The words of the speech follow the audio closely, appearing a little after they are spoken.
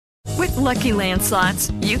With Lucky Land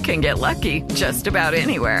Slots, you can get lucky just about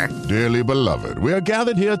anywhere. Dearly beloved, we are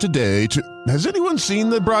gathered here today to... Has anyone seen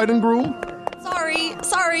the bride and groom?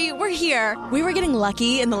 Sorry, we're here. We were getting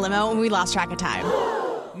lucky in the limo and we lost track of time.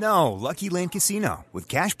 No, Lucky Land Casino, with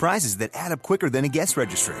cash prizes that add up quicker than a guest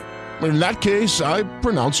registry. In that case, I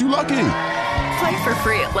pronounce you lucky. Play for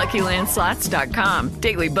free at LuckyLandSlots.com.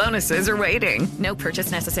 Daily bonuses are waiting. No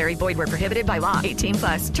purchase necessary. Void where prohibited by law.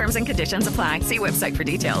 18+. Terms and conditions apply. See website for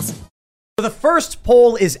details. So the first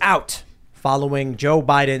poll is out following Joe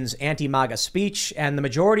Biden's anti-MAGA speech, and the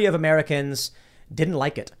majority of Americans didn't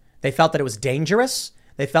like it. They felt that it was dangerous.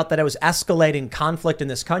 They felt that it was escalating conflict in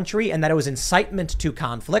this country and that it was incitement to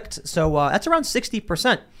conflict. So that's around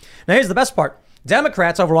 60%. Now, here's the best part.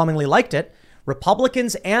 Democrats overwhelmingly liked it.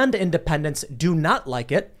 Republicans and independents do not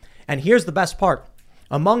like it. And here's the best part.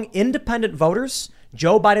 Among independent voters,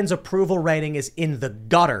 Joe Biden's approval rating is in the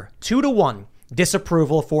gutter. 2-1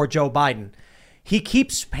 disapproval for Joe Biden. He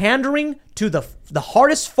keeps pandering to the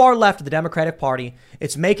hardest far left of the Democratic Party.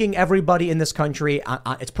 It's making everybody in this country,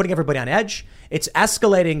 it's putting everybody on edge. It's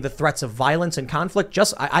escalating the threats of violence and conflict.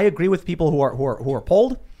 I agree with people who are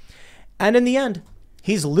polled. And in the end,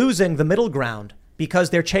 he's losing the middle ground because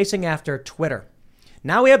they're chasing after Twitter.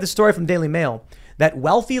 Now we have the story from Daily Mail that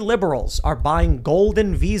wealthy liberals are buying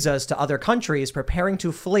golden visas to other countries, preparing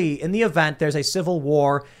to flee in the event there's a civil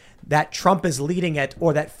war that Trump is leading it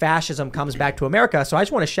or that fascism comes back to America. So I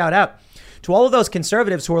just want to shout out to all of those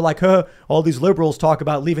conservatives who are like, all these liberals talk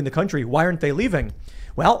about leaving the country. Why aren't they leaving?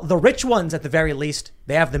 Well, the rich ones, at the very least,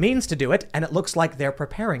 they have the means to do it. And it looks like they're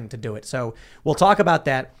preparing to do it. So we'll talk about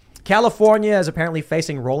that. California is apparently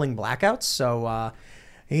facing rolling blackouts. So,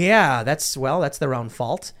 that's their own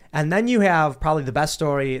fault. And then you have probably the best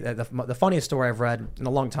story, the funniest story I've read in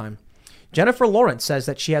a long time. Jennifer Lawrence says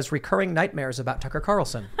that she has recurring nightmares about Tucker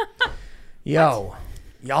Carlson. Yo,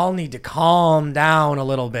 y'all need to calm down a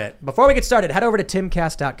little bit. Before we get started, head over to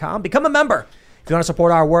timcast.com. Become a member if you want to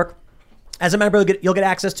support our work. As a member, you'll get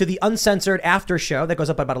access to the uncensored after show that goes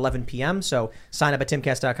up at about 11 p.m. So sign up at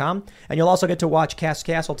timcast.com. And you'll also get to watch Cast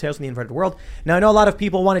Castle, Tales from the Inverted World. Now, I know a lot of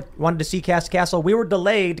people wanted to see Cast Castle. We were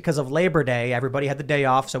delayed because of Labor Day. Everybody had the day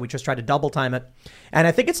off, so we just tried to double time it. And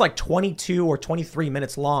I think it's like 22 or 23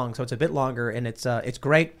 minutes long, so it's a bit longer, and it's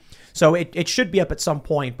great. So it should be up at some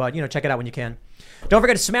point, but, check it out when you can. Don't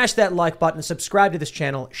forget to smash that like button, subscribe to this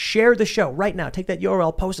channel, share the show right now. Take that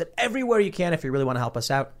URL, post it everywhere you can if you really want to help us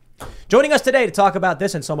out. Joining us today to talk about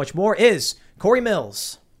this and so much more is Cory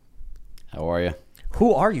Mills. How are you?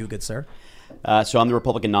 Who are you, good sir? So I'm the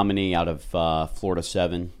Republican nominee out of Florida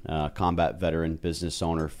 7, combat veteran, business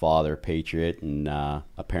owner, father, patriot, and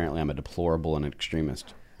apparently I'm a deplorable and an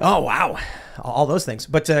extremist. Oh, wow. All those things.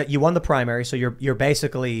 But you won the primary, so you're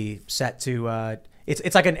basically set to...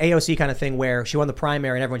 It's like an AOC kind of thing where she won the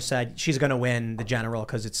primary and everyone said she's going to win the general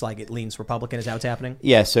because it's like it leans Republican. Is that what's happening?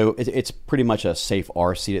 Yeah, so it's pretty much a safe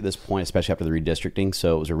R seat at this point, especially after the redistricting.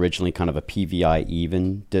 So it was originally kind of a PVI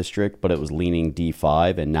even district, but it was leaning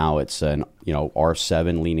D5, and now it's an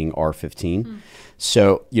R7 leaning R15.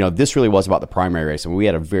 So, this really was about the primary race. I mean, we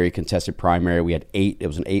had a very contested primary. We had it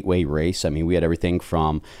was an 8-way race. I mean, we had everything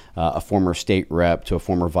from a former state rep to a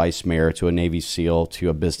former vice mayor to a Navy SEAL to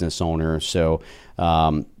a business owner. So,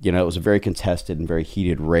 it was a very contested and very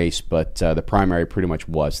heated race, but the primary pretty much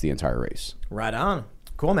was the entire race. Right on.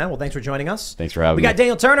 Cool, man. Well, thanks for joining us. Thanks for having me. We got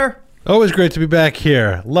Daniel Turner. Always great to be back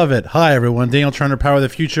here. Love it. Hi, everyone. Daniel Turner, Power of the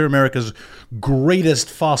Future, America's greatest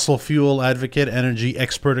fossil fuel advocate, energy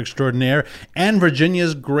expert extraordinaire, and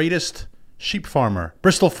Virginia's greatest sheep farmer.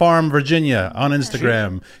 Bristol Farm, Virginia, on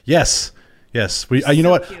Instagram. Yes. We. You know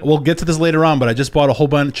what? We'll get to this later on, but I just bought a whole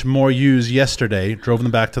bunch more ewes yesterday. Drove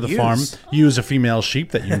them back to the farm. Ewes a female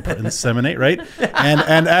sheep that you inseminate, right?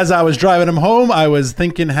 And as I was driving them home, I was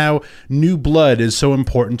thinking how new blood is so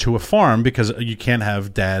important to a farm because you can't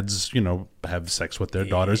have dads, have sex with their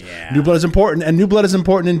daughters. Yeah. New blood is important, and new blood is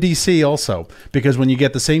important in D.C. also because when you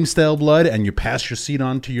get the same stale blood and you pass your seed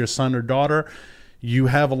on to your son or daughter, you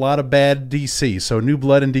have a lot of bad DC. So new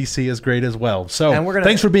blood in DC is great as well. So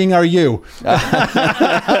thanks for being our you. We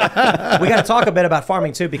got to talk a bit about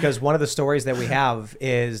farming too, because one of the stories that we have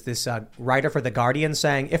is this writer for The Guardian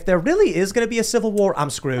saying, if there really is going to be a civil war,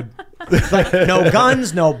 I'm screwed. Like no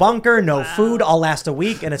guns, no bunker, no food, I'll last a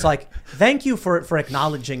week. And it's like, thank you for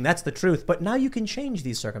acknowledging that's the truth. But now you can change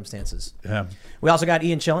these circumstances. Yeah. We also got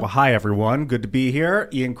Ian Chillen. Well, hi, everyone. Good to be here.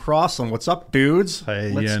 Ian Crossland. What's up, dudes?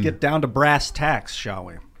 Hey, Let's Ian. get down to brass tacks, shall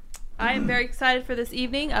we? I am very excited for this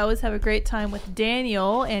evening. I always have a great time with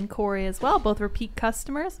Daniel and Cory as well, both repeat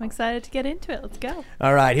customers. I'm excited to get into it. Let's go.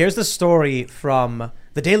 All right, here's the story from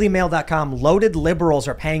thedailymail.com. Loaded liberals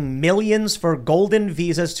are paying millions for golden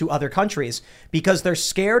visas to other countries because they're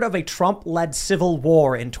scared of a Trump-led civil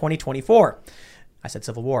war in 2024. I said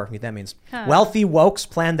civil war. What that means. Wealthy wokes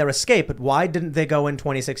planned their escape, but why didn't they go in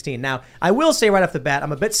 2016? Now, I will say right off the bat,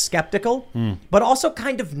 I'm a bit skeptical, but also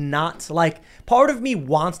kind of not. Like, part of me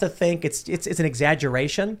wants to think it's an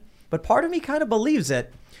exaggeration, but part of me kind of believes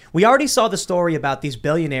it. We already saw the story about these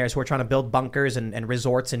billionaires who are trying to build bunkers and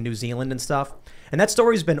resorts in New Zealand and stuff. And that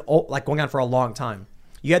story's been like going on for a long time.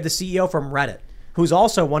 You had the CEO from Reddit, who's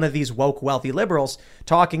also one of these woke, wealthy liberals,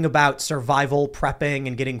 talking about survival, prepping,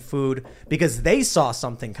 and getting food because they saw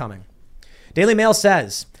something coming. Daily Mail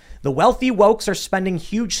says, the wealthy wokes are spending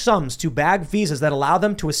huge sums to bag visas that allow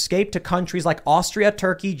them to escape to countries like Austria,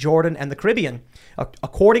 Turkey, Jordan, and the Caribbean,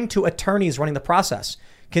 according to attorneys running the process.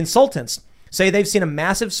 Consultants say they've seen a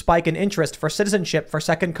massive spike in interest for citizenship for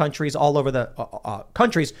second countries all over the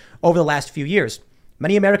countries over the last few years.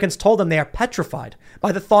 Many Americans told them they are petrified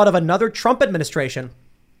by the thought of another Trump administration,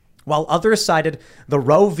 while others cited the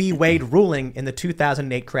Roe v. Wade ruling in the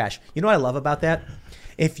 2008 crash. You know what I love about that?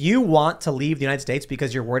 If you want to leave the United States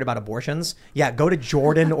because you're worried about abortions, go to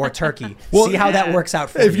Jordan or Turkey. See how that works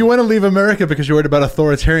out for you. If you want to leave America because you're worried about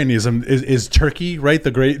authoritarianism, is Turkey, right,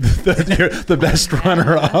 the best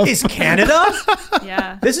runner-up? Is Canada?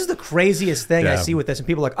 Yeah. This is the craziest thing I see with this. And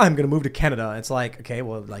people are like, I'm going to move to Canada. It's like, okay,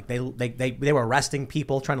 well, like they were arresting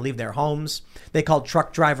people trying to leave their homes. They called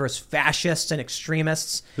truck drivers fascists and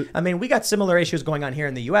extremists. I mean, we got similar issues going on here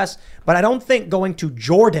in the U.S., but I don't think going to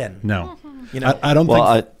Jordan. No. You know, I don't think.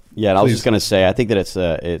 I was just going to say, I think that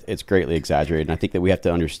it's greatly exaggerated. And I think that we have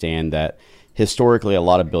to understand that historically, a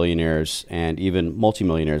lot of billionaires and even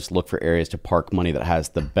multimillionaires look for areas to park money that has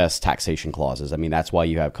the best taxation clauses. I mean, that's why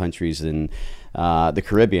you have countries in the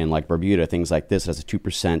Caribbean, like Bermuda, things like this, has a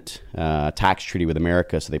 2% tax treaty with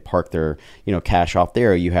America. So they park their cash off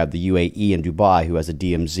there. You have the UAE and Dubai, who has a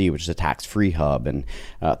DMZ, which is a tax-free hub, and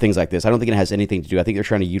things like this. I don't think it has anything to do. I think they're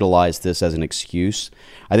trying to utilize this as an excuse.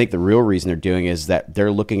 I think the real reason they're doing is that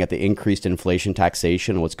they're looking at the increased inflation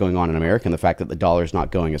taxation and what's going on in America and the fact that the dollar is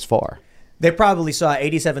not going as far. They probably saw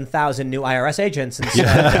 87,000 new IRS agents and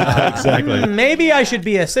said, exactly. Maybe I should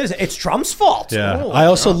be a citizen. It's Trump's fault. Yeah. Oh, I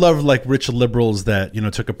also love like rich liberals that,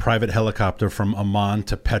 took a private helicopter from Amman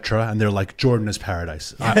to Petra and they're like, Jordan is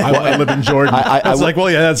paradise. I live in Jordan. It's like, well,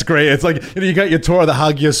 yeah, that's great. It's like, you got your tour of the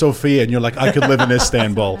Hagia Sophia and you're like, I could live in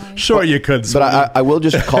Istanbul. Sure, you could. But I will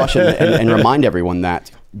just caution and remind everyone that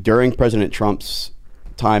during President Trump's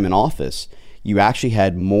time in office, you actually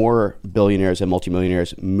had more billionaires and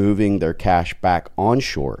multimillionaires moving their cash back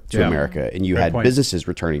onshore to America, and you had businesses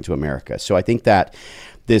returning to America. So I think that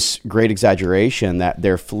this great exaggeration that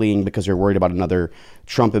they're fleeing because they're worried about another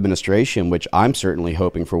Trump administration, which I'm certainly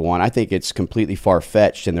hoping for one, I think it's completely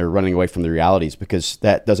far-fetched, and they're running away from the realities because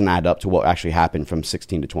that doesn't add up to what actually happened from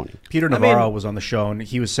 16 to 20. Peter Navarro was on the show, and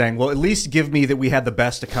he was saying, well, at least give me that we had the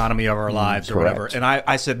best economy of our lives or whatever. And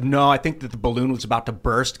I said, no, I think that the balloon was about to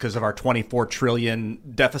burst because of our $24 trillion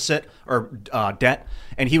deficit or debt.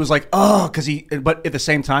 And he was like, but at the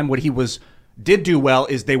same time, what he did do well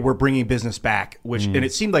is they were bringing business back, and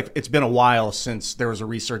it seemed like it's been a while since there was a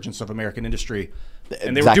resurgence of American industry.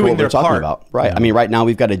 And they exactly were doing their talking part. About. Right. Yeah. I mean, right now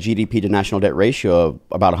we've got a GDP to national debt ratio of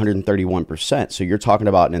about 131%. So you're talking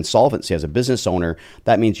about an insolvency as a business owner.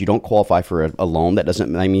 That means you don't qualify for a loan. That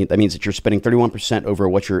means that you're spending 31% over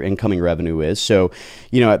what your incoming revenue is. So,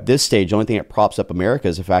 at this stage, the only thing that props up America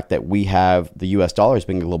is the fact that we have the U.S. dollar as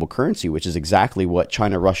being a global currency, which is exactly what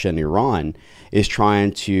China, Russia, and Iran is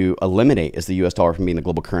trying to eliminate as the U.S. dollar from being the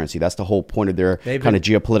global currency. That's the whole point of their kind of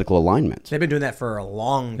geopolitical alignment. They've been doing that for a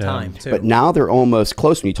long time, too. But now they're almost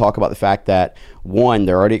close when you talk about the fact that, one,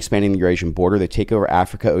 they're already expanding the Eurasian border. They take over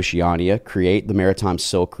Africa, Oceania, create the maritime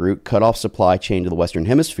Silk Route, cut off supply chain to the Western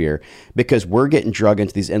Hemisphere, because we're getting dragged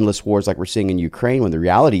into these endless wars like we're seeing in Ukraine, when the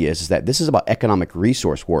reality is that this is about economic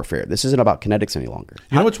resource warfare. This isn't about kinetics any longer.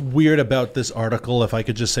 You know what's weird about this article, if I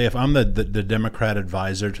could just say, if I'm the Democrat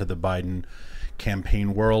advisor to the Biden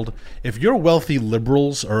campaign world, if your wealthy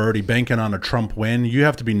liberals are already banking on a Trump win, you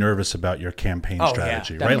have to be nervous about your campaign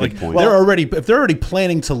strategy, right? Like if they're already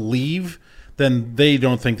planning to leave, then they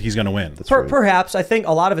don't think he's going to win. Perhaps. I think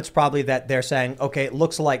a lot of it's probably that they're saying, okay, it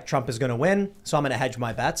looks like Trump is going to win, so I'm going to hedge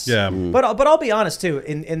my bets. Yeah. But I'll be honest too.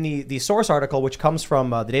 In the source article, which comes from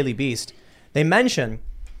the Daily Beast, they mention,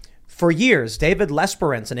 for years, David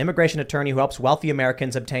Lesperance, an immigration attorney who helps wealthy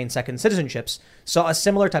Americans obtain second citizenships, saw a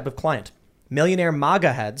similar type of client. millionaire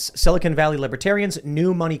MAGA heads, Silicon Valley libertarians,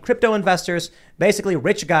 new money crypto investors, basically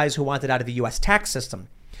rich guys who wanted out of the U.S. tax system.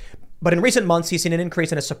 But in recent months, he's seen an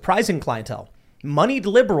increase in a surprising clientele. Moneyed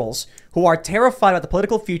liberals who are terrified about the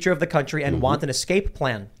political future of the country and want an escape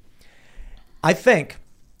plan. I think,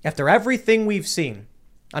 after everything we've seen,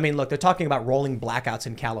 I mean, look, they're talking about rolling blackouts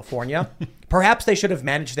in California. Perhaps they should have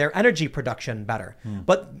managed their energy production better.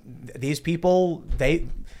 But these people,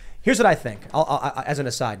 here's what I think, as an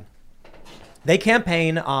aside. They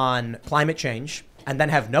campaign on climate change and then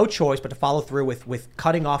have no choice but to follow through with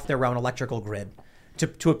cutting off their own electrical grid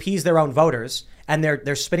to appease their own voters. And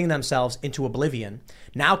they're spinning themselves into oblivion.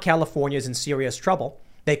 Now California is in serious trouble.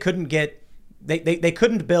 They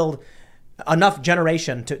couldn't build enough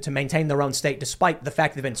generation to maintain their own state, despite the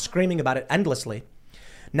fact they've been screaming about it endlessly.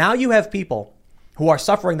 Now you have people who are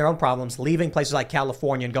suffering their own problems, leaving places like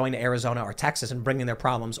California and going to Arizona or Texas and bringing their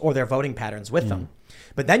problems or their voting patterns with them.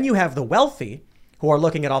 But then you have the wealthy who are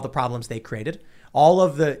looking at all the problems they created, all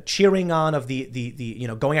of the cheering on of the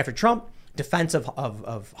going after Trump, defense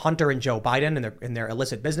of Hunter and Joe Biden and their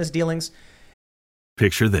illicit business dealings.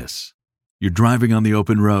 Picture this. You're driving on the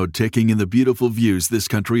open road, taking in the beautiful views this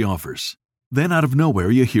country offers. Then out of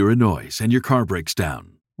nowhere, you hear a noise and your car breaks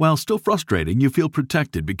down. While still frustrating, you feel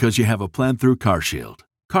protected because you have a plan through CarShield.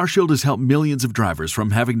 CarShield has helped millions of drivers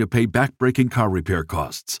from having to pay back-breaking car repair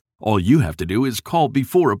costs. All you have to do is call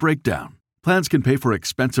before a breakdown. Plans can pay for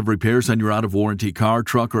expensive repairs on your out-of-warranty car,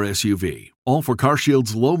 truck, or SUV. All for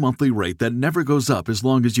CarShield's low monthly rate that never goes up as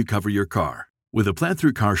long as you cover your car. With a plan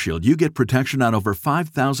through CarShield, you get protection on over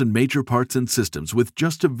 5,000 major parts and systems with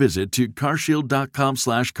just a visit to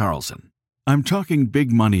carshield.com/Carlson. I'm talking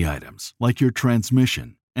big money items like your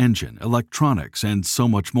transmission, engine, electronics, and so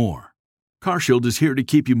much more. CarShield is here to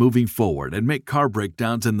keep you moving forward and make car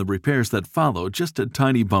breakdowns and the repairs that follow just a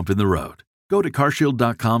tiny bump in the road. Go to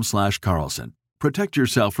carshield.com/Carlson. Protect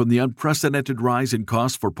yourself from the unprecedented rise in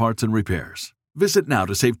costs for parts and repairs. Visit now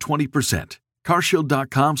to save 20%.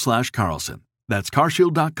 carshield.com/Carlson. That's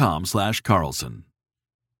carshield.com/Carlson.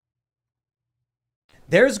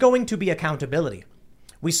 There's going to be accountability.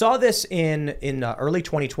 We saw this in early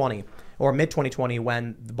 2020 or mid 2020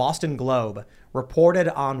 when the Boston Globe reported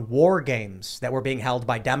on war games that were being held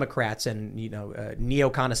by Democrats and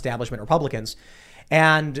neocon establishment Republicans.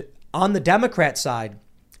 And on the Democrat side,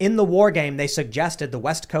 in the war game, they suggested the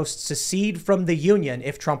West Coast secede from the Union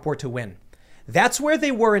if Trump were to win. That's where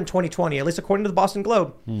they were in 2020, at least according to the Boston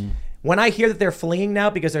Globe. When I hear that they're fleeing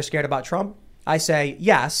now because they're scared about Trump, I say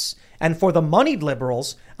yes. And for the moneyed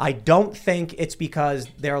liberals, I don't think it's because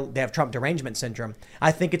they have Trump derangement syndrome.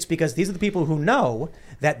 I think it's because these are the people who know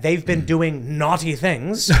that they've been doing naughty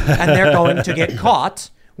things and they're going to get caught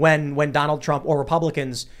when Donald Trump or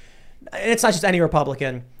Republicans, and it's not just any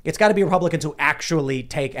Republican, it's got to be Republicans who actually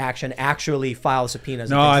take action, actually file subpoenas.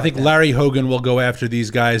 No, I think Larry Hogan will go after these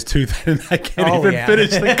guys too. I can't finish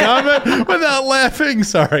the comment without laughing.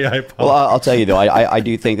 Sorry, I apologize. Well, I'll tell you though, I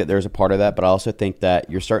do think that there's a part of that, but I also think that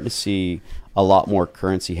you're starting to see a lot more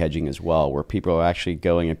currency hedging as well, where people are actually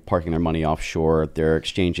going and parking their money offshore. They're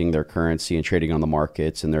exchanging their currency and trading on the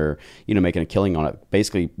markets, and they're making a killing on it,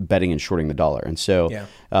 basically betting and shorting the dollar. And so,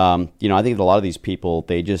 I think that a lot of these people,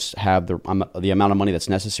 they just have the amount of money that's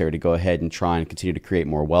necessary to go ahead and try and continue to create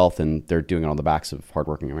more wealth, and they're doing it on the backs of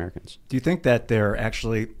hardworking Americans. Do you think that they're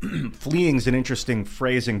actually fleeing is an interesting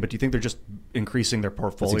phrasing, but do you think they're just increasing their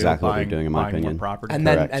portfolio? That's exactly what they're doing, in my opinion. Property?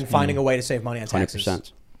 And finding a way to save money on taxes.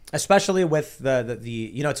 100%. Especially with the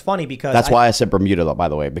it's funny because that's why I said Bermuda, though, by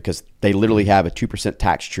the way, because they literally have a 2%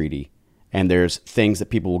 tax treaty, and there's things that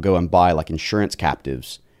people will go and buy like insurance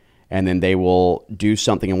captives, and then they will do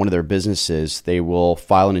something in one of their businesses. They will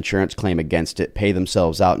file an insurance claim against it, pay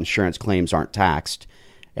themselves out. Insurance claims aren't taxed,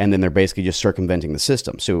 and then they're basically just circumventing the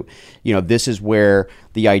system. So, this is where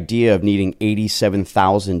the idea of needing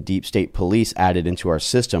 87,000 deep state police added into our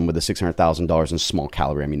system with the $600,000 in small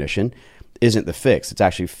caliber ammunition isn't the fix. It's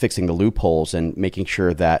actually fixing the loopholes and making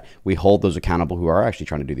sure that we hold those accountable who are actually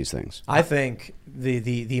trying to do these things. I think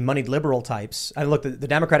the moneyed liberal types, and look, the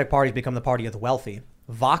Democratic Party has become the party of the wealthy.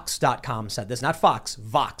 Vox.com said this, not Fox,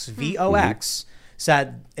 Vox, V-O-X,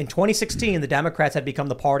 said in 2016 the Democrats had become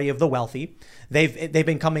the party of the wealthy.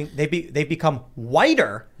 They've become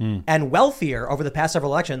whiter and wealthier over the past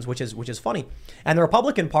several elections, which is funny. And the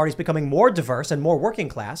Republican Party is becoming more diverse and more working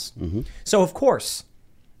class. So of course,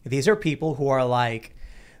 these are people who are like,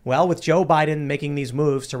 well, with Joe Biden making these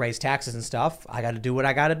moves to raise taxes and stuff, I got to do what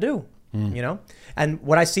I got to do, And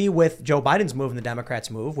what I see with Joe Biden's move and the Democrats'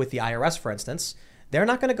 move with the IRS, for instance, they're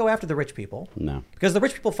not going to go after the rich people. No, because the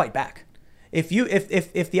rich people fight back. If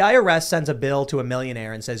the IRS sends a bill to a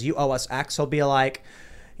millionaire and says you owe us X, he'll be like,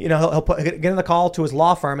 he'll get in the call to his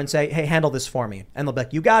law firm and say, hey, handle this for me. And they'll be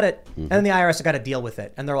like, you got it. And then the IRS has got to deal with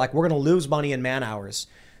it. And they're like, we're going to lose money in man hours.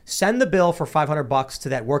 Send the bill for $500 to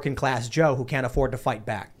that working class Joe who can't afford to fight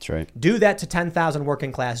back. That's right. Do that to 10,000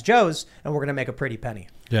 working class Joes, and we're going to make a pretty penny.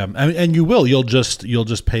 Yeah, and you will. You'll just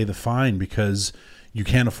pay the fine because you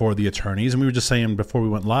can't afford the attorneys. And we were just saying before we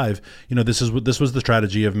went live, this was the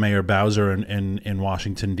strategy of Mayor Bowser in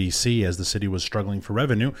Washington, D.C. as the city was struggling for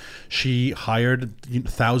revenue. She hired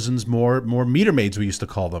thousands more meter maids, we used to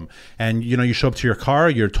call them. And, you show up to your car,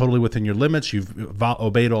 you're totally within your limits. You've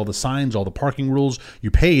obeyed all the signs, all the parking rules.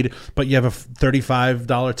 You paid, but you have a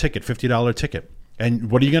 $35 ticket, $50 ticket.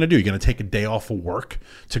 And what are you going to do? You're going to take a day off of work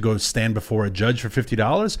to go stand before a judge for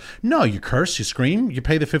 $50? No, you curse, you scream, you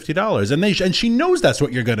pay the $50. And she knows that's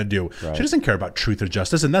what you're going to do. Right. She doesn't care about truth or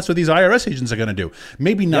justice, and that's what these IRS agents are going to do.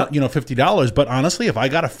 Maybe not, $50, but honestly, if I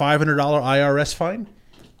got a $500 IRS fine,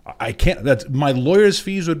 I can't. That's my lawyer's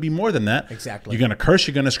fees would be more than that. Exactly. You're going to curse,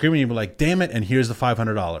 you're going to scream, and you'll be like, "Damn it!" And here's the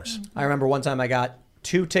 $500. I remember one time I got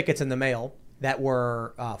 2 tickets in the mail that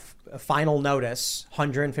were final notice,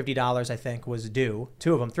 $150 I think was due.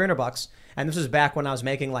 2 of them, $300, and this was back when I was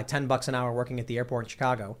making like $10 an hour working at the airport in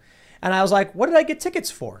Chicago. And I was like, "What did I get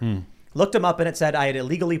tickets for?" Looked them up, and it said I had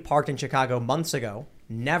illegally parked in Chicago months ago.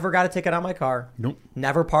 Never got a ticket on my car. Nope.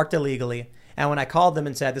 Never parked illegally. And when I called them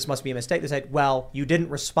and said this must be a mistake, they said, "Well, you didn't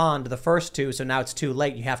respond to the first 2, so now it's too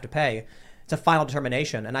late. You have to pay. It's a final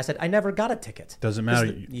determination." And I said, "I never got a ticket." Doesn't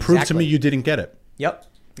matter. Prove to me you didn't get it. Yep.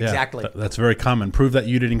 Yeah, exactly. That's very common. Prove that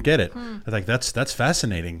you didn't get it. I think that's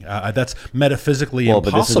fascinating. That's metaphysically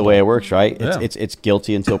impossible. But this is the way it works, right? Yeah. It's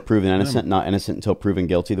guilty until proven innocent, not innocent until proven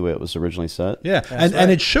guilty, the way it was originally set. Yeah,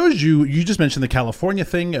 and it shows you. You just mentioned the California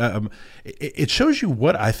thing. It shows you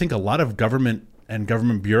what I think a lot of government and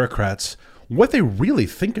government bureaucrats, what they really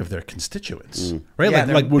think of their constituents, right? Yeah,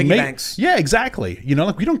 like would piggy make, banks. Yeah, exactly.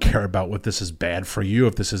 We don't care about what this is bad for you,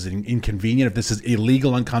 if this is inconvenient, if this is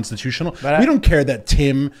illegal, unconstitutional. We don't care that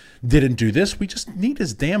Tim didn't do this. We just need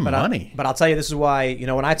his damn money. But I'll tell you, this is why,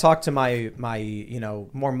 when I talk to my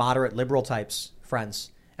more moderate liberal types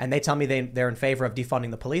friends, and they tell me they're in favor of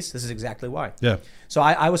defunding the police, this is exactly why. Yeah. So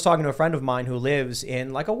I was talking to a friend of mine who lives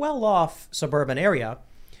in like a well-off suburban area.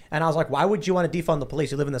 And I was like, why would you want to defund the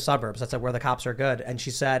police? You live in the suburbs. That's like where the cops are good. And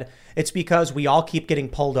she said, it's because we all keep getting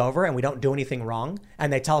pulled over and we don't do anything wrong.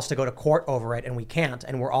 And they tell us to go to court over it and we can't.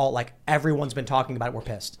 And we're all like, everyone's been talking about it. We're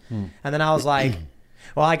pissed. And then I was like,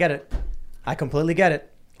 well, I get it. I completely get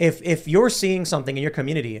it. If you're seeing something in your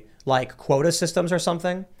community like quota systems or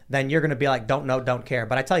something, then you're going to be like, don't know, don't care.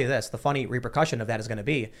 But I tell you this, the funny repercussion of that is going to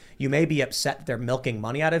be, you may be upset they're milking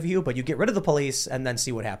money out of you, but you get rid of the police and then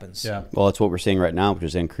see what happens. Yeah. Well, that's what we're seeing right now, which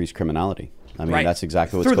is increased criminality. I mean, Right. that's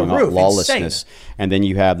exactly what's Through the going roof. on. Lawlessness. Insane. And then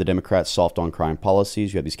you have the Democrats' soft on crime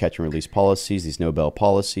policies. You have these catch and release policies, these no bail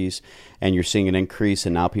policies. And you're seeing an increase.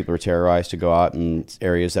 And now people are terrorized to go out in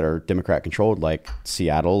areas that are Democrat controlled, like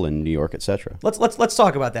Seattle and New York, et cetera. Let's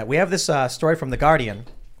talk about that. We have this story from The Guardian,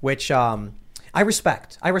 which I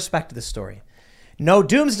respect. I respect this story. No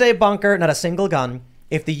doomsday bunker, not a single gun.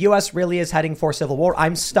 If the U.S. really is heading for civil war,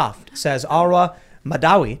 I'm stuffed, says Aura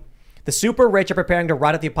Madawi. The super rich are preparing to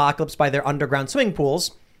ride out the apocalypse by their underground swimming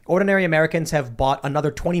pools. Ordinary Americans have bought another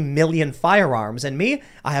 20 million firearms. And me,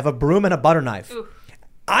 I have a broom and a butter knife.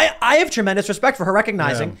 I have tremendous respect for her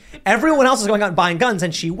recognizing everyone else is going out and buying guns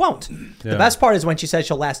and she won't. The best part is when she says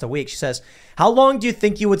she'll last a week. She says, how long do you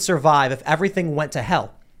think you would survive if everything went to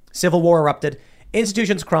hell? Civil war erupted,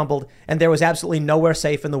 institutions crumbled, and there was absolutely nowhere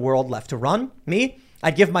safe in the world left to run. Me,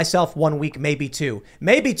 I'd give myself 1 week, maybe 2.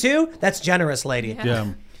 Maybe 2? That's generous, lady.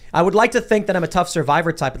 Yeah. I would like to think that I'm a tough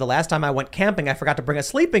survivor type, but the last time I went camping, I forgot to bring a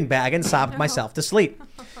sleeping bag and sobbed myself to sleep.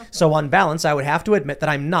 So on balance, I would have to admit that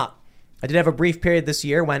I'm not. I did have a brief period this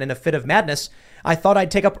year when, in a fit of madness, I thought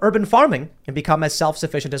I'd take up urban farming and become as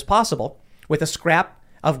self-sufficient as possible with a scrap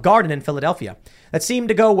of garden in Philadelphia. That seemed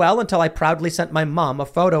to go well until I proudly sent my mom a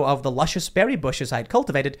photo of the luscious berry bushes I had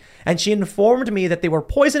cultivated, and she informed me that they were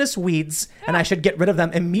poisonous weeds and I should get rid of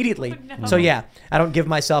them immediately. So yeah, I don't give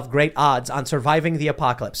myself great odds on surviving the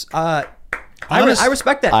apocalypse. I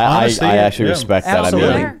respect that. I actually respect that.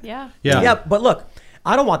 Absolutely. I mean, Yeah, but look,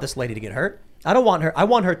 I don't want this lady to get hurt. I don't want her. I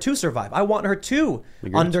want her to survive. I want her to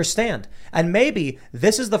understand. And maybe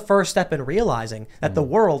this is the first step in realizing that the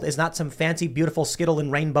world is not some fancy, beautiful Skittle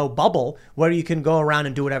and rainbow bubble where you can go around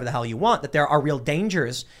and do whatever the hell you want, that there are real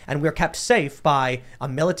dangers and we're kept safe by a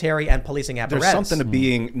military and policing apparatus. There's something to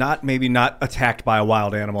being maybe not attacked by a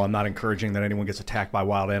wild animal. I'm not encouraging that anyone gets attacked by a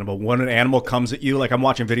wild animal. When an animal comes at you, like I'm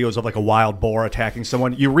watching videos of like a wild boar attacking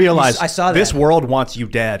someone, you realize I saw that. This world wants you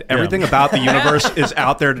dead. Everything about the universe is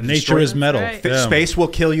out there to Nature destroy. is metal. Right. Space will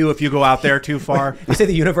kill you if you go out there too far. You say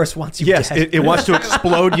the universe wants you Yes, dead. it wants to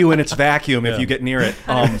explode you in its vacuum if you get near it.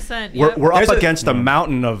 100%, We're up There's against a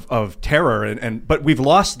mountain of terror, but we've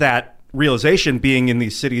lost that realization being in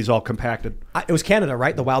these cities all compacted. It was Canada,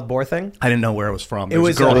 right? The wild boar thing. I didn't know where it was from. It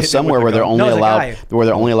was a girl It was hitting it somewhere with where a they're gun. only No, it was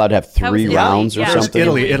a allowed to have That was 3 Italy. rounds or Yeah. It was something.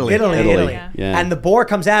 Italy. Italy. Yeah. And the boar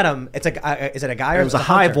comes at him. It's is it a guy or It was a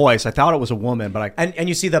high hunter? voice. I thought it was a woman, but And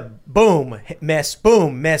you see the boom, miss,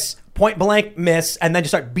 point blank, miss, and then you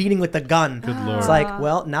start beating with the gun. Good Lord. It's like,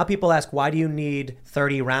 well, now people ask, why do you need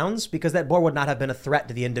 30 rounds? Because that boar would not have been a threat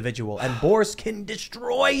to the individual, and boars can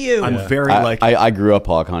destroy you. I'm very I grew up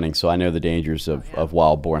hog hunting, so I know the dangers of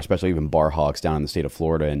wild boar, especially even bar hogs down in the state of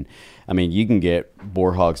Florida. And I mean, you can get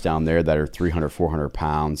boar hogs down there that are 300, 400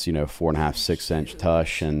 pounds, 4.5, 6 inch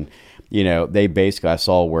tush. And, they basically, I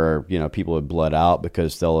saw where, people had bled out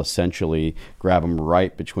because they'll essentially grab them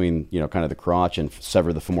right between, kind of the crotch and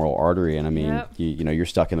sever the femoral artery. And I mean, you're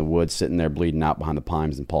stuck in the woods sitting there bleeding out behind the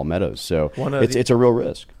pines and palmettos. So it's a real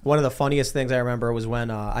risk. One of the funniest things I remember was when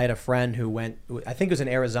I had a friend who went, I think it was in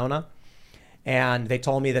Arizona, and they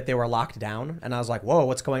told me that they were locked down. And I was like, whoa,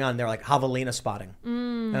 what's going on? They're like, javelina spotting.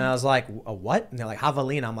 And I was like, a what? And they're like,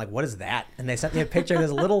 javelina. I'm like, what is that? And they sent me a picture of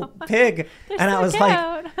this little pig. And I was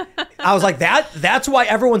like, that's why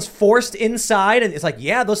everyone's forced inside. And it's like,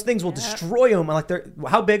 yeah, those things will destroy them. I'm like,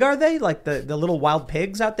 how big are they? Like the little wild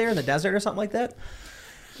pigs out there in the desert or something like that?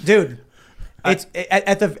 Dude, it's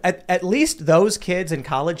at least those kids in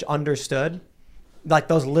college understood. Like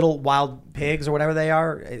those little wild pigs or whatever they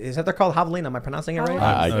are. Is that they're called javelina? Am I pronouncing it right?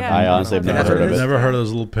 I honestly have never heard of it. Never heard of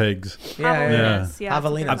those little pigs.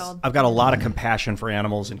 Javelinas. I've got a lot of compassion for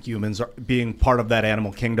animals and humans being part of that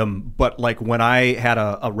animal kingdom. But like when I had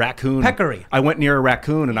a raccoon, peccary. I went near a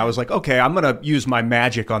raccoon and I was like, okay, I'm going to use my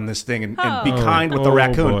magic on this thing and be kind with the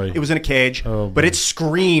raccoon. Boy. It was in a cage, but it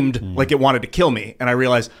screamed like it wanted to kill me. And I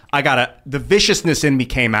realized the viciousness in me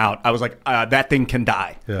came out. I was like, that thing can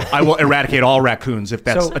die. Yeah. I will eradicate all raccoons if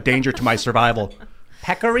that's a danger to my survival.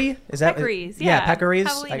 Peccary? Is that peccaries? Yeah, peccaries.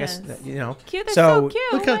 Javelinas. I guess Cute. They're so cute.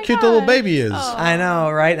 Look Oh how my cute the little gosh. baby is. I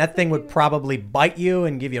know, right? That thing would probably bite you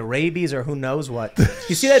and give you rabies or who knows what.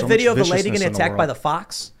 You see that So video of much the lady getting viciousness in the attacked by world. the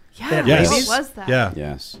fox? Yeah. That had Yes. rabies? What was that? Yeah.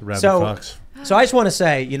 Yes. Rabbit So- fox. So I just want to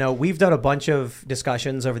say, we've done a bunch of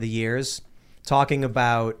discussions over the years talking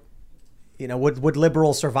about, would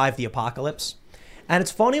liberals survive the apocalypse? And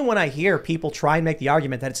it's funny when I hear people try and make the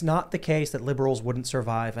argument that it's not the case that liberals wouldn't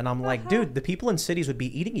survive. And I'm like, dude, the people in cities would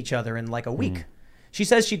be eating each other in like a week. She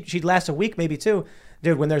says she'd last a week, maybe two.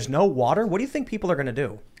 Dude, when there's no water, what do you think people are going to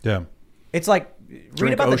do? Yeah. It's like, read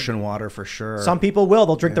Drink about ocean water for sure. Some people will.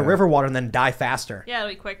 They'll drink the river water and then die faster. Yeah,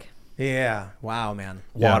 it'll be quick. Yeah. Wow, man.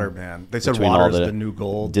 Water, man. They said Between water all is the new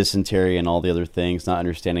gold. Dysentery and all the other things, not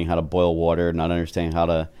understanding how to boil water, not understanding how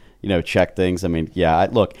to check things. I mean,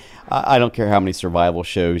 look, I don't care how many survival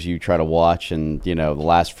shows you try to watch and, The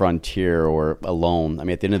Last Frontier or Alone. I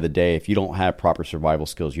mean, at the end of the day, if you don't have proper survival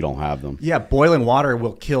skills, you don't have them. Yeah, boiling water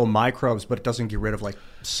will kill microbes, but it doesn't get rid of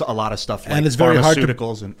a lot of stuff like And it's very hard to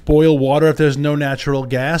pharmaceuticals boil water if there's no natural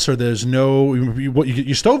gas or there's no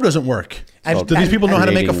your stove doesn't work. And- do these people know how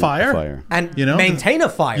to make a creating fire? And maintain a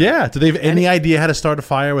fire. Yeah. Do they have any idea how to start a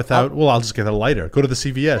fire without? Well, I'll just get a lighter. Go to the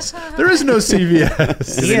CVS. There is no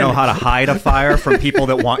CVS. Do they know how to hide a fire from people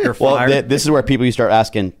that want your fire? Well, this is where people you start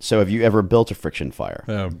asking, so have you ever built a friction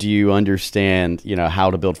fire? Do you understand,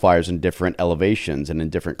 how to build fires in different elevations and in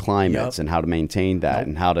different climates and how to maintain that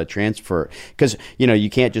and how to transfer? Because, you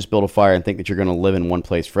can't just build a fire and think that you're going to live in one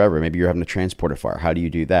place forever. Maybe you're having to transport a fire. How do you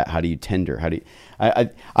do that? How do you tender? How do you...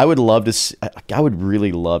 I would love to see, I would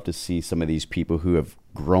really love to see some of these people who have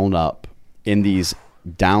grown up in these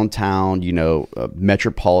downtown,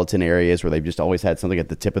 metropolitan areas where they've just always had something at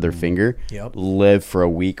the tip of their finger, live for a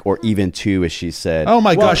week or even two, as she said. Oh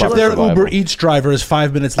my gosh! If proper their survival. Uber Eats driver is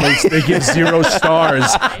 5 minutes late, they get 0 stars,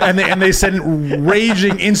 and they send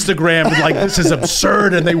raging Instagram like this is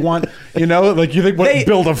absurd, and they want you think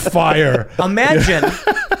build a fire. Imagine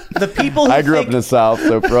the people who I grew up in the South,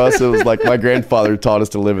 so for us it was like my grandfather taught us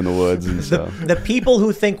to live in the woods and stuff. the people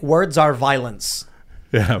who think words are violence.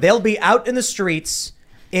 Yeah. They'll be out in the streets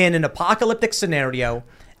in an apocalyptic scenario,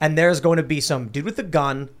 and there's going to be some dude with a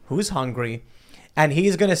gun who's hungry, and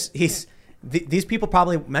he's these people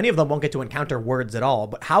probably, many of them won't get to encounter words at all,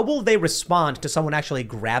 but how will they respond to someone actually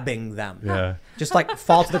grabbing them? Yeah. Just like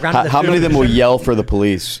fall to the ground. How many of them will yell for the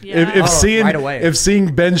police? Yeah. Right away. If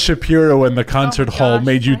seeing Ben Shapiro in the concert hall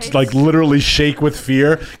made you like literally shake with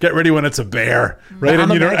fear, get ready when it's a bear, right? I'm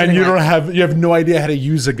And you imagining, have no idea how to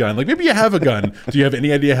use a gun. Like maybe you have a gun. Do you have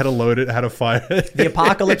any idea how to load it, how to fire it? The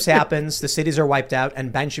apocalypse happens, the cities are wiped out,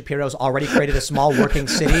 and Ben Shapiro's already created a small working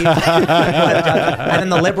city. And then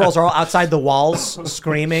the liberals are all outside the walls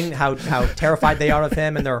screaming how terrified they are of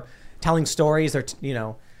him, and they're telling stories. It's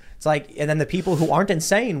like, and then the people who aren't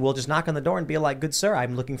insane will just knock on the door and be like, "Good sir,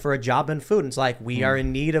 I'm looking for a job in food." And it's like, "We are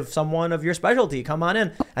in need of someone of your specialty. Come on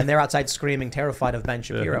in." And they're outside screaming, terrified of Ben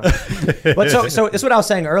Shapiro. But so this is what I was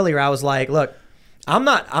saying earlier. I was like, look, I'm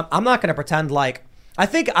not going to pretend like I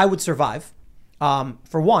think I would survive.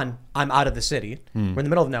 For one, I'm out of the city. We're in the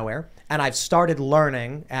middle of nowhere, and I've started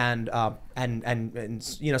learning and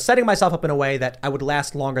setting myself up in a way that I would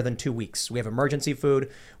last longer than 2 weeks. We have emergency food,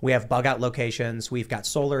 we have bug out locations, we've got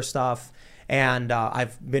solar stuff, and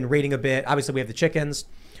I've been reading a bit. Obviously, we have the chickens,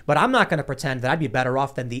 but I'm not going to pretend that I'd be better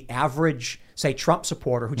off than the average, say, Trump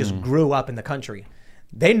supporter who just grew up in the country.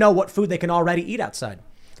 They know what food they can already eat outside.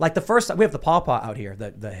 Like we have the pawpaw out here,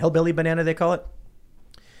 the hillbilly banana they call it.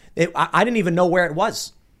 I didn't even know where it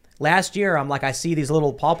was. Last year, I'm like, I see these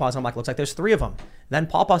little pawpaws. I'm like, looks like there's 3 of them. Then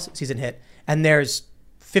pawpaw season hit, and there's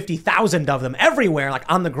 50,000 of them everywhere, like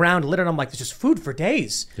on the ground, littered. I'm like, there's just food for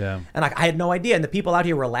days. Yeah. And I had no idea. And the people out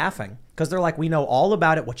here were laughing because they're like, we know all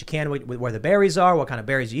about it, what you can, where the berries are, what kind of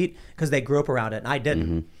berries you eat, because they grew up around it, and I didn't.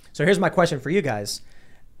 Mm-hmm. So here's my question for you guys.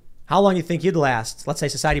 How long do you think you'd last? Let's say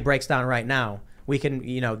society breaks down right now. We can,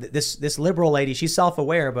 this liberal lady, she's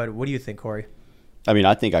self-aware, but what do you think, Cory? I mean,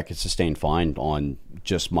 I think I could sustain fine on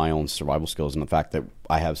just my own survival skills and the fact that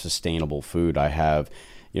I have sustainable food. I have,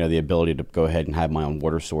 the ability to go ahead and have my own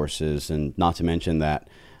water sources, and not to mention that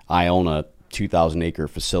I own a 2,000 acre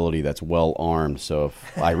facility that's well armed. So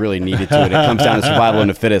if I really needed to, and it comes down to survival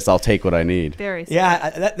and the fittest, I'll take what I need. Very safe.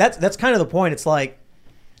 Yeah, that's kind of the point. It's like,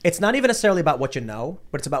 it's not even necessarily about what you know,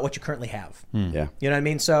 but it's about what you currently have. Yeah. You know what I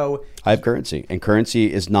mean? So I have currency, and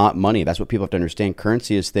currency is not money. That's what people have to understand.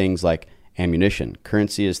 Currency is things like ammunition.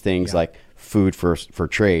 Currency is things like food for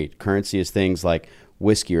trade. Currency is things like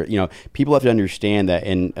whiskey. Or, people have to understand that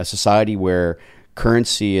in a society where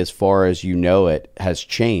currency, as far as you know it, has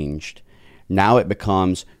changed, now it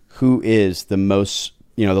becomes who is the most,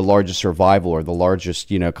 the largest survival or the largest,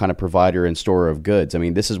 kind of provider and storer of goods. I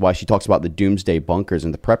mean, this is why she talks about the doomsday bunkers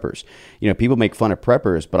and the preppers. People make fun of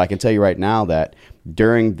preppers, but I can tell you right now that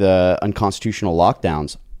during the unconstitutional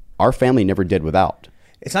lockdowns, our family never did without.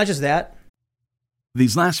 It's not just that.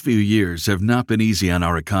 These last few years have not been easy on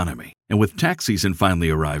our economy. And with tax season finally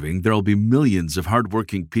arriving, there will be millions of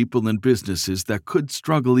hardworking people and businesses that could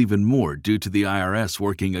struggle even more due to the IRS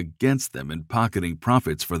working against them and pocketing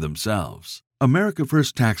profits for themselves. America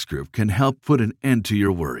First Tax Group can help put an end to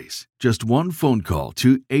your worries. Just one phone call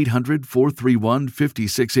to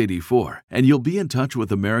 800-431-5684, and you'll be in touch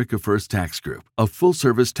with America First Tax Group, a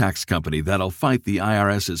full-service tax company that'll fight the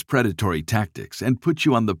IRS's predatory tactics and put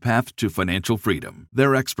you on the path to financial freedom.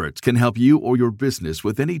 Their experts can help you or your business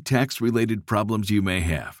with any tax-related problems you may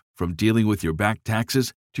have, from dealing with your back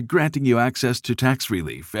taxes to granting you access to tax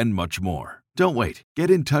relief and much more. Don't wait.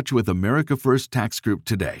 Get in touch with America First Tax Group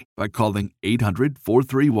today by calling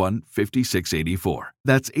 800-431-5684.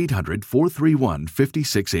 That's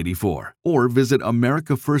 800-431-5684. Or visit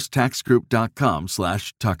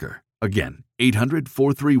americafirsttaxgroup.com/Tucker. Again,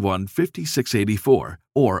 800-431-5684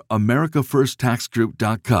 or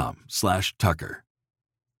americafirsttaxgroup.com/Tucker.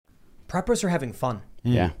 Preppers are having fun.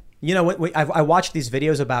 Yeah. I watched these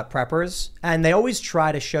videos about preppers, and they always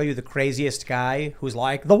try to show you the craziest guy who's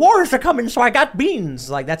like, the wars are coming, so I got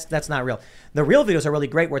beans. Like, that's not real. The real videos are really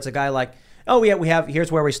great, where it's a guy like, oh, yeah,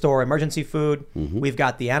 here's where we store emergency food. Mm-hmm. We've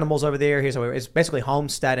got the animals over there. It's basically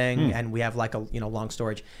homesteading, and we have like a long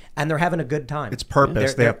storage, and they're having a good time. It's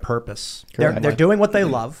purpose. They have purpose. They're doing what they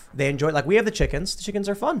love. They enjoy it. Like, we have the chickens. The chickens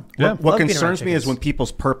are fun. Yeah. What concerns me is when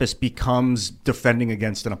people's purpose becomes defending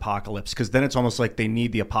against an apocalypse, because then it's almost like they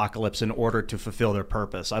need the apocalypse in order to fulfill their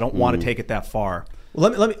purpose. I don't want to take it that far.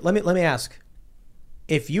 Well, let me ask.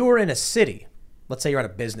 If you were in a city, let's say you're on a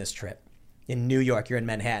business trip in New York, you're in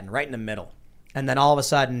Manhattan, right in the middle, and then all of a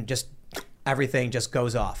sudden, just everything just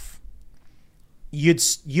goes off. You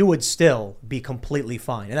would still be completely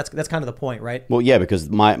fine, and that's kind of the point, right? Well, yeah, because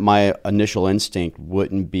my initial instinct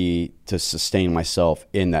wouldn't be to sustain myself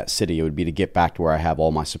in that city. It would be to get back to where I have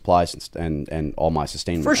all my supplies and all my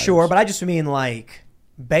sustainment. For sure, but I just mean like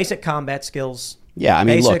basic combat skills. Yeah, I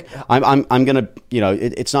mean, look, I'm gonna,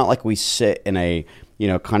 it's not like we sit in a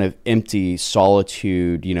kind of empty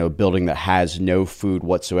solitude, building that has no food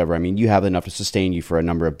whatsoever. I mean, you have enough to sustain you for a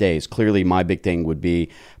number of days. Clearly, my big thing would be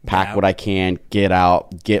pack what I can, get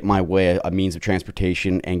out, get my way, a means of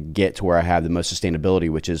transportation, and get to where I have the most sustainability,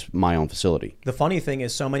 which is my own facility. The funny thing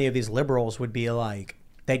is so many of these liberals would be like,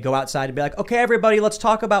 they'd go outside and be like, okay, everybody, let's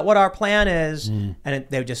talk about what our plan is. And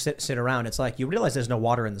they would just sit around. It's like, you realize there's no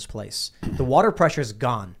water in this place. The water pressure's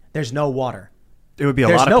gone. There's no water. It would be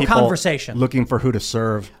There's lot of no people conversation. looking for who to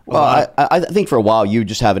serve. Well, I think for a while you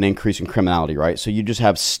just have an increase in criminality, right? So you just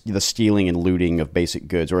have the stealing and looting of basic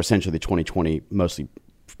goods, or essentially the 2020 mostly,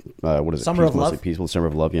 what is it? Summer of mostly Love? Peaceful Summer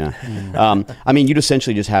of Love, yeah. I mean, you'd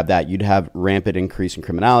essentially just have that. You'd have rampant increase in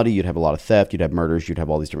criminality. You'd have a lot of theft. You'd have murders. You'd have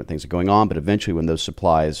all these different things going on. But eventually when those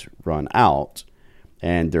supplies run out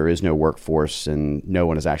and there is no workforce and no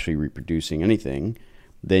one is actually reproducing anything,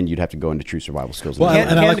 then you'd have to go into true survival skills. Well,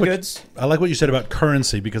 and I goods. I like what you said about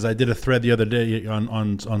currency, because I did a thread the other day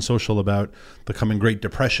on social about the coming Great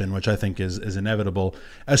Depression, which I think is inevitable,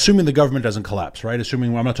 assuming the government doesn't collapse, right?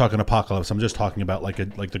 Assuming, I'm not talking apocalypse, I'm just talking about like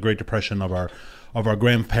the Great Depression of our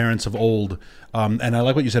grandparents of old. And I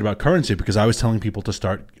like what you said about currency, because I was telling people to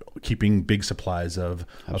start keeping big supplies of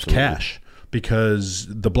cash, because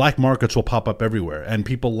the black markets will pop up everywhere. And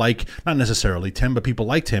people like, not necessarily Tim, but people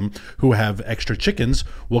like Tim who have extra chickens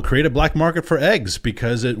will create a black market for eggs,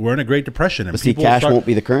 because we're in a Great Depression. And but see, cash won't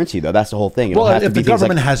be the currency, though. That's the whole thing. It'll have to if be the things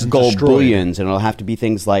government like hasn't gold destroyed bullions, and it'll have to be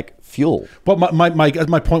things like fuel. But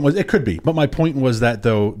my point was, it could be. But my point was that,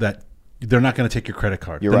 though, that they're not going to take your credit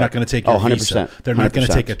card. They're not going to take your Visa. They're not going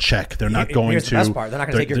to take a check. They're not going to. Here's the best part. They're not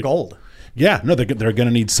going to take your gold. Yeah, no, they're going to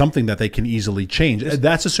need something that they can easily change.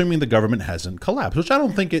 That's assuming the government hasn't collapsed, which I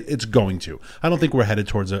don't think it's going to. I don't think we're headed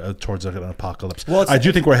towards an apocalypse. Well, I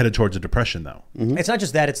do think we're headed towards a depression, though. Mm-hmm. It's not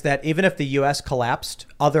just that. It's that even if the U.S. collapsed,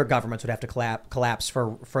 other governments would have to collapse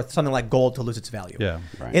for something like gold to lose its value. Yeah,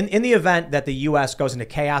 right. In the event that the U.S. goes into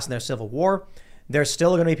chaos and there's civil war, there's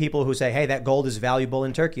still going to be people who say, hey, that gold is valuable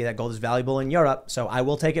in Turkey. That gold is valuable in Europe. So I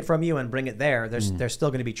will take it from you and bring it there. There's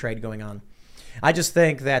still going to be trade going on. I just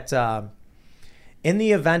think that in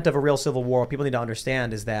the event of a real civil war, what people need to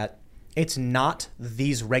understand is that it's not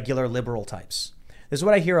these regular liberal types. This is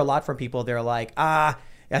what I hear a lot from people. They're like, I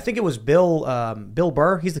think it was Bill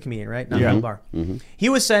Burr. He's the comedian, right? Not Bill Burr. Mm-hmm. He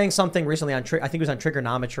was saying something recently I think it was on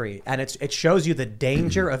trigonometry, and it shows you the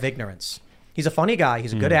danger of ignorance. He's a funny guy.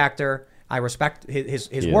 He's a good actor. I respect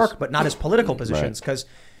his work, but not his political positions, because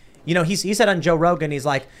he said on Joe Rogan, he's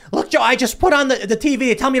like, look, Joe, I just put on the TV.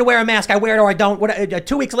 They tell me to wear a mask. I wear it or I don't.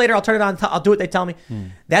 2 weeks later, I'll turn it on. I'll do what they tell me.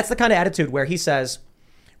 That's the kind of attitude where he says,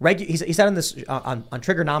 he said on this on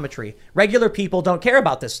trigonometry, regular people don't care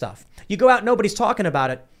about this stuff. You go out, nobody's talking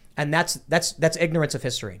about it, and that's ignorance of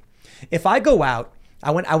history. If I go out, I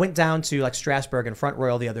went down to like Strasbourg and Front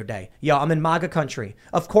Royal the other day. Yo, I'm in MAGA country.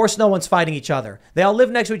 Of course, no one's fighting each other. They all live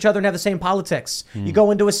next to each other and have the same politics. You go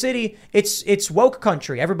into a city, it's woke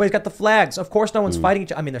country. Everybody's got the flags. Of course, no one's fighting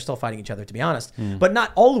each other. I mean, they're still fighting each other, to be honest, but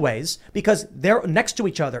not always, because they're next to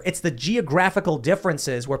each other. It's the geographical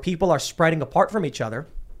differences where people are spreading apart from each other.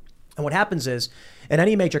 And what happens is, in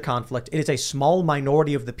any major conflict, it is a small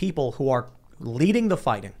minority of the people who are leading the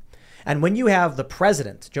fighting. And when you have the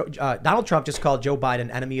president, Donald Trump just called Joe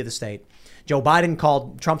Biden enemy of the state. Joe Biden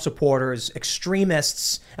called Trump supporters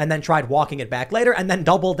extremists and then tried walking it back later and then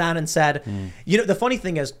doubled down and said, the funny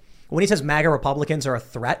thing is, when he says MAGA Republicans are a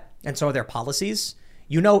threat and so are their policies,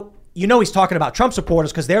 you know he's talking about Trump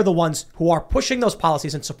supporters, because they're the ones who are pushing those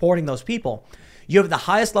policies and supporting those people. You have the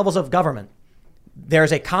highest levels of government.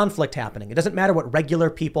 There's a conflict happening. It doesn't matter what regular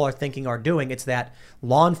people are thinking or doing. It's that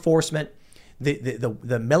law enforcement,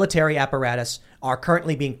 the military apparatus are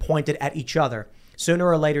currently being pointed at each other. Sooner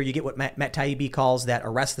or later, you get what Matt Taibbi calls that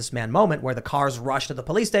arrest this man moment, where the cars rush to the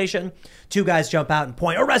police station, two guys jump out and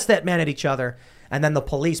point, arrest that man at each other. And then the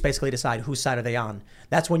police basically decide whose side are they on.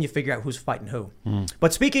 That's when you figure out who's fighting who.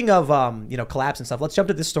 But speaking of, collapse and stuff, let's jump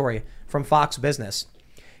to this story from Fox Business.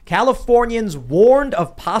 Californians warned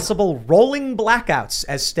of possible rolling blackouts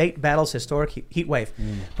as state battles historic heat wave.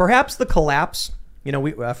 Perhaps the collapse,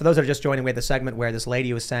 for those that are just joining, we had the segment where this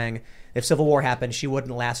lady was saying if civil war happened, she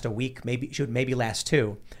wouldn't last a week. She would maybe last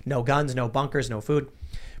 2. No guns, no bunkers, no food.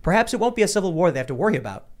 Perhaps it won't be a civil war they have to worry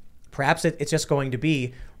about. Perhaps it's just going to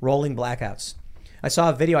be rolling blackouts. I saw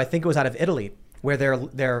a video, I think it was out of Italy, where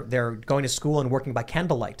they're going to school and working by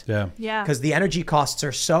candlelight. Yeah. Because the energy costs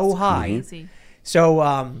are so high. Crazy. So,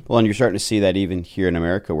 well, and you're starting to see that even here in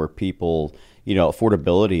America, where people,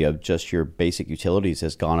 affordability of just your basic utilities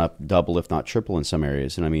has gone up double, if not triple, in some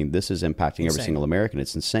areas. And I mean, this is impacting every single American.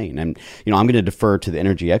 It's insane. And, I'm going to defer to the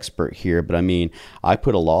energy expert here, but I mean, I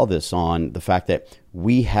put a law of this on the fact that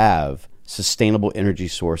we have sustainable energy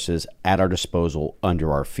sources at our disposal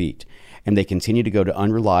under our feet. And they continue to go to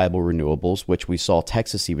unreliable renewables, which we saw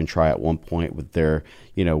Texas even try at one point with their,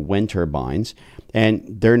 wind turbines. And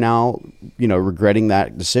they're now, regretting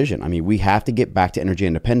that decision. I mean, we have to get back to energy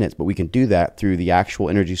independence, but we can do that through the actual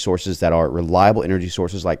energy sources that are reliable energy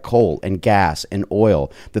sources like coal and gas and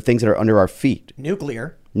oil, the things that are under our feet.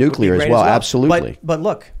 Nuclear as well, absolutely. But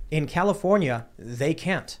look, in California, they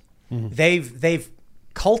can't. They've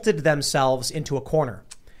culted themselves into a corner.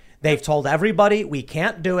 They've told everybody we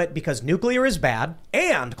can't do it because nuclear is bad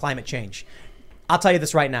and climate change. I'll tell you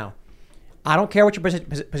this right now. I don't care what your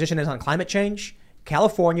position is on climate change.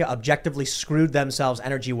 California objectively screwed themselves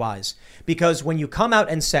energy-wise, because when you come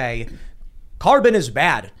out and say carbon is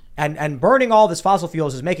bad and burning all this fossil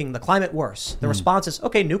fuels is making the climate worse, the response is,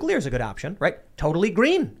 okay, nuclear is a good option, right? Totally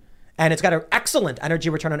green. And it's got an excellent energy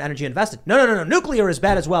return on energy invested. No. Nuclear is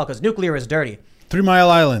bad as well because nuclear is dirty. 3 Mile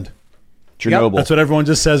Island. Chernobyl. Yep. That's what everyone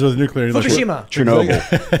just says with nuclear. Fukushima.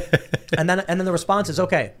 Chernobyl. and then the response is,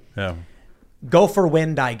 okay, Yeah. go for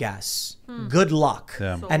wind, I guess. Good luck.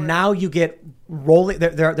 Yeah. And now you get rolling.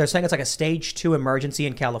 They're saying it's like a stage 2 emergency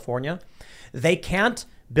in California. They can't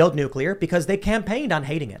build nuclear because they campaigned on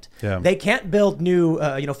hating it. Yeah. They can't build new,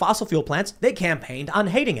 fossil fuel plants. They campaigned on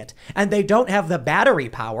hating it. And they don't have the battery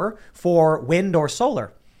power for wind or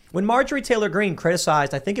solar. When Marjorie Taylor Greene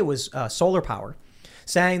criticized, I think it was solar power,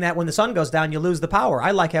 saying that when the sun goes down, you lose the power.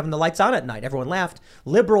 I like having the lights on at night. Everyone laughed.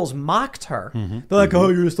 Liberals mocked her. They're like, oh,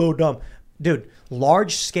 you're so dumb. Dude,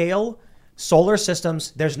 large scale solar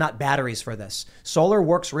systems, there's not batteries for this. Solar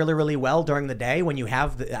works really, really well during the day when you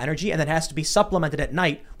have the energy, and then has to be supplemented at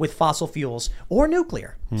night with fossil fuels or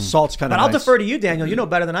nuclear. Salt's kind of But nice. I'll defer to you, Daniel. You know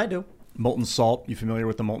better than I do. Molten salt. You familiar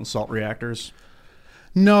with the molten salt reactors?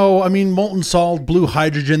 No, I mean, molten salt, blue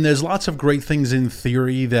hydrogen, there's lots of great things in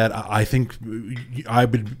theory that I think I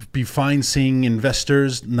would be fine seeing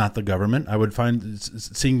investors, not the government, I would find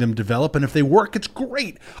seeing them develop. And if they work, it's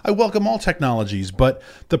great. I welcome all technologies. But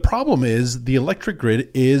the problem is the electric grid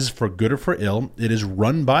is, for good or for ill, it is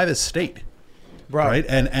run by the state. Right?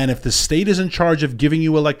 And if the state is in charge of giving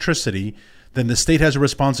you electricity, then the state has a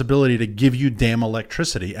responsibility to give you damn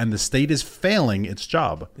electricity, and the state is failing its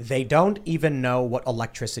job. They don't even know what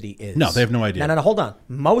electricity is. No, they have no idea. No, hold on.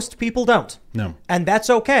 Most people don't. No. And that's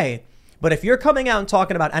okay. But if you're coming out and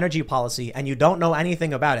talking about energy policy and you don't know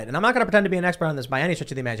anything about it, and I'm not going to pretend to be an expert on this by any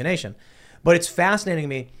stretch of the imagination, but it's fascinating to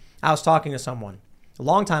me. I was talking to someone a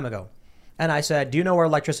long time ago, and I said, do you know where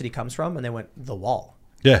electricity comes from? And they went, the wall.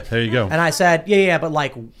 Yeah, there you go. And I said, yeah, but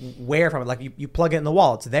like where from it? Like you plug it in the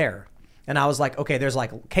wall, it's there. And I was like, okay, there's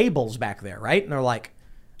like cables back there, right? And they're like,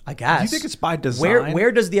 I guess. Do you think it's by design?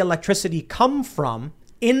 Where does the electricity come from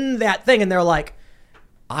in that thing? And they're like,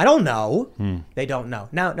 I don't know. They don't know.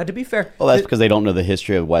 Now, to be fair. Well, that's because they don't know the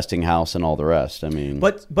history of Westinghouse and all the rest. I mean.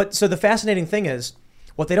 But so the fascinating thing is,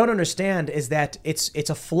 what they don't understand is that it's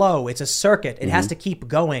a flow, it's a circuit. It has to keep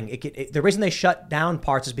going. The reason they shut down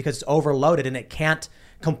parts is because it's overloaded and it can't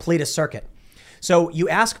complete a circuit. So you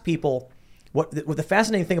ask people, what the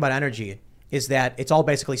fascinating thing about energy is that it's all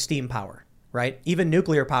basically steam power, right? Even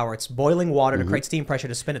nuclear power, it's boiling water to create steam pressure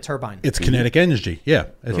to spin a turbine. It's kinetic energy, yeah.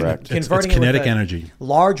 Correct. It's kinetic energy.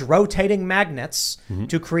 Large rotating magnets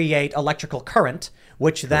to create electrical current,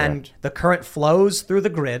 which then the current flows through the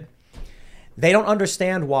grid. They don't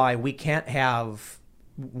understand why we can't have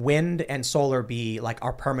wind and solar be like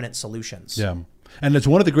our permanent solutions. Yeah. And it's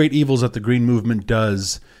one of the great evils that the green movement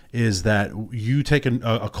does is that you take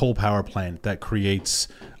a coal power plant that creates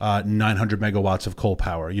 900 megawatts of coal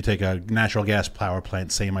power. You take a natural gas power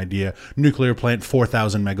plant, same idea. Nuclear plant,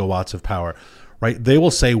 4,000 megawatts of power, right? They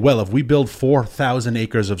will say, well, if we build 4,000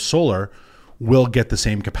 acres of solar, we'll get the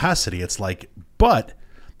same capacity. It's like, but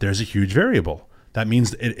there's a huge variable. That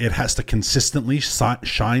means it has to consistently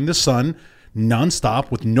shine the sun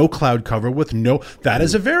nonstop with no cloud cover, that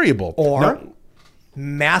is a variable. Or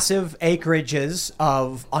massive acreages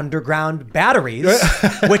of underground batteries,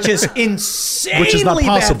 which is insanely which is not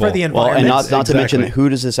possible. bad for the environment. Well, and not to mention, who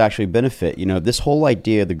does this actually benefit? This whole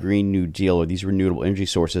idea of the Green New Deal or these renewable energy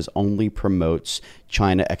sources only promotes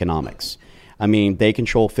China economics. I mean, they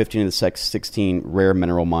control 15 of the 16 rare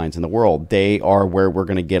mineral mines in the world. They are where we're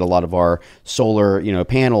going to get a lot of our solar,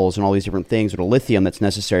 panels and all these different things, or the lithium that's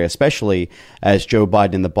necessary, especially as Joe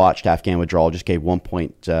Biden in the botched Afghan withdrawal just gave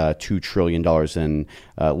 $1.2 trillion in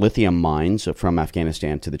lithium mines from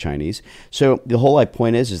Afghanistan to the Chinese. So the whole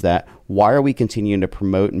point is that why are we continuing to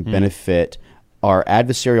promote and benefit our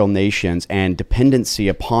adversarial nations and dependency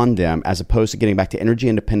upon them, as opposed to getting back to energy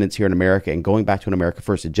independence here in America and going back to an America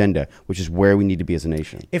First agenda, which is where we need to be as a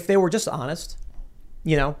nation? If they were just honest,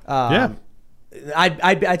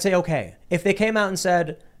 I'd say okay. If they came out and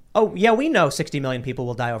said, oh, yeah, we know 60 million people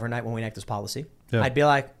will die overnight when we enact this policy. Yeah. I'd be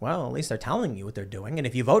like, well, at least they're telling you what they're doing. And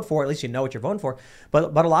if you vote for it, at least you know what you're voting for.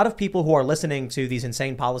 But a lot of people who are listening to these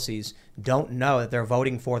insane policies don't know that they're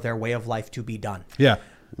voting for their way of life to be done. Yeah.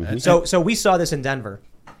 Mm-hmm. So we saw this in Denver.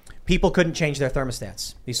 People couldn't change their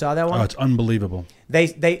thermostats. You saw that one? Oh, it's unbelievable. They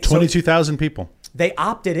 22,000 people. They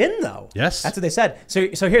opted in, though. Yes. That's what they said.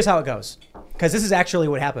 So here's how it goes. Because this is actually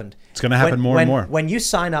what happened. It's going to happen more and more. When you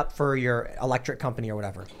sign up for your electric company or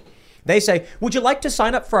whatever, they say, would you like to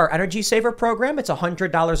sign up for our Energy Saver program? It's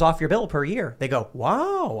 $100 off your bill per year. They go,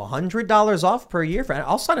 wow, $100 off per year.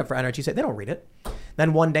 I'll sign up for Energy Saver. They don't read it.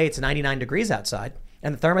 Then one day it's 99 degrees outside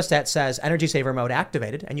and the thermostat says Energy Saver mode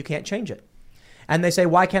activated and you can't change it. And they say,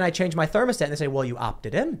 why can't I change my thermostat? And they say, well, you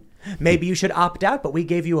opted in. Maybe you should opt out, but we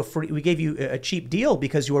gave you a cheap deal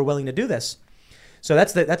because you were willing to do this. So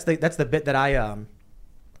that's the bit that I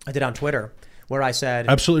did on Twitter, where I said,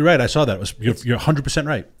 absolutely right. I saw that. You're 100%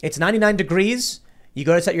 right. It's 99 degrees. You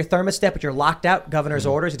go to set your thermostat, but you're locked out. Governor's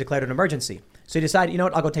orders. He declared an emergency. So you decide, you know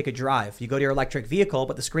what? I'll go take a drive. You go to your electric vehicle,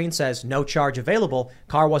 but the screen says no charge available.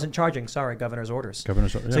 Car wasn't charging. Sorry, governor's orders. Yeah.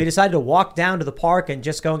 So you decided to walk down to the park and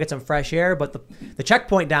just go and get some fresh air. But the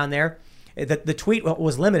checkpoint down there, the tweet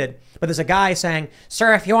was limited. But there's a guy saying,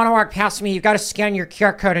 sir, if you want to walk past me, you've got to scan your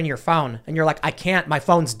QR code on your phone. And you're like, I can't. My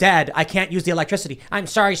phone's dead. I can't use the electricity. I'm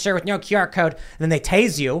sorry, sir, with no QR code. And then they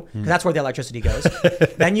tase you, because that's where the electricity goes.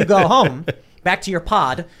 Then you go home. Back to your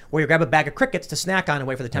pod, where you grab a bag of crickets to snack on and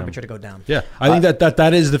wait for the temperature to go down. Yeah, I think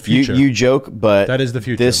that is the future. You joke, but that is the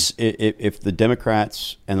future. If the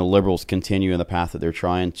Democrats and the liberals continue in the path that they're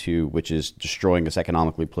trying to, which is destroying us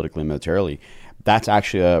economically, politically, and militarily, that's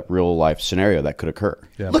actually a real life scenario that could occur.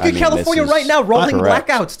 Yeah. Look at California right now, rolling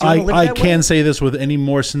blackouts. I can't say this with any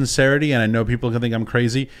more sincerity, and I know people can think I'm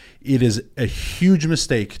crazy. It is a huge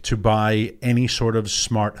mistake to buy any sort of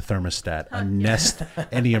smart thermostat, a Nest,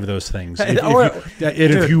 any of those things.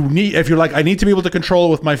 If you're like, I need to be able to control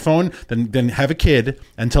it with my phone, then have a kid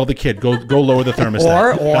and tell the kid go lower the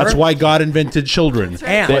thermostat. Or that's why God invented children.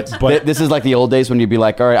 But this is like the old days when you'd be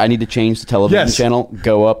like, all right, I need to change the television channel.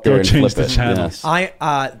 Go up there and change flip the it. channel. Yes.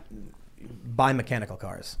 I buy mechanical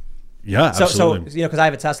cars. Yeah, absolutely. So because I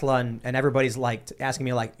have a Tesla and everybody's like asking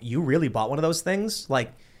me like, you really bought one of those things?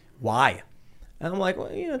 Like, why? And I'm like, well,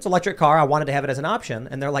 it's an electric car. I wanted to have it as an option.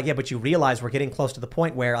 And they're like, yeah, but you realize we're getting close to the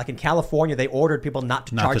point where, like in California, they ordered people not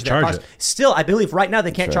to charge their cars. Still, I believe right now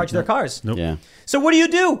they can't charge their cars. Nope. Yeah. So what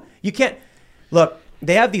do? You can't. Look,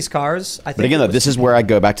 they have these cars. I think. But again, though, this is where I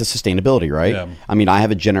go back to sustainability, right? Yeah. I mean, I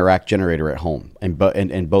have a Generac generator at home, and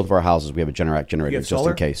in both of our houses, we have a Generac generator just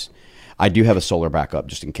in case. I do have a solar backup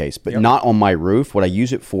just in case, but not on my roof. What I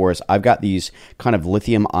use it for is I've got these kind of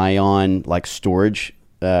lithium ion like storage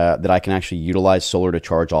that I can actually utilize solar to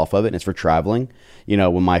charge off of it. And it's for traveling,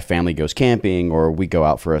 when my family goes camping or we go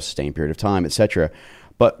out for a sustained period of time, etc.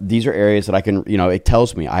 But these are areas that I can, it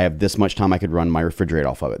tells me I have this much time I could run my refrigerator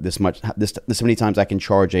off of it. This many times I can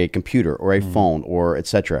charge a computer or a phone or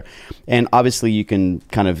etc. And obviously you can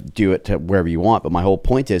kind of do it to wherever you want. But my whole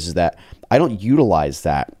point is that I don't utilize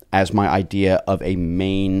that as my idea of a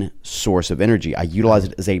main source of energy. I utilize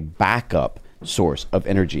it as a backup source of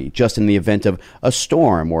energy, just in the event of a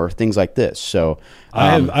storm or things like this. So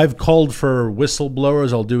I've called for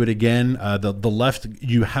whistleblowers. I'll do it again. The left,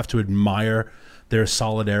 you have to admire their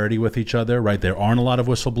solidarity with each other, right? There aren't a lot of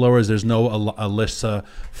whistleblowers. There's no Alyssa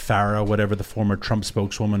Farah, whatever, the former Trump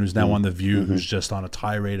spokeswoman who's now on The View, who's just on a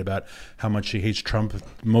tirade about how much she hates Trump,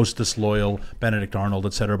 most disloyal, Benedict Arnold,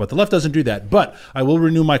 etc. But the left doesn't do that. But I will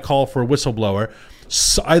renew my call for a whistleblower.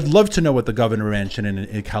 So I'd love to know what the governor mansion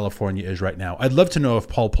in California is right now. I'd love to know if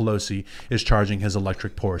Paul Pelosi is charging his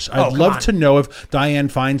electric Porsche. I'd love to know if Dianne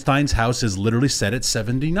Feinstein's house is literally set at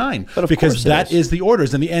 79, because that is the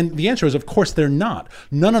orders. And the answer is, of course, they're not.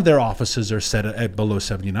 None of their offices are set at below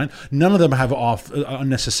 79. None of them have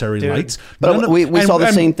unnecessary lights. But we saw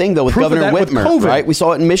the same thing, though, with Governor Whitmer, right? We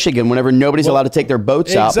saw it in Michigan whenever nobody's allowed to take their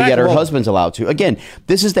boats out, but yet her husband's allowed to. Again,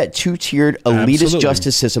 this is that two-tiered elitist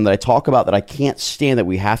justice system that I talk about that I can't stand, that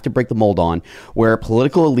we have to break the mold on, where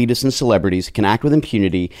political elitists and celebrities can act with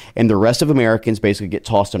impunity and the rest of Americans basically get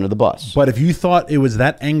tossed under the bus. But if you thought it was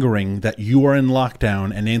that angering that you were in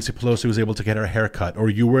lockdown and Nancy Pelosi was able to get her hair cut,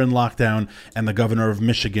 or you were in lockdown and the governor of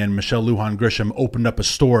Michigan, Michelle Lujan Grisham, opened up a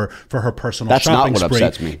store for her personal shopping spree.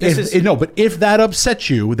 That's not what upsets me. But if that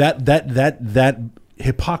upsets you, that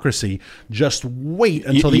hypocrisy. Just wait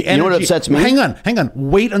until the energy. You know what upsets me? Hang on.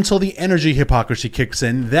 Wait until the energy hypocrisy kicks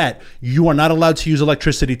in. That you are not allowed to use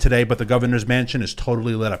electricity today, but the governor's mansion is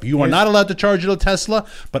totally lit up. You are not allowed to charge your Tesla,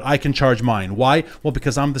 but I can charge mine. Why? Well,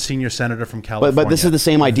 because I'm the senior senator from California. But this is the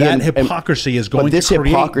same idea. That hypocrisy is going to create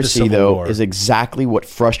hypocrisy, the Civil though, War. is exactly what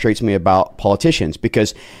frustrates me about politicians,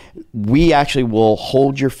 because we actually will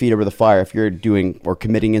hold your feet over the fire if you're doing or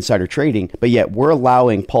committing insider trading, but yet we're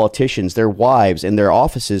allowing politicians, their wives, and their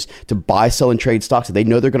offices to buy, sell, and trade stocks that they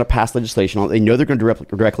know they're going to pass legislation on, they know they're going to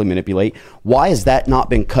directly manipulate. Why has that not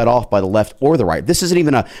been cut off by the left or the right? This isn't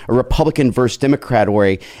even a Republican versus Democrat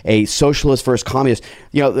or a socialist versus communist,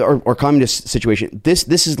 or communist situation.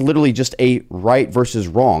 This is literally just a right versus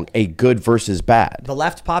wrong, a good versus bad. The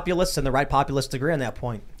left populists and the right populists agree on that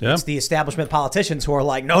point. Yeah. It's the establishment politicians who are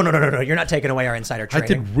like, no, you're not taking away our insider trading.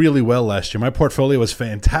 I did really well last year. My portfolio was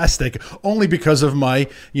fantastic, only because of my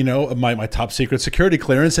top secret security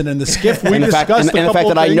clearance and in the skiff we discussed the fact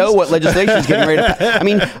that I know what legislation is getting ready to pass. I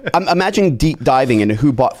mean, imagine deep diving into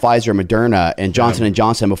who bought Pfizer, Moderna, and Johnson &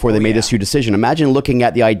 Johnson before they made this huge decision. Imagine looking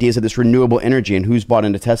at the ideas of this renewable energy and who's bought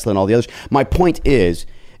into Tesla and all the others. My point is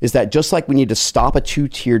that just like we need to stop a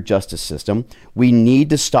two-tiered justice system, we need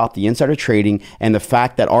to stop the insider trading and the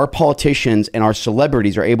fact that our politicians and our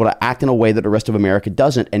celebrities are able to act in a way that the rest of America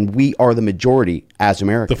doesn't, and we are the majority as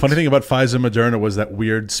Americans. The funny thing about Pfizer Moderna was that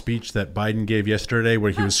weird speech that Biden gave yesterday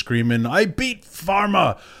where he was screaming, I beat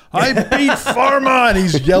pharma! I beat pharma! And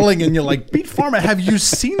he's yelling, and you're like, beat pharma? Have you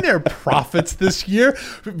seen their profits this year?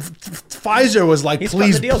 Pfizer was like,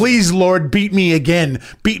 please, Lord, beat me again.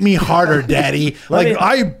 Beat me harder, Daddy.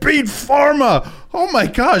 I beat pharma. Oh my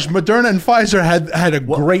gosh, Moderna and Pfizer had a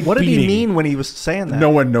great What did beating. he mean when he was saying that? No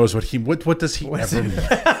one knows what does he ever mean?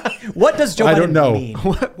 What does Joe I Biden don't know. mean?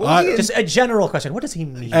 Just a general question. What does he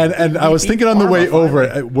mean? And I was thinking on the way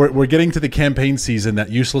over, we're getting to the campaign season, that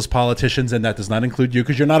useless politicians, and that does not include you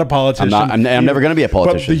because you're not a politician. I'm never going to be a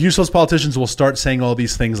politician. But the useless politicians will start saying all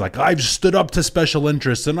these things like, I've stood up to special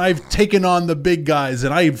interests and I've taken on the big guys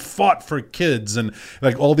and I've fought for kids and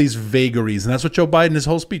like all these vagaries. And that's what Joe Biden, his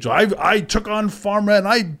whole speech, I took on pharma and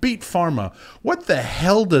I beat pharma. What the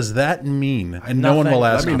hell does that mean? And no one will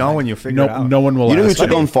ask. Let me know when you figure it out. No one will ask. You know who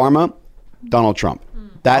took on pharma? Donald Trump.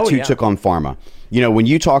 That's who took on pharma. When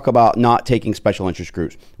you talk about not taking special interest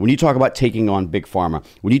groups, when you talk about taking on big pharma,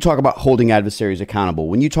 when you talk about holding adversaries accountable,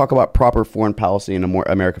 when you talk about proper foreign policy and a more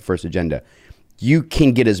America First agenda, you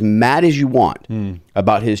can get as mad as you want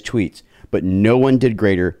about his tweets, but no one did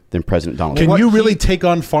greater than President Donald Trump. Can you really take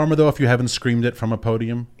on pharma, though, if you haven't screamed it from a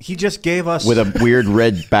podium? He just gave us... With a weird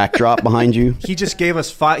red backdrop behind you? He just gave us...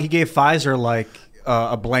 He gave Pfizer,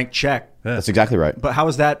 a blank check. Yeah. That's exactly right. But how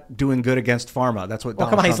is that doing good against pharma? That's what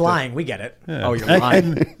Donald come on, Trump he's lying. We get it. Yeah. Oh, you're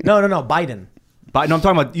lying. No, Biden. No, I'm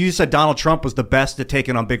talking about, you said Donald Trump was the best at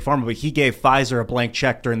taking on big pharma, but he gave Pfizer a blank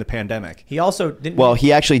check during the pandemic. He also didn't... Well,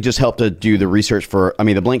 he actually just helped to do the research for...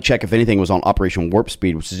 the blank check, if anything, was on Operation Warp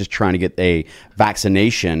Speed, which is just trying to get a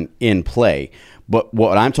vaccination in play. But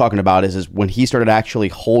what I'm talking about is when he started actually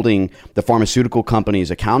holding the pharmaceutical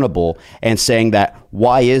companies accountable and saying that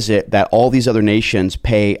why is it that all these other nations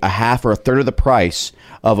pay a half or a third of the price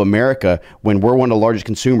of America when we're one of the largest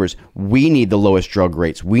consumers? We need the lowest drug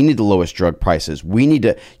rates. We need the lowest drug prices. We need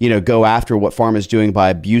to, go after what pharma is doing by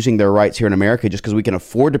abusing their rights here in America. Just because we can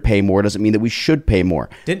afford to pay more doesn't mean that we should pay more.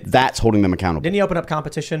 That's holding them accountable. Didn't he open up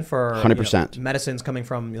competition for 100% medicines coming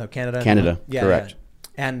from Canada? Canada, correct.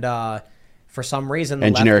 Yeah. And for some reason,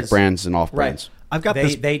 and generic brands and off brands. Right. I've got they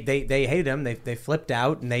hated him. They flipped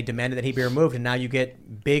out and they demanded that he be removed. And now you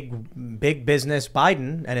get big business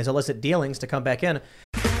Biden and his illicit dealings to come back in.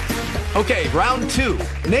 Okay, round two.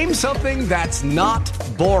 Name something that's not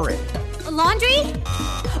boring. A laundry?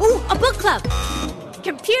 Ooh, a book club.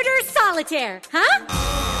 Computer solitaire, huh?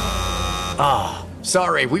 Ah,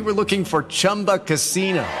 sorry. We were looking for Chumba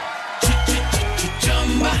Casino.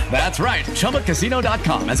 That's right.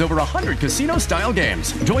 ChumbaCasino.com has over 100 casino-style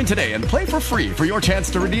games. Join today and play for free for your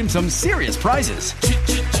chance to redeem some serious prizes.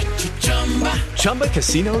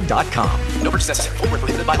 ChumbaCasino.com. No purchase necessary. Void where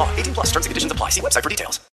prohibited by law. 18+ terms and conditions apply. See website for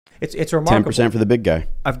details. It's remarkable. 10% for the big guy.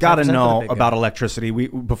 I've got to know about electricity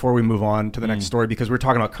before we move on to the next story, because we're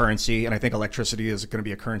talking about currency, and I think electricity is going to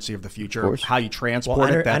be a currency of the future. Of how you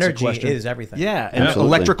transport it, that's energy the question. is everything. Yeah, and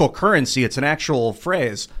electrical currency, it's an actual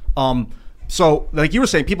phrase. So, like you were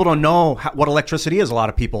saying, people don't know what electricity is, a lot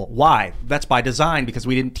of people. Why? That's by design, because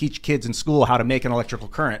we didn't teach kids in school how to make an electrical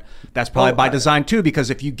current. That's probably by design, too, because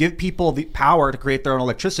if you give people the power to create their own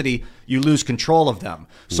electricity, you lose control of them.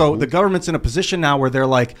 So the government's in a position now where they're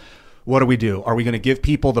like, what do we do? Are we going to give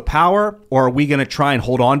people the power, or are we going to try and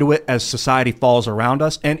hold on to it as society falls around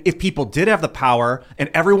us? And if people did have the power and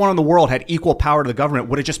everyone in the world had equal power to the government,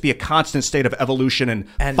 would it just be a constant state of evolution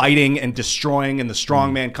and fighting and destroying, and the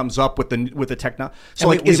strong man comes up with the technology? So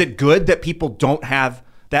like, is it good that people don't have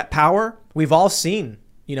that power? We've all seen,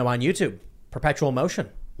 on YouTube, perpetual motion.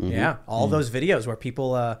 Yeah, all those videos where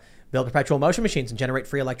people build perpetual motion machines and generate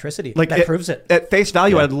free electricity. Like that proves it. At face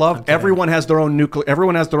value, I'd love everyone has their own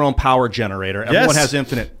everyone has their own power generator. Everyone has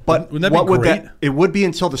infinite. But what would that? It would be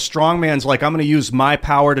until the strong man's like, I'm going to use my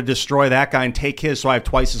power to destroy that guy and take his, so I have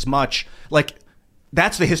twice as much. Like,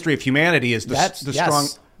 that's the history of humanity. Is the strong?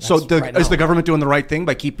 So is the government doing the right thing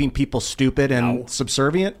by keeping people stupid and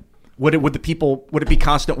subservient? Would it be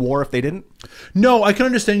constant war if they didn't? No, I can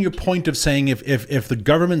understand your point of saying if the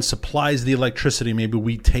government supplies the electricity, maybe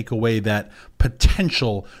we take away that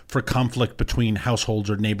potential for conflict between households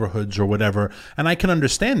or neighborhoods or whatever. And I can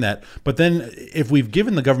understand that. But then if we've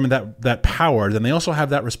given the government that power, then they also have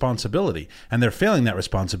that responsibility, and they're failing that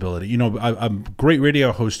responsibility. A great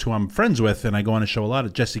radio host who I'm friends with, and I go on a show a lot,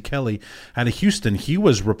 of Jesse Kelly out of Houston, he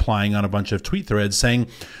was replying on a bunch of tweet threads saying,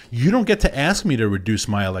 you don't get to ask me to reduce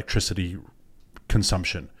my electricity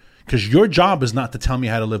consumption, because your job is not to tell me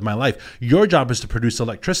how to live my life. Your job is to produce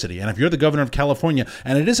electricity. And if you're the governor of California,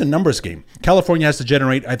 and it is a numbers game, California has to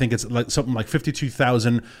generate, I think it's something like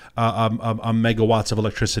 52,000 megawatts of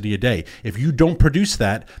electricity a day. If you don't produce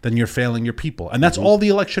that, then you're failing your people. And that's all the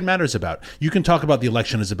election matters about. You can talk about the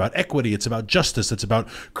election is about equity, it's about justice, it's about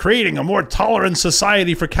creating a more tolerant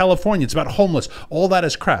society for California, it's about homeless. All that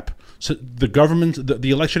is crap. So the government, the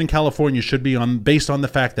election in California should be based on the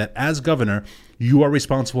fact that as governor, you are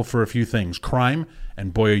responsible for a few things: crime,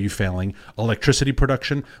 and boy, are you failing; electricity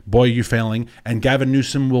production, boy, are you failing; and Gavin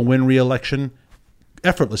Newsom will win re-election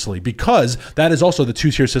effortlessly, because that is also the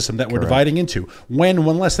two-tier system that we're dividing into.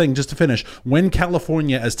 One last thing, just to finish, when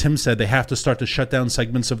California, as Tim said, they have to start to shut down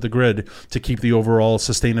segments of the grid to keep the overall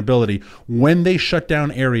sustainability. When they shut down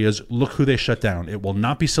areas, look who they shut down. It will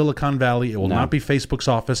not be Silicon Valley. It will not be Facebook's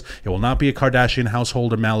office. It will not be a Kardashian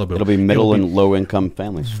household or Malibu. It'll be middle and low-income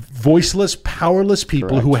families. Voiceless, powerless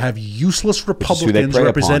people who have useless Republicans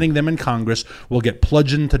representing them in Congress will get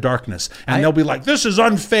plunged into darkness. And they'll be like, this is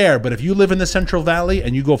unfair. But if you live in the Central Valley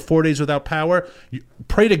and you go 4 days without power,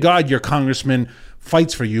 pray to God your congressman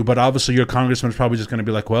fights for you, but obviously your congressman is probably just going to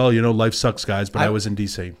be like, well, life sucks, guys, but I was in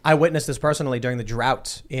D.C. I witnessed this personally during the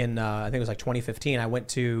drought in, I think it was like 2015. I went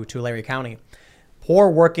to Tulare County. Poor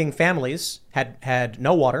working families had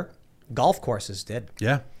no water. Golf courses did.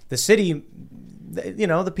 Yeah. The city,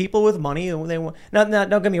 the people with money, don't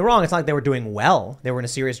get me wrong, it's not like they were doing well. They were in a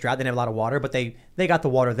serious drought. They didn't have a lot of water, but they got the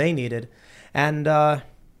water they needed. And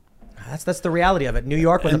that's the reality of it. New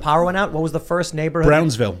York, when the power went out, what was the first neighborhood?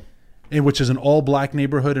 Brownsville, which is an all-black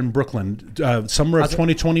neighborhood in Brooklyn. Summer of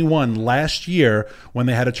 2021, last year, when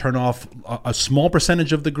they had to turn off a small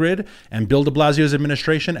percentage of the grid, and Bill de Blasio's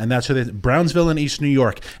administration, and that's Brownsville in East New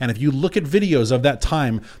York. And if you look at videos of that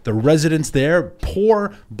time, the residents there,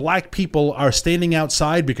 poor black people, are standing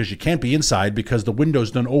outside because you can't be inside because the windows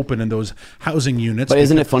don't open in those housing units. But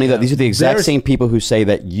isn't it funny that these are the exact same people who say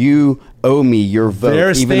that you owe me your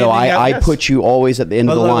vote, even though I put you always at the end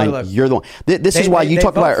of the line. Look. You're the one. This is why you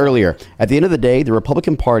talked about earlier. At the end of the day, the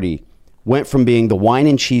Republican Party went from being the wine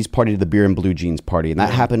and cheese party to the beer and blue jeans party, and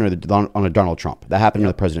that happened under Donald Trump. That happened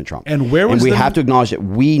under President Trump. And we have to acknowledge that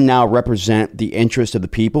we now represent the interest of the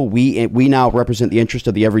people. We now represent the interest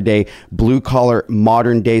of the everyday blue collar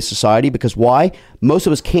modern day society. Because why? Most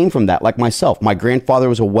of us came from that. Like myself, my grandfather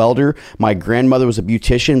was a welder. My grandmother was a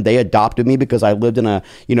beautician. They adopted me because I lived in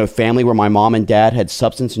a family where my mom and dad had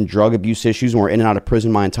substance and drug abuse issues and were in and out of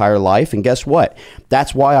prison my entire life. And guess what?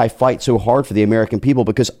 That's why I fight so hard for the American people,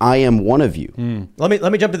 because I am one of you. Let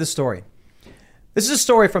me jump to this story. This is a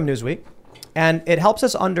story from Newsweek, and it helps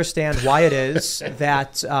us understand why it is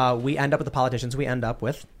that we end up with the politicians we end up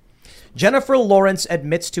with. Jennifer Lawrence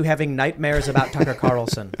admits to having nightmares about Tucker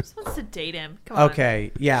Carlson. Just wants to date him. Come on.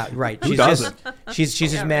 Okay, yeah, right. She's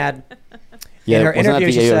just mad. Yeah, in her wasn't interview, that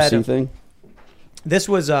the she AOC said, thing? This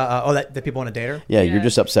was that people want to date her. Yeah, you're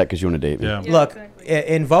just upset because you want to date me. Yeah. Look,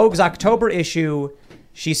 in Vogue's October issue,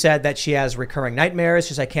 she said that she has recurring nightmares. She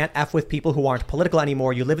says, I can't F with people who aren't political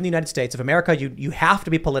anymore. You live in the United States of America. You have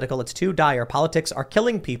to be political. It's too dire. Politics are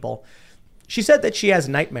killing people. She said that she has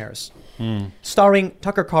nightmares starring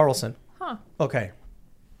Tucker Carlson. Huh. Okay.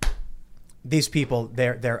 These people,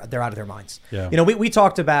 they're out of their minds. Yeah. We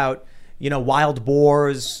talked about, wild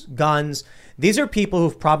boars, guns. These are people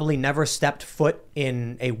who've probably never stepped foot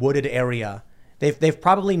in a wooded area They've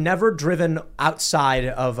probably never driven outside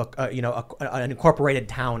of an incorporated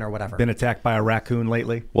town or whatever. Been attacked by a raccoon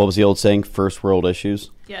lately? What was the old saying? First world issues?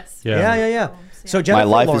 Yes. Yeah. So My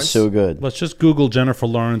life Lawrence, is so good. Let's just Google Jennifer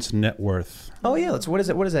Lawrence net worth. Oh yeah, what is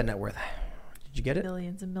it? What is that net worth? Did you get it?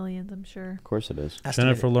 Millions and millions, I'm sure. Of course it is.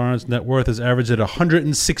 Jennifer Lawrence net worth is averaged at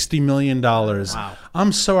 $160 million. Wow.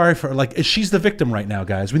 I'm sorry for she's the victim right now,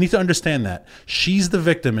 guys. We need to understand that. She's the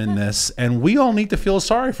victim in this, and we all need to feel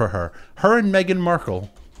sorry for her. Her and Meghan Markle.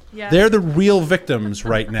 Yeah. They're the real victims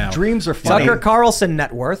right now. Dreams are funny. Tucker Carlson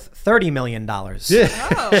net worth $30 million.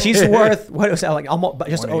 Yeah. She's worth what was that, like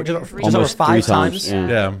almost over 5 times.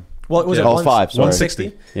 Yeah. Well, was it all 5? Sorry.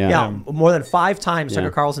 160? Yeah, more than 5 times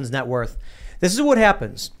Tucker Carlson's net worth. This is what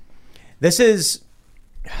happens. This is,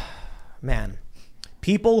 man,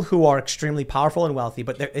 people who are extremely powerful and wealthy,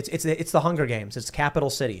 but it's the Hunger Games. It's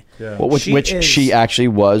Capital City. Yeah. Well, she actually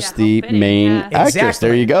was the main actress. Exactly.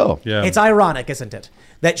 There you go. Yeah. It's ironic, isn't it?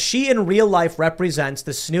 That she in real life represents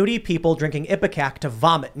the snooty people drinking Ipecac to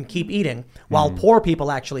vomit and keep eating while poor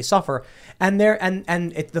people actually suffer. And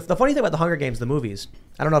the funny thing about the Hunger Games, the movies,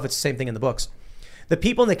 I don't know if it's the same thing in the books. The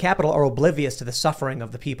people in the Capitol are oblivious to the suffering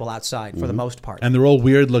of the people outside for the most part. And they're all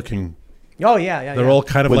weird looking. Oh yeah. They're all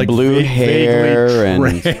kind of with like blue hair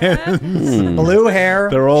and blue hair.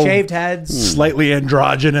 They're all shaved heads, slightly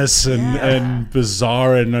androgynous and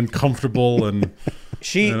bizarre and uncomfortable and.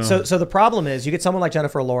 So the problem is you get someone like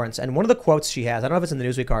Jennifer Lawrence, and one of the quotes she has, I don't know if it's in the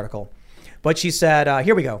Newsweek article, but she said,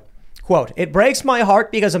 here we go. Quote, "It breaks my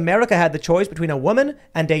heart because America had the choice between a woman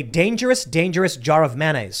and a dangerous, dangerous jar of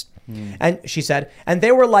mayonnaise." And she said, and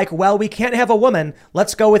they were like, well, we can't have a woman.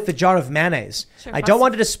 Let's go with the jar of mayonnaise. Sure, I don't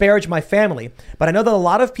want to disparage my family, but I know that a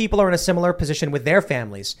lot of people are in a similar position with their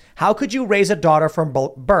families. How could you raise a daughter from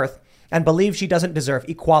birth and believe she doesn't deserve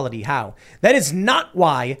equality? How? That is not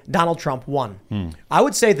why Donald Trump won. I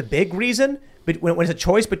would say the big reason when it's a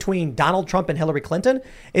choice between Donald Trump and Hillary Clinton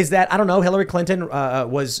is that, I don't know, Hillary Clinton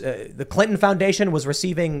the Clinton Foundation was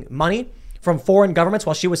receiving money from foreign governments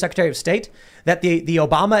while she was Secretary of State, that the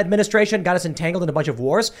Obama administration got us entangled in a bunch of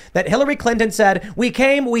wars, that Hillary Clinton said, we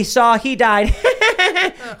came, we saw, he died.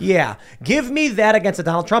 Yeah, give me that against a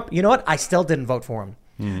Donald Trump. You know what? I still didn't vote for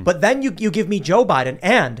him. But then you give me Joe Biden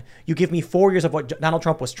and you give me 4 years of what Donald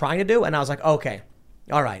Trump was trying to do. And I was like, okay,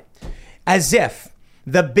 all right. As if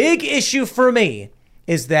the big issue for me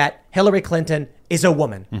is that Hillary Clinton is a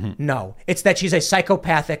woman. No, it's that she's a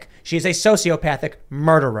psychopathic, she's a sociopathic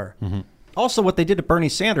murderer. Also, what they did to Bernie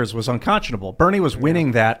Sanders was unconscionable. Bernie was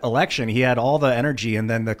winning that election. He had all the energy, and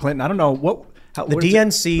then the Clinton, I don't know what. The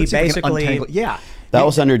DNC basically. Yeah. That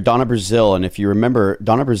was under Donna Brazile. And if you remember,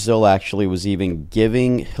 Donna Brazile actually was even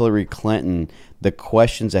giving Hillary Clinton the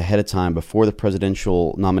questions ahead of time before the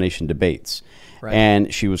presidential nomination debates. Right.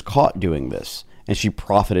 And she was caught doing this. And she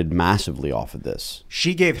profited massively off of this.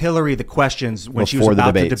 She gave Hillary the questions when she was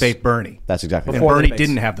about to debate Bernie. That's exactly right. And Bernie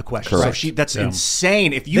didn't have the questions. Correct. So that's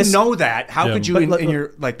insane. If you know that, how could you in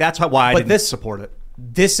your like? That's why I didn't support it.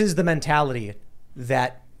 This is the mentality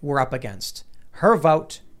that we're up against. Her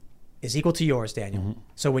vote is equal to yours, Daniel.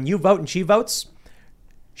 So when you vote and she votes,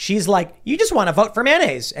 she's like, you just want to vote for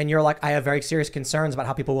mayonnaise, and you're like, I have very serious concerns about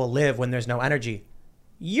how people will live when there's no energy.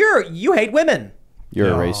 You hate women. You're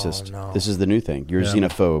a racist. No. This is the new thing. You're a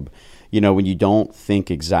xenophobe. You know, when you don't think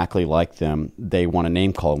exactly like them, they want to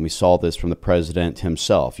name call. And we saw this from the president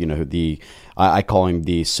himself. You know, I call him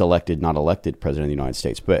the selected, not elected president of the United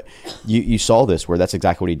States. But you saw this where that's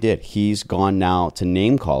exactly what he did. He's gone now to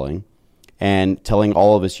name calling and telling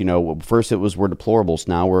all of us, you know, first it was we're deplorables.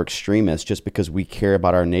 Now we're extremists just because we care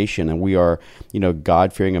about our nation and we are, you know,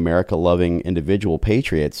 God-fearing, America-loving individual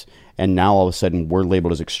patriots. And now all of a sudden we're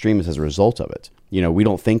labeled as extremists as a result of it. You know, we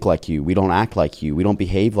don't think like you. We don't act like you. We don't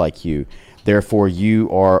behave like you. Therefore, you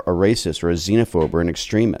are a racist or a xenophobe or an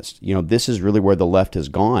extremist. You know, this is really where the left has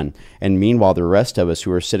gone. And meanwhile, the rest of us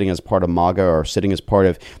who are sitting as part of MAGA or sitting as part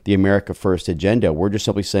of the America First agenda, we're just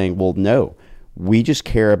simply saying, well, no. We just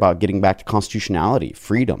care about getting back to constitutionality,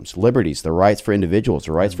 freedoms, liberties, the rights for individuals,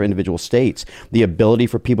 the rights for individual states, the ability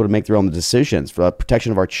for people to make their own decisions, for the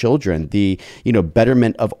protection of our children, the, you know,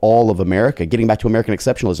 betterment of all of America, getting back to American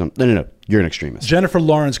exceptionalism. No. You're an extremist. Jennifer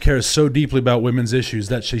Lawrence cares so deeply about women's issues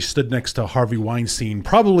that she stood next to Harvey Weinstein,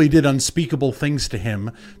 probably did unspeakable things to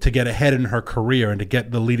him to get ahead in her career and to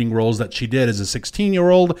get the leading roles that she did as a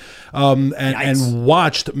 16-year-old, and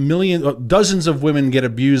watched dozens of women get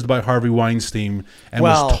abused by Harvey Weinstein.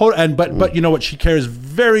 And but you know what? She cares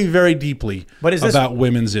very, very deeply about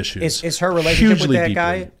women's issues. Is her relationship hugely with that deeply.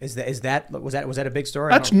 guy? Was that a big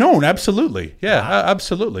story? That's known, absolutely. Yeah,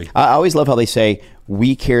 absolutely. I always love how they say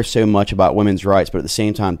we care so much about women's rights, but at the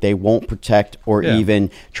same time, they won't protect or even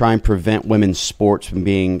try and prevent women's sports from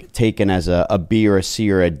being taken as a B or a C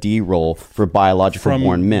or a D role for biological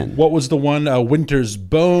born men. What was the one, Winter's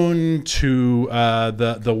Bone, to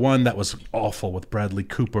the one that was awful with Bradley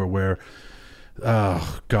Cooper, where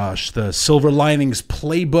the Silver Linings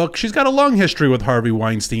Playbook. She's got a long history with Harvey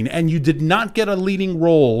Weinstein, and you did not get a leading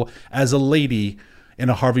role as a lady in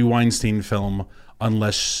a Harvey Weinstein film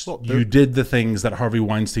unless you did the things that Harvey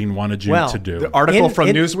Weinstein wanted you to do. The article from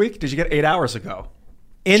Newsweek, did you get 8 hours ago?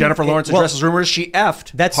 Jennifer Lawrence addresses rumors she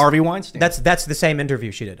effed Harvey Weinstein. That's the same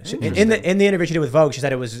interview she did. In the interview she did with Vogue, she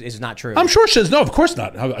said is not true. I'm sure she says, no, of course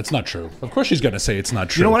not. It's not true. Of course she's going to say it's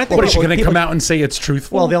not true. You know what I think? But is she going to come out and say it's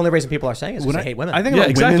truthful? Well, the only reason people are saying it is because they hate women. I think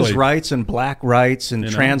about women's rights and black rights and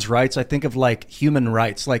trans rights. I think of like human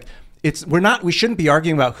rights. Like we shouldn't be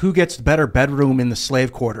arguing about who gets the better bedroom in the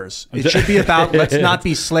slave quarters. It should be about let's not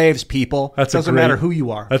be slaves, people. It doesn't matter who you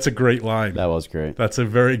are. That's a great line. That was great. That's a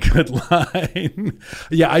very good line.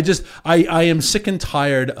 Yeah, I am sick and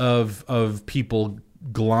tired of people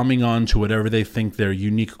glomming on to whatever they think their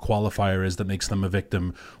unique qualifier is that makes them a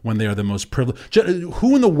victim when they are the most privileged.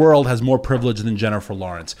 Who in the world has more privilege than Jennifer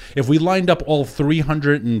Lawrence? If we lined up all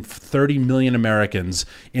 330 million Americans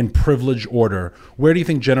in privilege order, where do you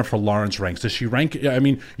think Jennifer Lawrence ranks? Does she rank? I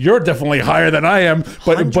mean, you're definitely higher than I am.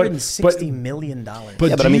 But $160 million.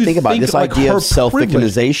 But I mean, think about it. This idea of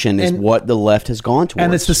self-victimization is what the left has gone towards.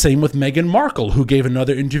 And it's the same with Meghan Markle, who gave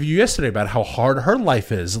another interview yesterday about how hard her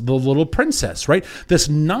life is, the little princess, right? This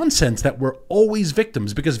nonsense that we're always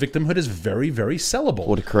victims because victimhood is very, very sellable.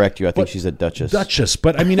 Well, to correct you, I think she's a duchess.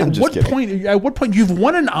 But I mean, at what point you've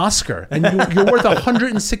won an Oscar and you're worth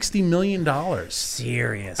 $160 million?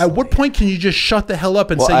 Seriously. At what point can you just shut the hell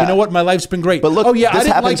up and say, you know what, my life's been great? But look, this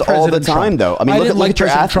happens all the time, though. I mean, look at your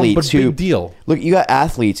athletes big deal. Look, you got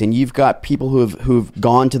athletes and you've got people who've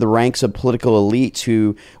gone to the ranks of political elites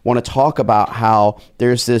who want to talk about how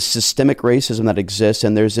there's this systemic racism that exists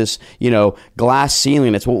and there's this, glass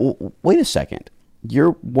ceiling. It's, well, wait a second.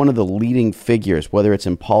 You're one of the leading figures, whether it's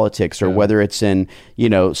in politics or whether it's in,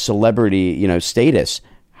 celebrity, status.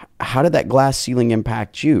 How did that glass ceiling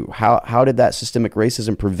impact you? How did that systemic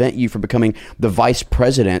racism prevent you from becoming the vice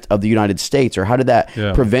president of the United States? Or how did that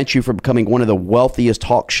prevent you from becoming one of the wealthiest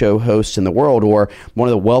talk show hosts in the world or one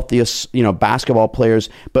of the wealthiest, basketball players?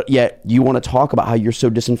 But yet you want to talk about how you're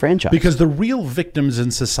so disenfranchised. Because the real victims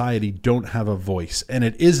in society don't have a voice. And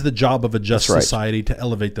it is the job of a just society to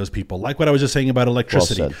elevate those people. Like what I was just saying about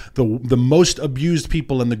electricity. Well the most abused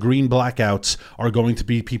people in the green blackouts are going to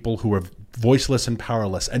be people who are voiceless and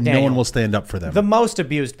powerless, and no one will stand up for them. The most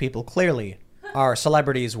abused people clearly are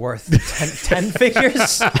celebrities worth 10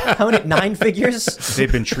 figures. How many? 9 figures?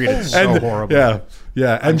 They've been treated so horribly.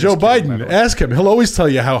 Yeah. And Joe Biden, ask him. He'll always tell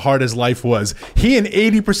you how hard his life was. He and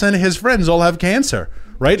 80% of his friends all have cancer,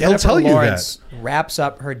 right? Jennifer He'll tell Lawrence you that. Wraps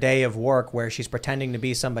up her day of work where she's pretending to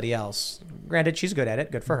be somebody else. Granted, she's good at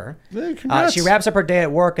it. Good for her. She wraps up her day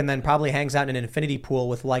at work and then probably hangs out in an infinity pool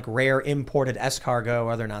with like rare imported escargot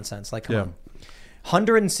or other nonsense. Like, come on.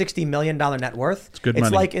 $160 million net worth. It's good money.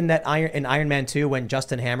 It's like in Iron Man 2 when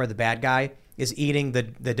Justin Hammer, the bad guy, is eating the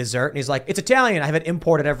dessert and he's like, it's Italian. I have it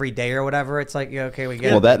imported every day or whatever. It's like, okay, we get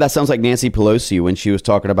it. Well, that sounds like Nancy Pelosi when she was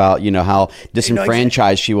talking about, how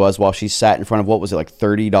disenfranchised she was while she sat in front of, what was it, like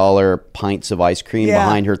 $30 pints of ice cream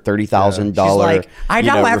behind her $30,000 She's like, I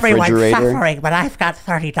know everyone's refrigerator. suffering, but I've got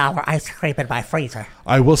 $30 ice cream in my freezer.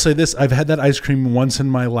 I will say this. I've had that ice cream once in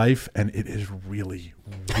my life, and it is really,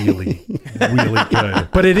 really, really good.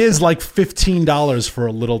 But it is like $15 for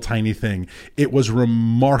a little tiny thing. It was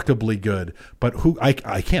remarkably good. But I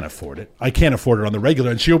can't afford it. I can't afford it on the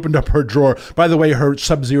regular. And she opened up her drawer. By the way, her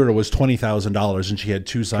Sub-Zero was $20,000, and she had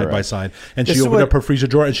two side by side. And she opened up her freezer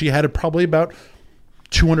drawer, and she had probably about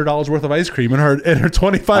 $200 worth of ice cream in her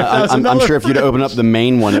 $25,000. I'm sure if you'd opened up the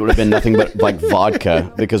main one, it would have been nothing but like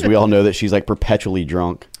vodka, because we all know that she's like perpetually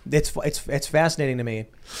drunk. It's fascinating to me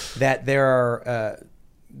that there are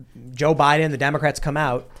Joe Biden, the Democrats come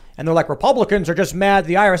out and they're like, Republicans are just mad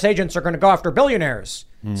the IRS agents are going to go after billionaires.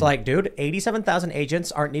 It's like, dude, 87,000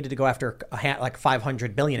 agents aren't needed to go after like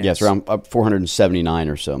 500 billionaires. Yes, around 479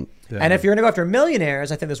 or so. Yeah. And if you're going to go after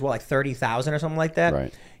millionaires, I think there's like 30,000 or something like that.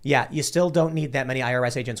 Right. Yeah, you still don't need that many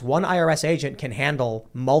IRS agents. One IRS agent can handle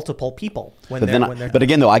multiple people when they're. But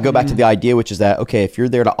again, though, I go back to the idea, which is that, okay, if you're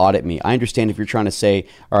there to audit me, I understand if you're trying to say,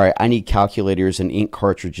 all right, I need calculators and ink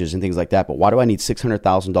cartridges and things like that, but why do I need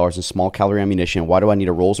 $600,000 in small caliber ammunition? Why do I need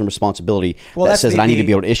a roles and responsibility that says that I need to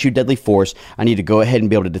be able to issue deadly force? I need to go ahead and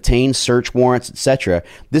be able to detain, search warrants, etc.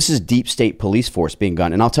 This is deep state police force being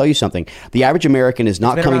done. And I'll tell you something, the average American is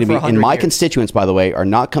not coming to me, and my constituents, by the way, are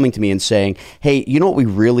not coming to me and saying, hey, you know what we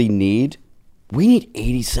really need? We need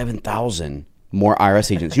 87,000 more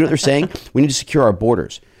IRS agents. You know what they're saying? We need to secure our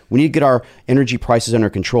borders. We need to get our energy prices under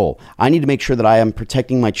control. I need to make sure that I am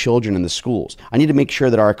protecting my children in the schools. I need to make sure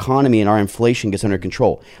that our economy and our inflation gets under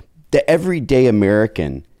control. The everyday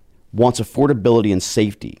American wants affordability and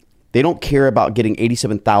safety. They don't care about getting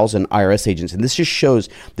 87,000 IRS agents. And this just shows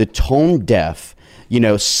the tone deaf,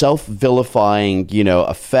 self-vilifying,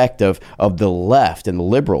 effect of the left and the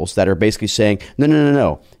liberals that are basically saying,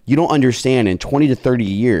 no. You don't understand. In 20 to 30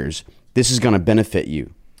 years, this is going to benefit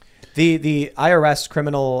you. The IRS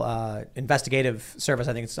Criminal Investigative Service,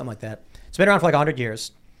 I think it's something like that. It's been around for like 100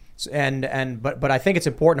 years. But I think it's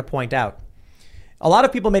important to point out, a lot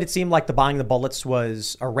of people made it seem like the buying the bullets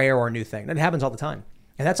was a rare or new thing. That happens all the time.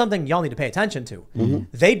 And that's something y'all need to pay attention to. Mm-hmm.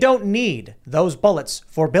 They don't need those bullets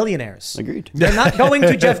for billionaires. Agreed. They're not going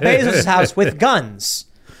to Jeff Bezos' house with guns.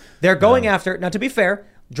 They're going after, now to be fair,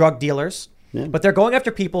 drug dealers. Yeah. But they're going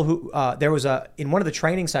after people who, in one of the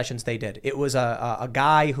training sessions they did, it was a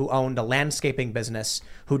guy who owned a landscaping business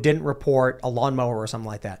who didn't report a lawnmower or something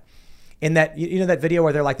like that. In that, that video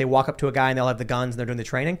where they walk up to a guy and they'll have the guns and they're doing the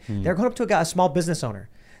training? They're going up to a small business owner.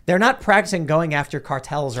 They're not practicing going after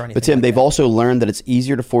cartels or anything. But Tim, they've also learned that it's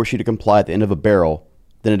easier to force you to comply at the end of a barrel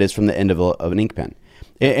than it is from the end of an ink pen.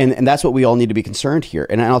 And that's what we all need to be concerned here.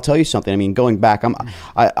 And I'll tell you something. I mean, going back,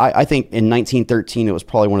 I think in 1913 it was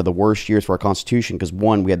probably one of the worst years for our Constitution because,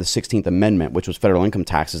 one, we had the 16th Amendment, which was federal income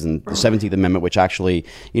taxes, and the 17th Amendment, which actually,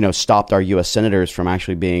 stopped our U.S. senators from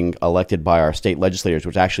actually being elected by our state legislators,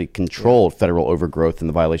 which actually controlled federal overgrowth and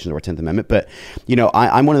the violations of our 10th Amendment. But,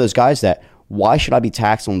 I'm one of those guys that, why should I be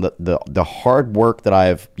taxed on the hard work that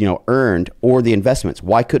I've earned or the investments?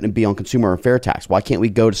 Why couldn't it be on consumer and fair tax? Why can't we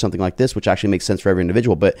go to something like this, which actually makes sense for every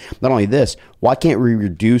individual? But not only this, why can't we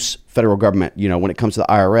reduce federal government? When it comes to the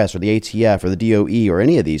IRS or the ATF or the DOE or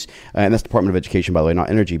any of these, and that's Department of Education, by the way, not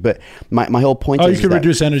energy. But my whole point is you can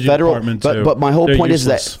reduce energy department too. But my whole point is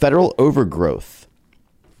that federal overgrowth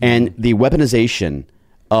and the weaponization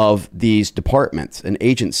of these departments and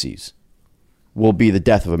agencies will be the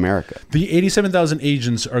death of America. The 87,000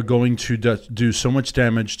 agents are going to do so much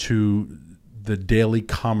damage to the daily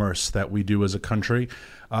commerce that we do as a country.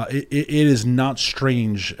 It is not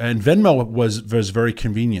strange. And Venmo was very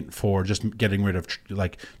convenient for just getting rid of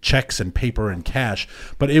checks and paper and cash.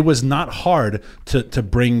 But it was not hard to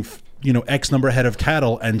bring X number head of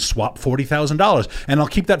cattle and swap $40,000. And I'll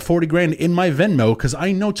keep that 40 grand in my Venmo because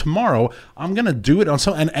I know tomorrow I'm going to do it on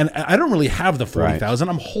some, and I don't really have the 40,000.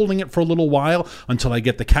 I'm holding it for a little while until I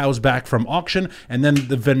get the cows back from auction and then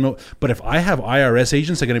the Venmo. But if I have IRS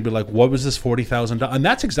agents, they're going to be like, what was this $40,000? And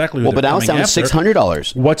that's exactly what but now it's down to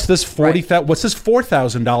 $600. What's this What's this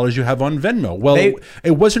 $4,000 you have on Venmo? Well,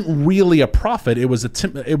 it wasn't really a profit. It was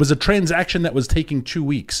a transaction that was taking 2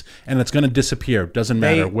 weeks and it's going to disappear. Doesn't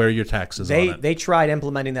matter where you're taxes on it. They tried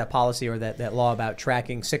implementing that policy or that law about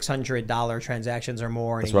tracking $600 transactions or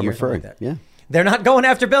more in a year. That's what I'm referring. Like that. Yeah, they're not going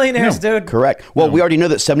after billionaires, dude. Correct. Well, we already know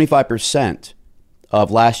that 75% of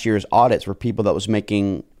last year's audits were people that was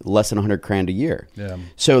making less than 100 grand a year. Yeah.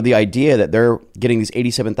 So the idea that they're getting these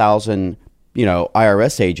 87,000,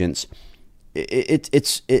 IRS agents,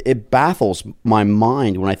 it baffles my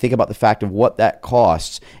mind when I think about the fact of what that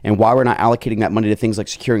costs and why we're not allocating that money to things like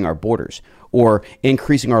securing our borders or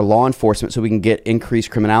increasing our law enforcement so we can get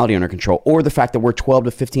increased criminality under control, or the fact that we're 12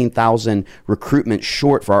 to 15,000 recruitment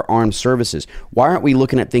short for our armed services. Why aren't we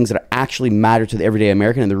looking at things that actually matter to the everyday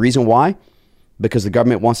American? And the reason why? Because the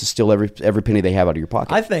government wants to steal every penny they have out of your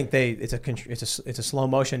pocket. I think it's a slow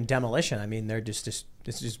motion demolition. I mean, they're just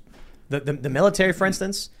the military, for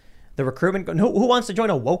instance. The recruitment, who wants to join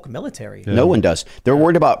a woke military? No one does. They're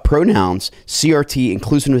worried about pronouns, CRT,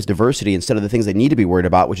 inclusiveness, diversity, instead of the things they need to be worried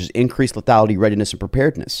about, which is increased lethality, readiness, and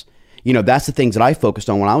preparedness. That's the things that I focused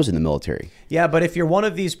on when I was in the military. Yeah, but if you're one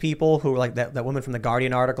of these people who, like that woman from the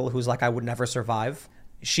Guardian article who's like, I would never survive,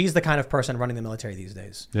 she's the kind of person running the military these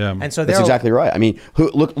days. Yeah, and so that's exactly right. I mean,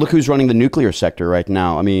 look who's running the nuclear sector right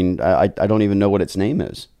now. I mean, I don't even know what its name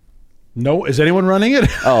is. No, is anyone running it?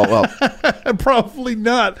 Oh, well, probably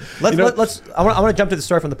not. I want to jump to the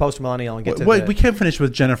story from the Post Millennial and get to we can't finish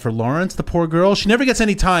with Jennifer Lawrence, the poor girl. She never gets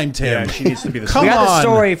any time, Tim. Yeah, she needs to be the Come on. We got the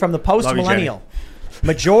story from the Post Millennial.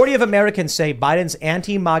 Majority of Americans say Biden's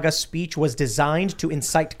anti-MAGA speech was designed to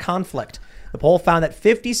incite conflict. The poll found that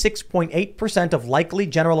 56.8% of likely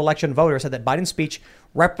general election voters said that Biden's speech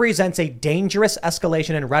represents a dangerous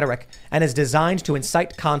escalation in rhetoric and is designed to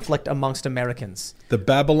incite conflict amongst Americans. The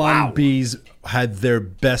Babylon Bees had their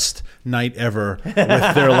best night ever with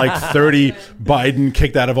their 30 Biden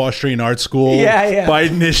kicked out of Austrian art school. Yeah.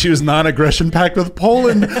 Biden issues non-aggression pact with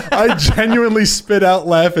Poland. I genuinely spit out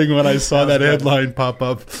laughing when I saw that headline pop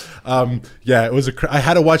up. It was I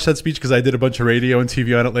had to watch that speech because I did a bunch of radio and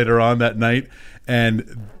TV on it later on that night,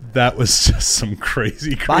 and that was just some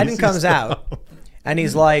crazy Biden comes stuff. out and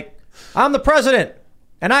he's like, I'm the president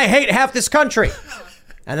and I hate half this country.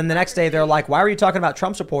 And then the next day they're like, why are you talking about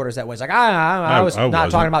Trump supporters that way? He's like, I was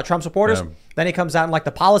not talking about Trump supporters. Yeah. Then he comes out and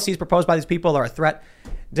the policies proposed by these people are a threat.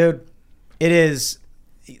 Dude, it is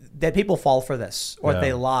that people fall for this or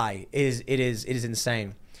they lie. It is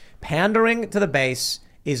insane. Pandering to the base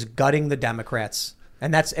is gutting the Democrats.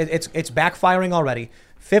 And it's backfiring already.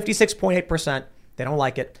 56.8%, they don't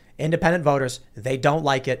like it. Independent voters, they don't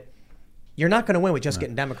like it. You're not going to win with just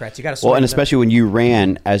getting Democrats. You got to. Well, and especially when you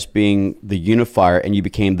ran as being the unifier and you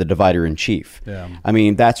became the divider in chief. Yeah. I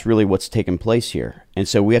mean, that's really what's taken place here. And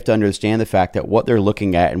so we have to understand the fact that what they're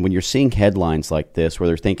looking at, and when you're seeing headlines like this where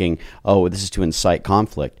they're thinking, oh, this is to incite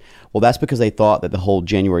conflict. Well, that's because they thought that the whole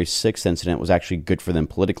January 6th incident was actually good for them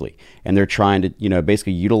politically. And they're trying to,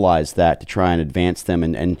 basically utilize that to try and advance them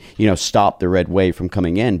and stop the red wave from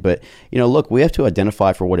coming in. But, look, we have to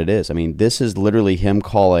identify for what it is. I mean, this is literally him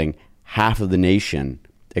calling half of the nation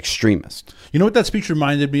extremist. You know what that speech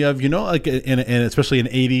reminded me of? In especially an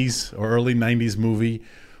 80s or early 90s movie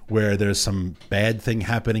where there's some bad thing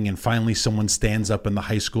happening and finally someone stands up in the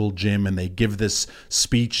high school gym and they give this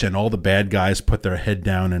speech and all the bad guys put their head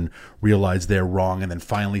down and realize they're wrong, and then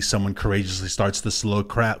finally someone courageously starts the slow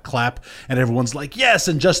clap and everyone's like, yes,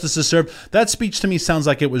 and justice is served. That speech to me sounds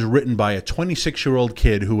like it was written by a 26-year-old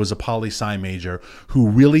kid who was a poli-sci major who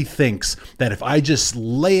really thinks that if I just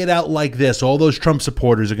lay it out like this, all those Trump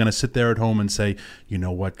supporters are going to sit there at home and say, you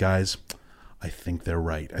know what, guys? I think they're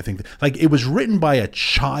right. I think it was written by a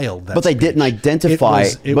child. But they didn't identify.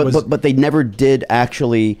 But they never did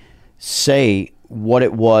actually say what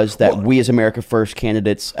it was that we as America First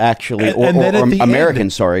candidates actually, or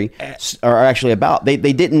Americans, are actually about. They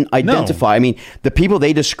didn't identify. No. I mean, the people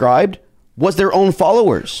they described was their own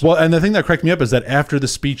followers. Well, and the thing that cracked me up is that after the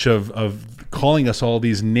speech of calling us all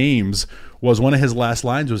these names, was one of his last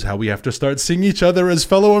lines was how we have to start seeing each other as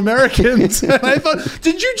fellow Americans. And I thought,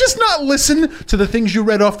 did you just not listen to the things you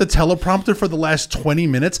read off the teleprompter for the last 20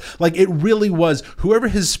 minutes? It really was, whoever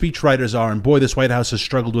his speechwriters are, and boy, this White House has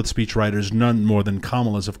struggled with speechwriters, none more than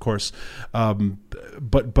Kamala's, of course.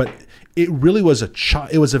 But it really was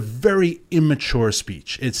it was a very immature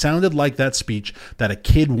speech. It sounded like that speech that a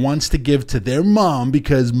kid wants to give to their mom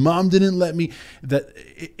because mom didn't let me. That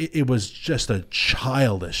it was just a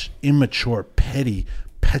childish, immature, petty,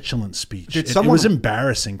 petulant speech. It was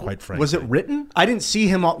embarrassing, quite frankly. Was it written? I didn't see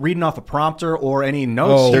him reading off a prompter or any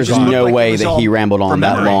notes. There's no way that he rambled on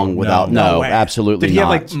that long without. No, absolutely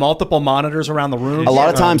not. Did he have multiple monitors around the room? A lot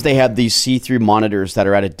of times they have these see-through monitors that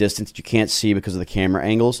are at a distance that you can't see because of the camera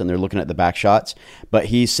angles, and they're looking at the back shots. But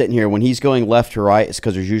he's sitting here. When he's going left to right, it's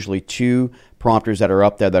because there's usually two prompters that are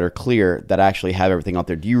up there that are clear that actually have everything up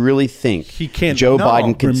there. Do you really think Joe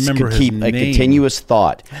Biden could keep a continuous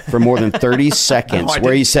thought for more than 30 seconds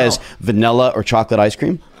where he says vanilla or chocolate ice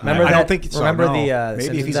cream? Remember I don't think so. Remember No. the Maybe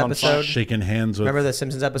Simpsons he's on episode? Shaking hands with. Remember the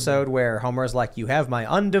Simpsons episode where Homer's like, "You have my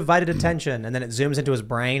undivided attention," and then it zooms into his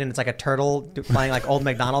brain, and it's like a turtle playing like Old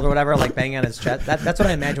MacDonald or whatever, like banging on his chest. That's what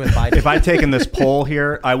I imagine with Biden. If I'd taken this poll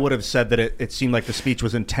here, I would have said that it seemed like the speech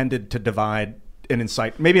was intended to divide and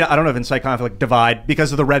incite. Maybe I don't know if incite conflict, divide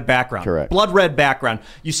because of the red background. Correct. Blood red background.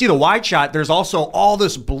 You see the wide shot. There's also all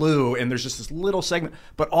this blue, and there's just this little segment.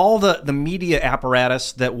 But all the media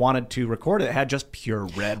apparatus that wanted to record it had just pure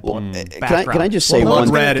red background. Can I just say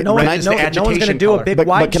one thing? No one's going to do a big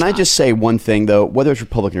wide But can I just say one thing though? Whether it's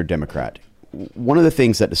Republican or Democrat, one of the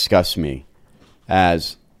things that disgusts me,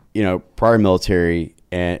 as prior military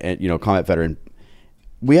and combat veteran,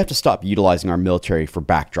 we have to stop utilizing our military for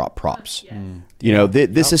backdrop props.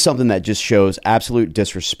 This is something that just shows absolute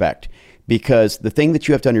disrespect, because the thing that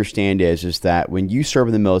you have to understand is that when you serve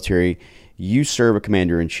in the military, you serve a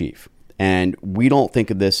commander in chief, and we don't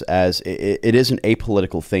think of this as it is an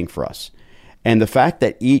apolitical thing for us. And the fact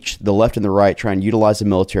that the left and the right, try and utilize the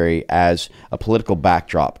military as a political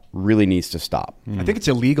backdrop really needs to stop. I think it's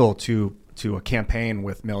illegal to a campaign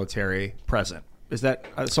with military present. Is that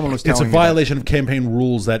someone was telling me? It's a violation of campaign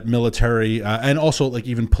rules that military and also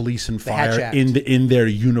even police and fire in their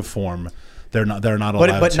uniform, They're not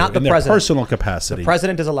allowed but to. not the in their president. personal capacity. The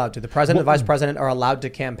president is allowed to. The president and vice president are allowed to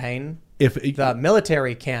campaign. If the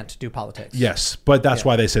military can't do politics. Yes, but that's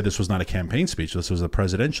why they say this was not a campaign speech. This was a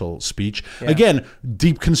presidential speech. Yeah. Again,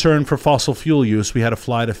 deep concern for fossil fuel use. We had to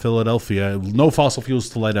fly to Philadelphia. No fossil fuels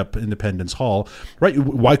to light up Independence Hall. Right?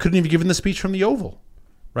 Why couldn't he have given the speech from the Oval?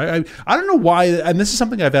 Right? I don't know why, and this is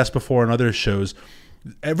something I've asked before on other shows.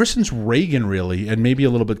 Ever since Reagan, really, and maybe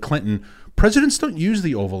a little bit Clinton, presidents don't use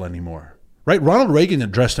the Oval anymore. Right, Ronald Reagan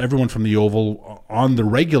addressed everyone from the Oval on the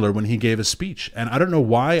regular when he gave a speech, and I don't know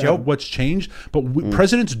why, what's changed, but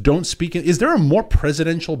presidents don't speak. Is there a more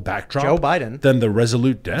presidential backdrop Joe Biden than the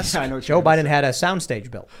Resolute desk? Yeah, I know Joe Biden had a soundstage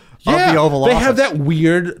built. Yeah, of the Oval they Office. have that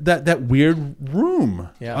weird room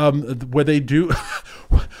where they do.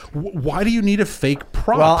 Why do you need a fake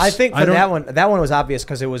prop? Well, I think for that one was obvious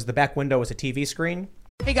because it was the back window was a TV screen.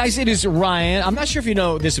 Hey guys, it is Ryan. I'm not sure if you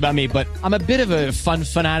know this about me, but I'm a bit of a fun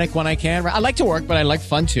fanatic when I can. I like to work, but I like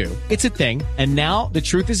fun too. It's a thing. And now the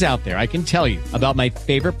truth is out there. I can tell you about my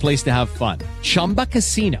favorite place to have fun. Chumba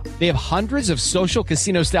Casino. They have hundreds of social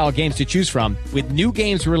casino style games to choose from with new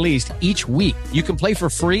games released each week. You can play for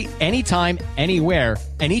free anytime, anywhere.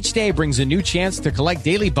 And each day brings a new chance to collect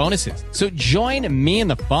daily bonuses. So join me in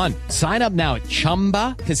the fun. Sign up now at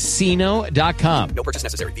ChumbaCasino.com. No purchase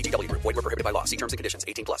necessary. VGW Group. Void where prohibited by law. See terms and conditions.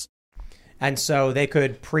 18+. And so they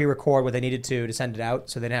could pre-record what they needed to send it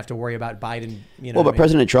out, so they didn't have to worry about Biden. Well, but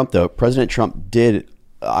President Trump did.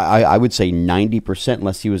 I would say 90%,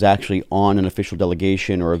 unless he was actually on an official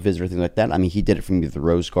delegation or a visit or thing like that. I mean, he did it from either the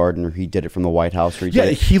Rose Garden or he did it from the White House. Or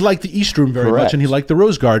he liked the East Room very much, and he liked the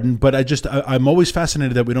Rose Garden. But I'm always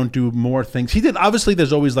fascinated that we don't do more things. He did. Obviously,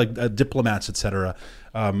 there's always like diplomats, etc.,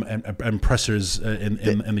 and pressers in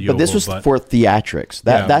the Oval. But this was for theatrics.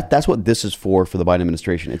 That's what this is for the Biden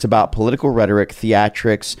administration. It's about political rhetoric,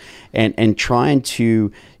 theatrics, and trying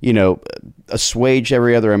to assuage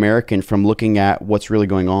every other American from looking at what's really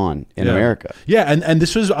going on in America. Yeah, and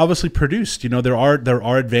this was obviously produced. There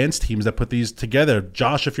are advanced teams that put these together.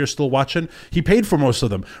 Josh, if you're still watching, he paid for most of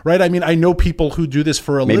them, right? I mean, I know people who do this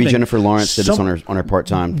for a living. Maybe Jennifer Lawrence did this on her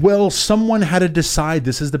part-time. Well, someone had to decide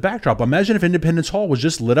this is the backdrop. Imagine if Independence Hall was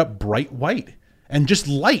just lit up bright white. And just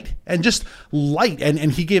light. And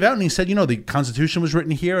he gave out and he said, the Constitution was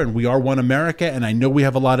written here and we are one America. And I know we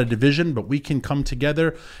have a lot of division, but we can come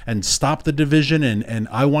together and stop the division. And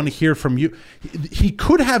I want to hear from you. He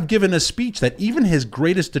could have given a speech that even his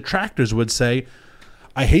greatest detractors would say,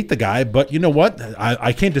 I hate the guy, but you know what?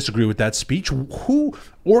 I can't disagree with that speech. Who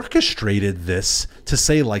orchestrated this to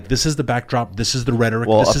say, like, this is the backdrop, this is the rhetoric,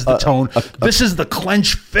 this is the tone, this is the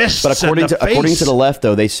clenched fists? But according to the left,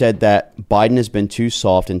 though, they said that Biden has been too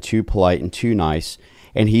soft and too polite and too nice.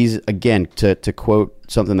 And he's, again, to quote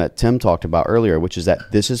something that Tim talked about earlier, which is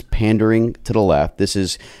that this is pandering to the left. This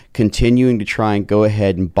is continuing to try and go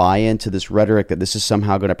ahead and buy into this rhetoric that this is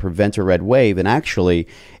somehow going to prevent a red wave. And actually,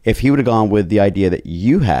 if he would have gone with the idea that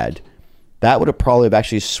you had, that would have probably have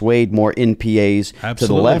actually swayed more NPAs to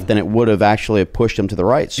the left than it would have actually pushed them to the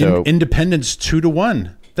right. So independents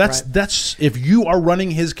 2-1. That's if you are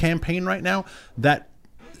running his campaign right now,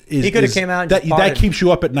 he could have came out and that keeps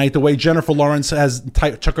you up at night the way Jennifer Lawrence has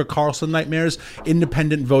Tucker Carlson nightmares.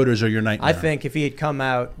 Independent voters are your nightmare. I think if he had come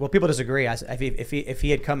out, well, people disagree. If he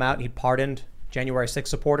had come out and he'd pardoned January 6th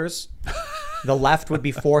supporters, the left would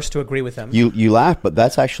be forced to agree with him. You laugh, but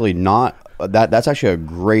that's actually not. That's actually a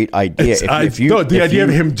great idea. The idea of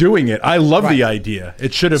him doing it, I love the idea.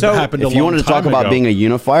 It should have happened a long time ago. If you wanted to talk about being a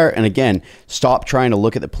unifier, and again, stop trying to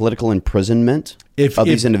look at the political imprisonment of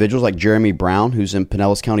these individuals like Jeremy Brown, who's in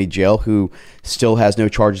Pinellas County Jail, who still has no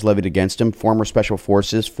charges levied against him, former Special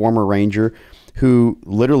Forces, former Ranger, who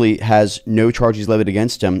literally has no charges levied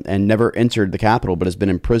against him and never entered the Capitol, but has been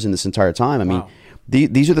in prison this entire time. I mean,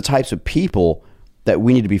 these are the types of people that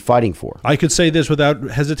we need to be fighting for. I could say this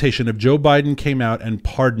without hesitation. If Joe Biden came out and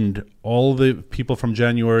pardoned all the people from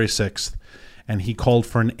January 6th, and he called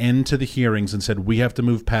for an end to the hearings and said, we have to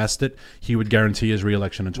move past it, he would guarantee his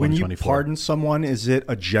reelection in 2024. When you pardon someone, is it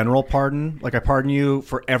a general pardon? Like I pardon you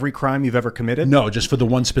for every crime you've ever committed? No, just for the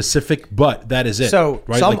one specific, but that is it. So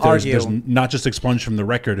right? some like there's not just expunged from the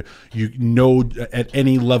record. At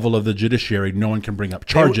any level of the judiciary, no one can bring up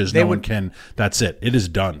charges. No one can. That's it. It is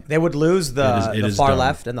done. They would lose the far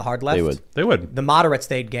left and the hard left. They would. The moderates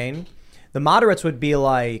they'd gain. The moderates would be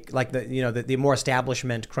like the more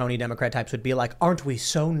establishment crony Democrat types would be like, aren't we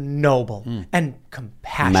so noble and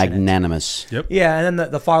compassionate? Magnanimous. Yep. Yeah, and then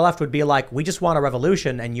the far left would be like, we just want a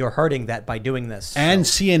revolution and you're hurting that by doing this. And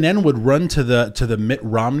CNN would run to the Mitt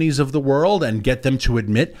Romneys of the world and get them to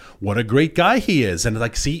admit what a great guy he is. And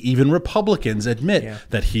like, see, even Republicans admit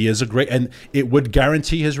that he is a great, and it would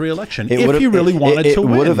guarantee his reelection if he really wanted to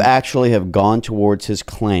win. It would have actually have gone towards his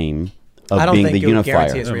claim of being the unifier. Would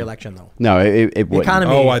guarantee his reelection, though. No, it the wouldn't.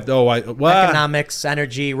 economy, well, economics,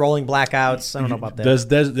 energy, rolling blackouts. I don't know about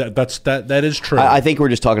that. That is true. I think we're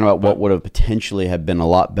just talking about what would have potentially have been a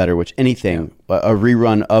lot better. Which anything, a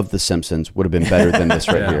rerun of The Simpsons would have been better than this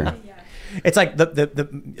right here. It's like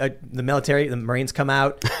the military, the Marines come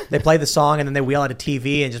out, they play the song, and then they wheel out a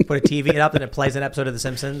TV and just put a TV up, and it plays an episode of The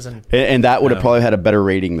Simpsons. And that would have probably had a better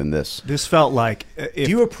rating than this. This felt like... Do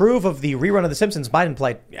you approve of the rerun of The Simpsons Biden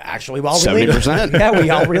played? Yeah, actually, we all 70%. Yeah, we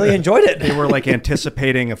all really enjoyed it. They were like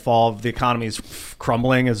anticipating a fall of the economy's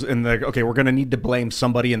crumbling. Okay, we're going to need to blame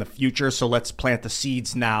somebody in the future, so let's plant the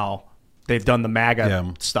seeds now. They've done the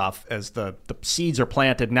MAGA stuff as the seeds are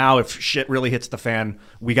planted. Now, if shit really hits the fan,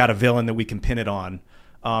 we got a villain that we can pin it on.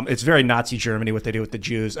 It's very Nazi Germany what they do with the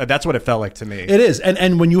Jews. That's what it felt like to me. It is.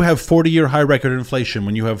 And when you have 40-year high record inflation,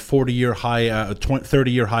 when you have 40-year high,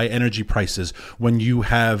 30-year high energy prices, when you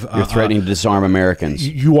have... You're threatening to disarm Americans.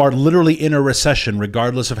 You are literally in a recession,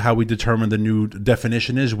 regardless of how we determine the new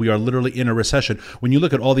definition is. We are literally in a recession. When you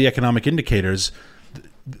look at all the economic indicators...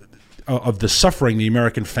 of the suffering the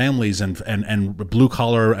American families and blue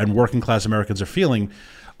collar and working class Americans are feeling,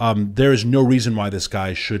 there is no reason why this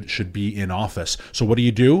guy should be in office. So what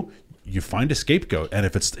do? You find a scapegoat, and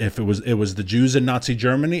if it was the Jews in Nazi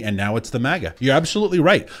Germany, and now it's the MAGA. You're absolutely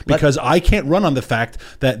right, because I can't run on the fact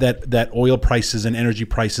that oil prices and energy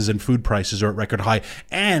prices and food prices are at record high,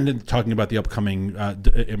 and talking about the upcoming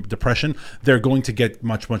depression, they're going to get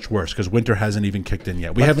much worse because winter hasn't even kicked in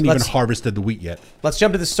yet. We haven't even harvested the wheat yet. Let's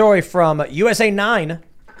jump to the story from USA 9.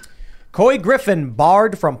 Cory Griffin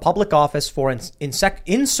barred from public office for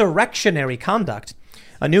insurrectionary conduct.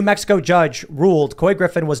 A New Mexico judge ruled Cory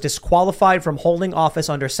Griffin was disqualified from holding office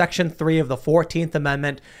under Section 3 of the 14th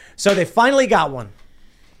Amendment. So they finally got one.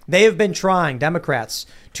 They have been trying, Democrats,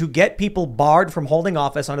 to get people barred from holding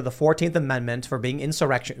office under the 14th Amendment for being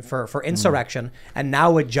insurrection, and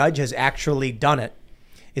now a judge has actually done it,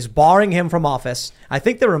 is barring him from office. I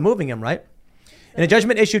think they're removing him, right? In a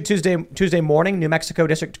judgment issued Tuesday morning, New Mexico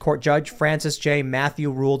District Court Judge Francis J.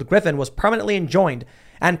 Matthew ruled Griffin was permanently enjoined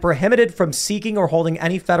and prohibited from seeking or holding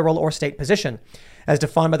any federal or state position, as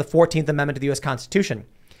defined by the 14th Amendment to the U.S. Constitution.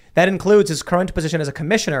 That includes his current position as a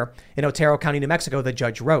commissioner in Otero County, New Mexico, the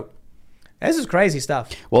judge wrote. This is crazy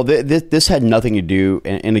stuff. Well, this had nothing to do,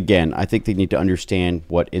 and again, I think they need to understand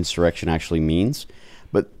what insurrection actually means.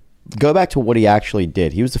 But go back to what he actually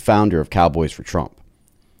did. He was the founder of Cowboys for Trump.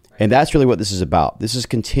 And that's really what this is about. This is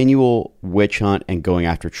continual witch hunt and going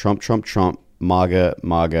after Trump,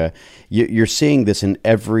 MAGA. You're seeing this in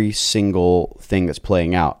every single thing that's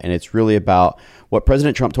playing out. And it's really about what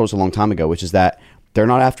President Trump told us a long time ago, which is that they're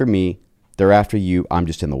not after me. They're after you. I'm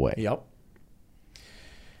just in the way. Yep.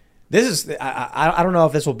 This is, I don't know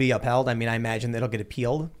if this will be upheld. I mean, I imagine it'll get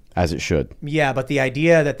appealed. As it should. Yeah, but the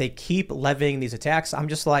idea that they keep levying these attacks, I'm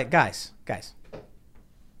just like, guys,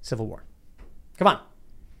 Civil War. Come on.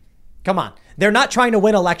 They're not trying to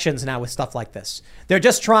win elections now with stuff like this. They're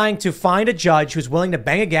just trying to find a judge who's willing to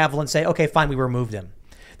bang a gavel and say, okay, fine, we removed him.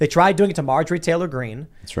 They tried doing it to Marjorie Taylor Greene.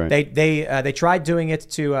 That's right. They tried doing it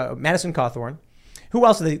to Madison Cawthorn. Who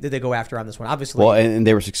else did they go after on this one? Obviously. Well, and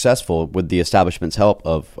they were successful with the establishment's help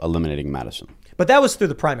of eliminating Madison. But that was through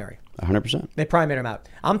the primary. 100%. They primaried him out.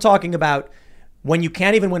 I'm talking about when you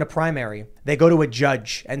can't even win a primary, they go to a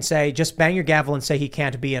judge and say, just bang your gavel and say he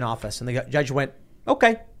can't be in office. And the judge went,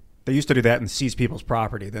 okay. They used to do that and seize people's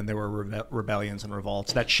property. Then there were rebellions and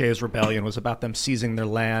revolts. That Shays Rebellion was about them seizing their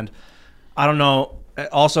land. I don't know.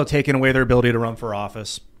 Also taking away their ability to run for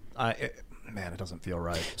office. Man, it doesn't feel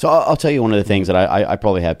right. So I'll tell you one of the things that I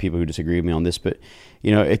probably have people who disagree with me on this, but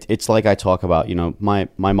it's like I talk about, my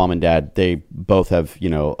mom and dad, they both have,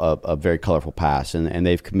 a very colorful past and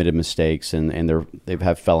they've committed mistakes and they've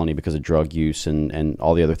had felony because of drug use and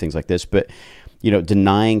all the other things like this. But,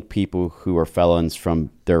 denying people who are felons from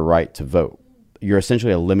their right to vote, you're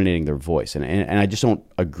essentially eliminating their voice. And I just don't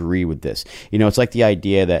agree with this. It's like the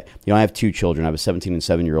idea that, I have two children. I have a 17 and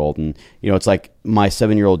 7-year-old. And, it's like my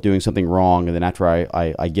 7-year-old doing something wrong. And then after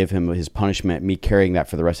I give him his punishment, me carrying that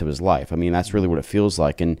for the rest of his life. I mean, that's really what it feels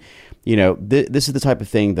like. And, this is the type of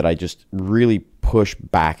thing that I just really push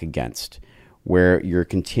back against. where you're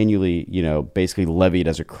continually, basically levied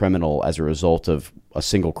as a criminal as a result of a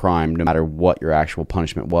single crime, no matter what your actual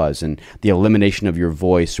punishment was, and the elimination of your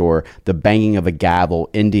voice or the banging of a gavel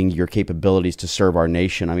ending your capabilities to serve our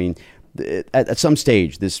nation. I mean, at some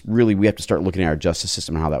stage, we have to start looking at our justice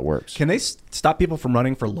system and how that works. Can they stop people from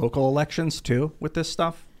running for local elections too with this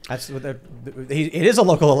stuff? That's what it is, a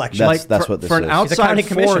local election. That's what this for an is. outside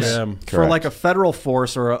force, for Correct. like a federal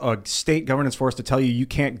force or a state governance force to tell you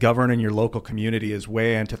can't govern in your local community is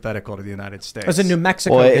way antithetical to the United States. As in New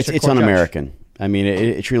Mexico, well, it's un-American. I mean,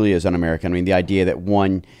 it truly is un-American. I mean, the idea that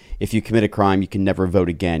if you commit a crime, you can never vote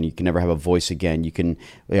again. You can never have a voice again. You can,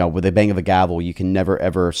 with a bang of a gavel, you can never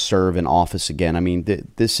ever serve in office again. I mean,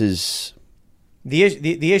 this is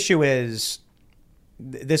the issue is.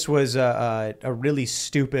 This was a really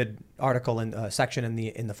stupid article in section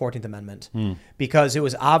in the 14th Amendment because it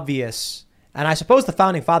was obvious, and I suppose the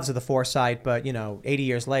founding fathers had the foresight, but 80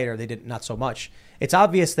 years later they did not so much. It's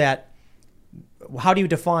obvious that how do you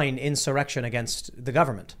define insurrection against the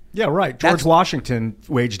government? Yeah, right. George Washington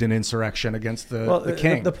waged an insurrection against the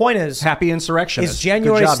king. The point is, happy insurrection. Is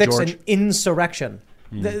January 6th an insurrection?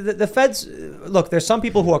 The feds look. There's some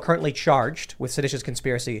people who are currently charged with seditious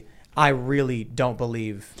conspiracy. I really don't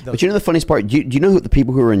believe those. But the funniest part, do you know who the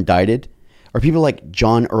people who are indicted are? People like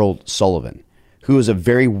John Earl Sullivan, who is a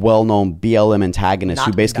very well-known BLM antagonist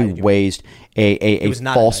who basically waged a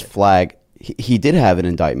false flag. He did have an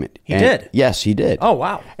indictment. He did? Yes, he did. Oh,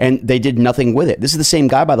 wow. And they did nothing with it. This is the same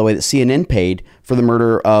guy, by the way, that CNN paid for the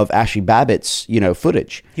murder of Ashley Babbitt's,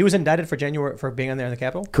 footage. He was indicted for being on there in the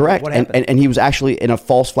Capitol? Correct. What happened? And he was actually in a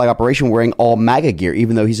false flag operation wearing all MAGA gear,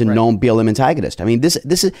 even though he's a known BLM antagonist. I mean, this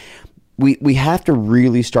is we have to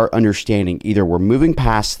really start understanding either we're moving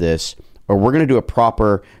past this or we're going to do a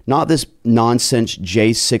proper, not this nonsense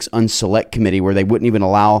J6 unselect committee where they wouldn't even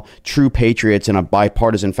allow true patriots in a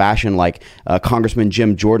bipartisan fashion like Congressman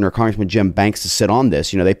Jim Jordan or Congressman Jim Banks to sit on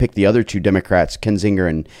this. They picked the other two Democrats,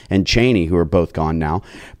 Kinzinger and Cheney, who are both gone now.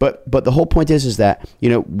 But the whole point is that,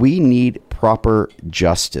 we need proper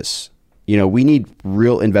justice. We need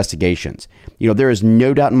real investigations. There is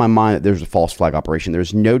no doubt in my mind that there's a false flag operation.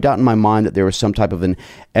 There's no doubt in my mind that there was some type of an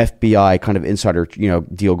FBI kind of insider,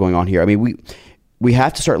 deal going on here. I mean, we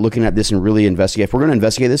have to start looking at this and really investigate. If we're going to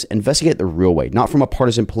investigate this, investigate the real way, not from a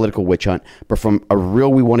partisan political witch hunt, but from a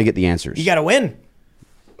real, we want to get the answers. You got to win.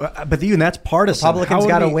 But even that's partisan. Republicans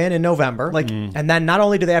got to win in November. And then not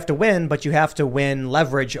only do they have to win, but you have to win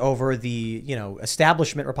leverage over the,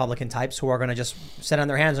 establishment Republican types who are going to just sit on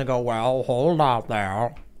their hands and go, well, hold up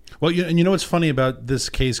there. Well, and you know what's funny about this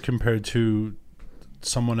case compared to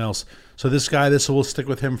someone else? So this guy, this will stick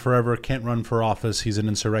with him forever, can't run for office. He's an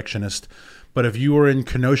insurrectionist. But if you were in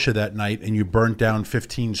Kenosha that night and you burnt down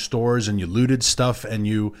 15 stores and you looted stuff and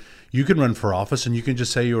you can run for office and you can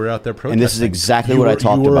just say you were out there protesting. And this is exactly what I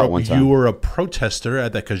talked about one time. You were a protester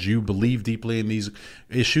at that because you believe deeply in these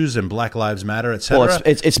issues and Black Lives Matter, etc. Well,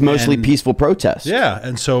 it's mostly peaceful protests. Yeah,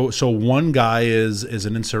 and so one guy is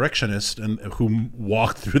an insurrectionist and who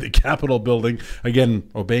walked through the Capitol building, again,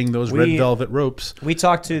 obeying those red velvet ropes. We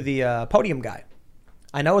talked to the podium guy.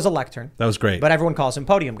 I know it was a lectern. That was great. But everyone calls him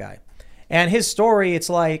podium guy. And his story, it's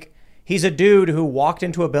like he's a dude who walked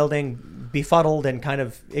into a building befuddled and kind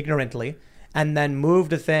of ignorantly and then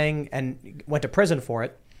moved a thing and went to prison for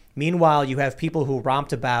it. Meanwhile, you have people who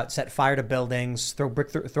romped about, set fire to buildings, throw brick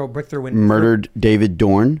through windows. Murdered David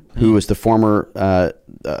Dorn, who was the former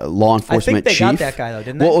law enforcement chief. I think they got that guy, though,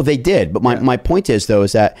 didn't they? Well, they did. But my point is, though,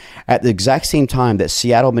 is that at the exact same time that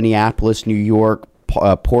Seattle, Minneapolis, New York,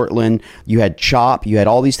 Portland, you had CHOP, you had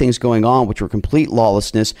all these things going on, which were complete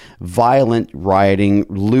lawlessness, violent rioting,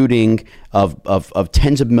 looting of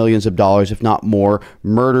tens of millions of dollars, if not more,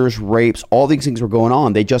 murders, rapes, all these things were going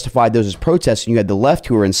on. They justified those as protests, and you had the left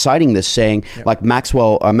who were inciting this, saying, like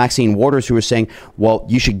Maxine Waters, who were saying, well,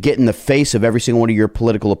 you should get in the face of every single one of your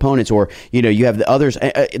political opponents, or, you have the others,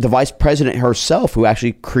 the vice president herself, who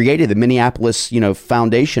actually created the Minneapolis,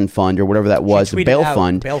 Foundation Fund, or whatever that was, the bail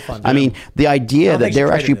fund. I mean, the idea that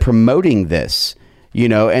they're actually promoting this,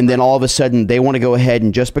 and then all of a sudden they want to go ahead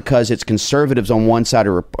and just because it's conservatives on one side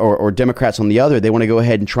or Democrats on the other, they want to go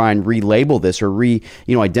ahead and try and relabel this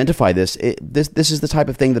or identify this. This is the type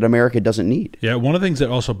of thing that America doesn't need. Yeah, one of the things that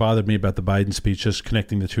also bothered me about the Biden speech, just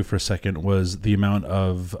connecting the two for a second, was the amount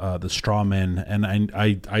of the straw men, and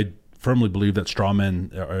I firmly believe that straw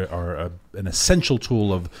men are an essential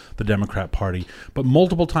tool of the Democrat Party. But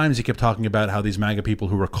multiple times he kept talking about how these MAGA people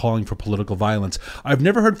who were calling for political violence. I've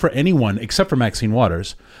never heard for anyone, except for Maxine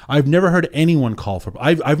Waters, I've never heard anyone call for.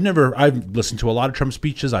 I've listened to a lot of Trump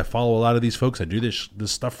speeches. I follow a lot of these folks. I do this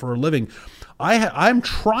stuff for a living. I'm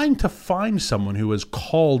trying to find someone who has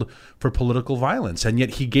called for political violence, and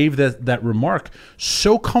yet he gave that remark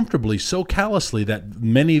so comfortably, so callously, that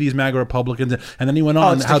many of these MAGA Republicans, and then he went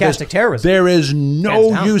on how terrorism. There is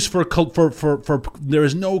no use for there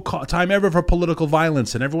is no time ever for political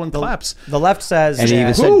violence, and everyone claps. The left says, and he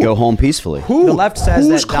even said, "Go home peacefully." The left says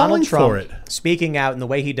that Donald Trump, for it? speaking out in the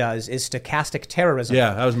way he does, is stochastic terrorism.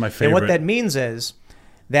 Yeah, that was my favorite. And what that means is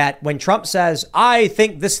that when Trump says, "I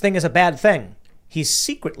think this thing is a bad thing," he's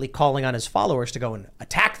secretly calling on his followers to go and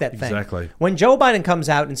attack that thing. Exactly. When Joe Biden comes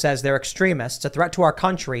out and says they're extremists, a threat to our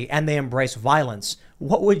country, and they embrace violence,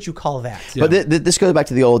 what would you call that? Yeah. But this goes back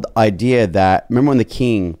to the old idea that, remember when the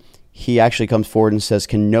king, he actually comes forward and says,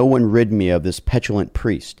 "Can no one rid me of this petulant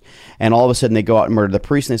priest?" And all of a sudden they go out and murder the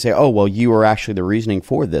priest, and they say, "Oh, well, you are actually the reasoning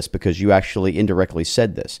for this because you actually indirectly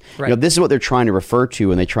said this." Right. You know, this is what they're trying to refer to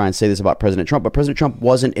when they try and say this about President Trump. But President Trump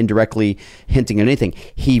wasn't indirectly hinting at anything.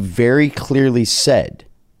 He very clearly said,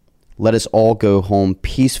 "Let us all go home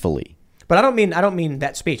peacefully." But I don't mean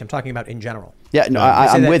that speech. I'm talking about in general. Yeah, no,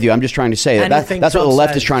 I'm with you. I'm just trying to say that's what the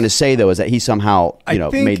left is trying to say, though, is that he somehow,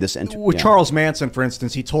 made this. With Charles Manson, for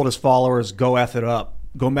instance, he told his followers, "Go F it up,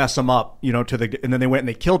 go mess them up," and then they went and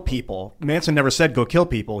they killed people. Manson never said go kill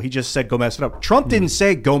people. He just said go mess it up. Trump didn't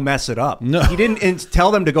say go mess it up. No, he didn't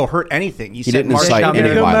tell them to go hurt anything. He said march down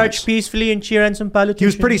there, go march peacefully and cheer on some politicians. He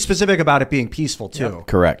was pretty specific about it being peaceful too. Yep.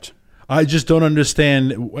 Correct. I just don't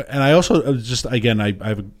understand, and I also I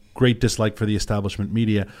have a great dislike for the establishment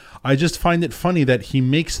media. I just find it funny that he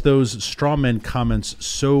makes those straw man comments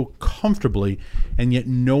so comfortably, and yet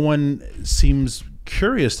no one seems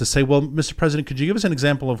curious to say, well, Mr. President, could you give us an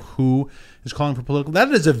example of who is calling for political?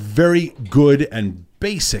 That is a very good and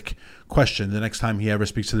basic question the next time he ever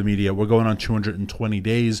speaks to the media. We're going on 220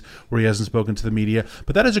 days where he hasn't spoken to the media,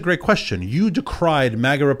 but that is a great question. You decried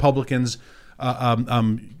MAGA Republicans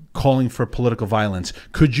calling for political violence.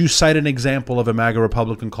 Could you cite an example of a MAGA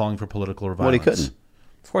Republican calling for political violence? Well, he couldn't.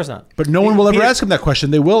 Of course not. But no one will ever ask him that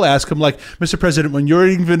question. They will ask him, like, Mr. President, when you're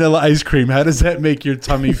eating vanilla ice cream, how does that make your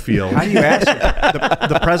tummy feel? How do you ask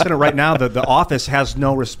the president right now? The office has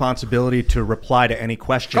no responsibility to reply to any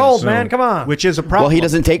questions. Cold, man, come on. Which is a problem. Well, he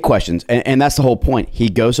doesn't take questions, and that's the whole point. He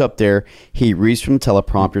goes up there, he reads from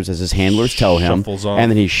teleprompters as his handlers tell him,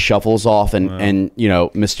 and then he shuffles off and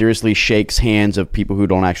mysteriously shakes hands of people who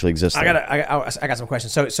don't actually exist. I got some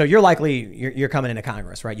questions. So you're likely you're coming into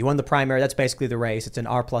Congress, right? You won the primary. That's basically the race. It's an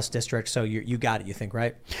R+ district, so you got it. You think,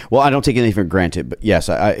 right? Well, I don't take anything for granted, but yes,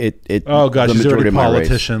 Oh gosh, he's already a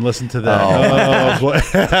politician. Listen to that. Oh, boy.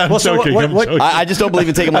 I'm joking. I just don't believe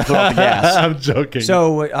in taking my foot off the gas. I'm joking.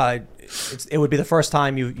 So it would be the first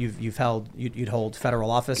time you'd hold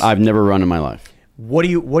federal office. I've never run in my life. What do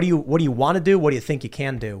you want to do? What do you think you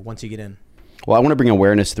can do once you get in? Well, I want to bring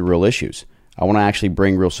awareness to the real issues. I want to actually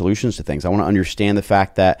bring real solutions to things. I want to understand the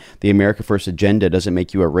fact that the America First agenda doesn't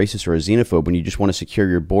make you a racist or a xenophobe when you just want to secure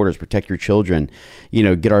your borders, protect your children,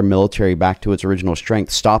 get our military back to its original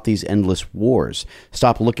strength, stop these endless wars,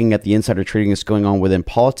 stop looking at the insider trading that's going on within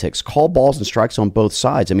politics, call balls and strikes on both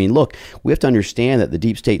sides. I mean, look, we have to understand that the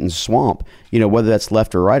deep state and swamp, whether that's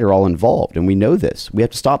left or right, are all involved. And we know this. We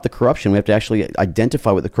have to stop the corruption. We have to actually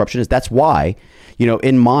identify what the corruption is. That's why,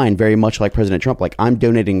 in mind, very much like President Trump, like I'm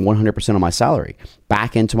donating 100% of my salary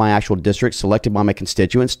back into my actual district selected by my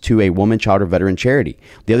constituents to a woman, child, or veteran charity.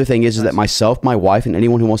 The other thing is that myself, my wife, and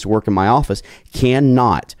anyone who wants to work in my office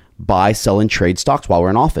cannot buy, sell, and trade stocks while we're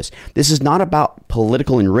in office. This is not about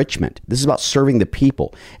political enrichment. This is about serving the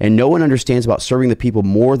people. And no one understands about serving the people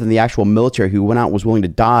more than the actual military who went out and was willing to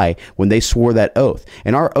die when they swore that oath.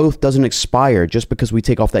 And our oath doesn't expire just because we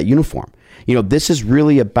take off that uniform. This is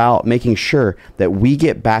really about making sure that we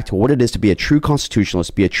get back to what it is to be a true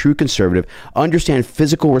constitutionalist, be a true conservative, understand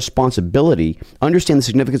physical responsibility, understand the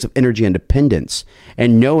significance of energy independence,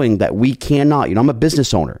 and knowing that we cannot, I'm a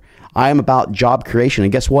business owner. I am about job creation.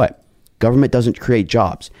 And guess what? Government doesn't create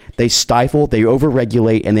jobs. They stifle, they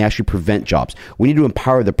overregulate, and they actually prevent jobs. We need to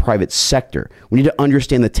empower the private sector. We need to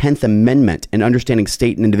understand the 10th Amendment and understanding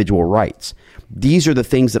state and individual rights. These are the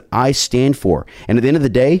things that I stand for. And at the end of the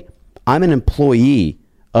day, I'm an employee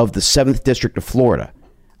of the 7th District of Florida.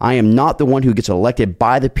 I am not the one who gets elected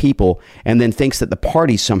by the people and then thinks that the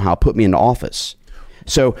party somehow put me into office.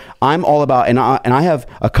 So I'm all about, and I have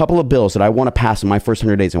a couple of bills that I want to pass in my first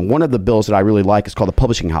 100 days. And one of the bills that I really like is called the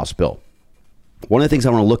Publishing House Bill. One of the things I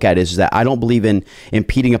want to look at is that I don't believe in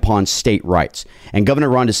impeding upon state rights. And Governor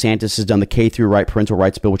Ron DeSantis has done the K through right parental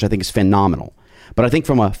rights bill, which I think is phenomenal. But I think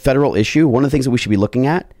from a federal issue, one of the things that we should be looking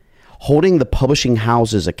at, holding the publishing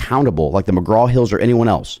houses accountable, like the McGraw-Hills or anyone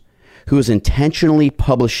else, who is intentionally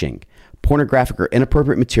publishing pornographic or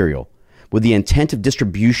inappropriate material with the intent of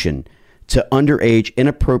distribution to underage,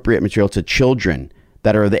 inappropriate material to children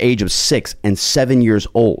that are the age of 6 and 7 years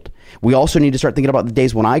old. We also need to start thinking about the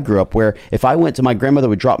days when I grew up, where if I went to my grandmother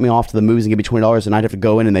would drop me off to the movies and give me $20, and I'd have to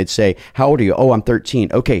go in and they'd say, how old are you? Oh, I'm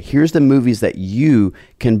 13. Okay, here's the movies that you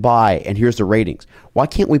can buy, and here's the ratings. Why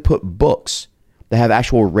can't we put books that have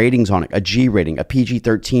actual ratings on it, a G rating, a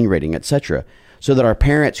PG-13 rating, etc., so that our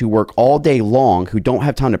parents who work all day long, who don't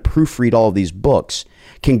have time to proofread all of these books,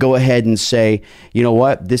 can go ahead and say, you know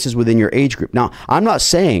what, this is within your age group. Now, I'm not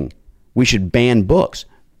saying we should ban books.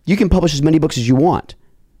 You can publish as many books as you want.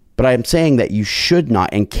 But I'm saying that you should not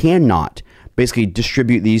and cannot basically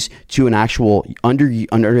distribute these to an actual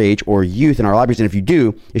underage or youth in our libraries. And if you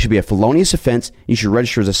do, it should be a felonious offense. You should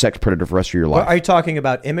register as a sex predator for the rest of your life. Are you talking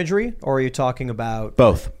about imagery, or are you talking about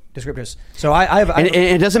both descriptors? So I have and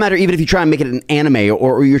it doesn't matter even if you try and make it an anime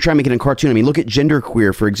or you're trying to make it a cartoon. I mean, look at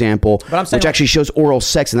Genderqueer, for example, which actually shows oral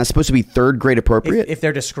sex, and that's supposed to be third grade appropriate. If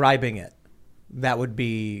they're describing it, that would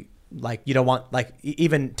be like, you don't want like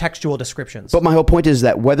even textual descriptions. But my whole point is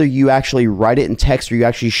that whether you actually write it in text or you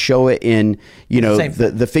actually show it in,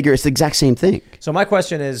 the figure, it's the exact same thing. So my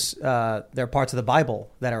question is, there are parts of the Bible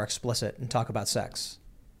that are explicit and talk about sex.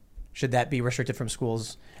 Should that be restricted from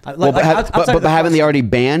schools? But haven't they already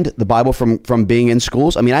banned the Bible from being in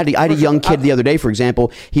schools? I mean, I had a young kid the other day, for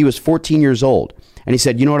example. He was 14 years old, and he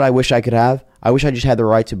said, you know what I wish I could have? I wish I just had the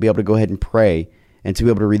right to be able to go ahead and pray and to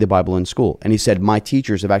be able to read the Bible in school. And he said, my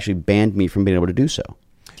teachers have actually banned me from being able to do so.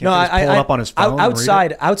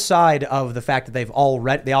 Outside of the fact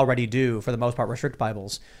that they already do, for the most part, restrict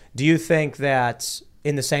Bibles, do you think that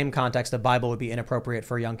in the same context, the Bible would be inappropriate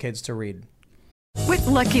for young kids to read? With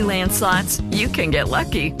Lucky Land Slots, you can get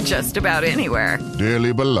lucky just about anywhere.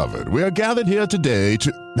 Dearly beloved, we are gathered here today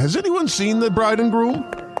to... Has anyone seen the bride and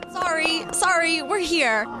groom? Sorry, we're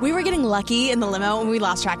here. We were getting lucky in the limo and we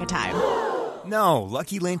lost track of time. No,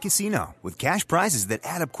 Lucky Land Casino, with cash prizes that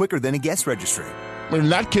add up quicker than a guest registry. In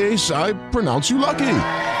that case, I pronounce you lucky.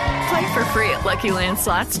 Play for free at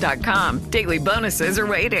LuckyLandSlots.com. Daily bonuses are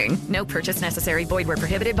waiting. No purchase necessary. Void where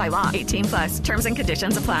prohibited by law. 18+. Terms and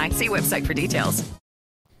conditions apply. See website for details.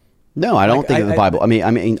 No, I don't think of the Bible. I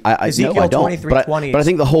don't. But I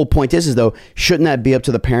think the whole point is though, shouldn't that be up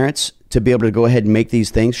to the parents to be able to go ahead and make these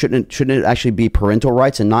things? Shouldn't it actually be parental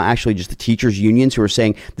rights and not actually just the teachers' unions who are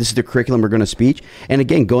saying this is the curriculum we're going to speak? And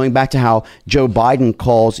again, going back to how Joe Biden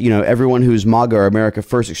calls, everyone who's MAGA or America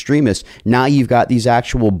First extremists. Now you've got these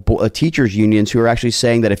actual teachers' unions who are actually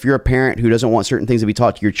saying that if you're a parent who doesn't want certain things to be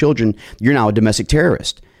taught to your children, you're now a domestic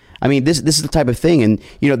terrorist. I mean, this is the type of thing. And,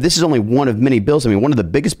 this is only one of many bills. I mean, one of the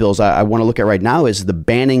biggest bills I want to look at right now is the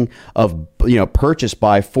banning of, purchase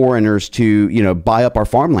by foreigners to, buy up our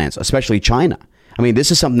farmlands, especially China. I mean,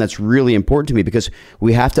 this is something that's really important to me because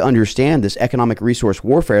we have to understand this economic resource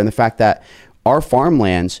warfare and the fact that our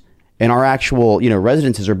farmlands and our actual,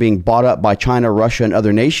 residences are being bought up by China, Russia, and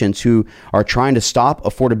other nations who are trying to stop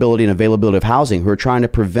affordability and availability of housing, who are trying to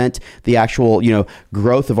prevent the actual,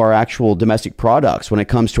 growth of our actual domestic products when it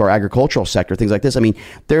comes to our agricultural sector, things like this. I mean,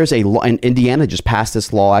 there's a law, and Indiana just passed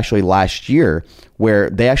this law actually last year where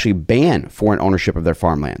they actually ban foreign ownership of their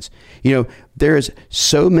farmlands. There's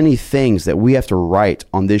so many things that we have to write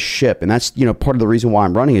on this ship. And that's, part of the reason why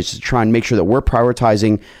I'm running is to try and make sure that we're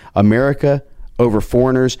prioritizing America over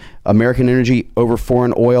foreigners, American energy over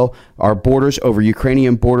foreign oil, our borders over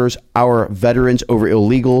Ukrainian borders, our veterans over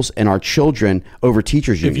illegals, and our children over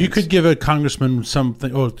teachers' unions. If you could give a congressman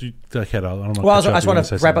something... I don't know. Well, I just want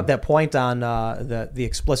to wrap up that point on the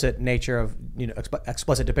explicit nature of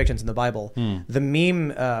explicit depictions in the Bible. The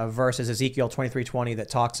meme verse is Ezekiel 23:20 that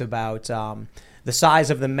talks about the size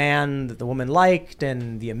of the man that the woman liked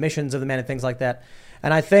and the emissions of the man and things like that.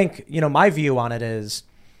 And I think, my view on it is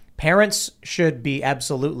parents should be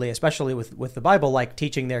absolutely, especially with the Bible, like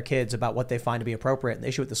teaching their kids about what they find to be appropriate. And the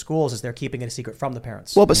issue with the schools is they're keeping it a secret from the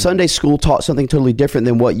parents. Well, but Sunday school taught something totally different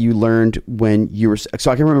than what you learned when you were...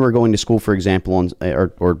 So I can remember going to school, for example,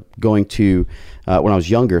 or going to, when I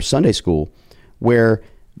was younger, Sunday school, where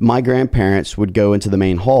my grandparents would go into the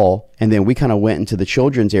main hall, and then we kind of went into the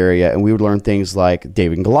children's area, and we would learn things like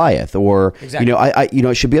David and Goliath, or exactly.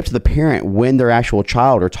 It should be up to the parent when their actual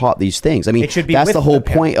child are taught these things. I mean, that's the whole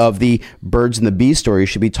point of the birds and the bees story. It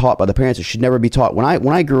should be taught by the parents. It should never be taught. When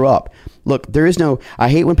I grew up, look, there is no. I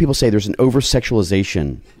hate when people say there's an over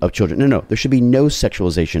sexualization of children. No, there should be no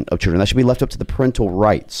sexualization of children. That should be left up to the parental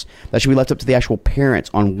rights. That should be left up to the actual parents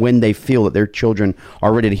on when they feel that their children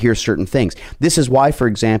are ready to hear certain things. This is why, for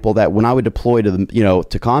example, that when I would deploy to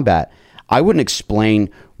to combat, I wouldn't explain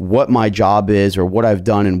what my job is or what I've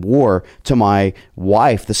done in war to my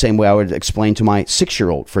wife the same way I would explain to my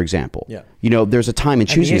 6-year-old, for example. Yeah. There's a time in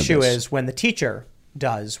choosing. And the issue is when the teacher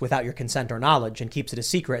does without your consent or knowledge and keeps it a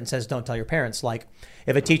secret and says, don't tell your parents. Like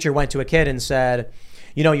if a teacher went to a kid and said,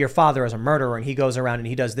 you know, your father is a murderer and he goes around and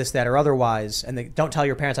he does this, that, or otherwise, and they don't tell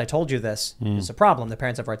your parents, I told you this, it's a problem. The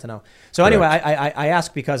parents have a right to know. So anyway, I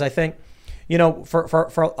ask because I think, you know,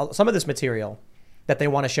 for some of this material that they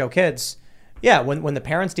want to show kids, when the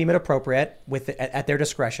parents deem it appropriate at their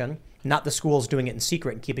discretion, not the schools doing it in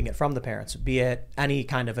secret and keeping it from the parents, be it any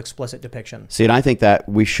kind of explicit depiction. See, and I think that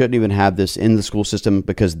we shouldn't even have this in the school system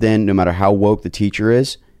because then no matter how woke the teacher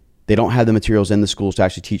is, they don't have the materials in the schools to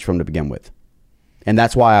actually teach from to begin with. And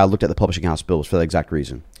that's why I looked at the publishing house bills for that exact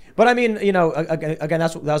reason. But I mean, you know, again,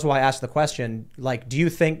 that's why I asked the question. Like, do you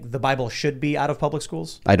think the Bible should be out of public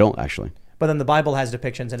schools? I don't actually. But then the Bible has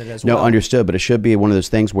depictions in it as well. No, understood. But it should be one of those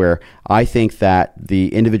things where I think that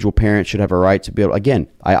the individual parent should have a right to be able. Again,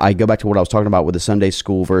 I go back to what I was talking about with the Sunday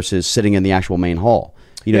school versus sitting in the actual main hall.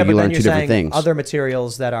 You know, you learn two different things. Other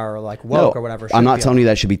materials that are like woke or whatever. I'm not telling you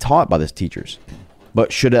that should be taught by the teachers.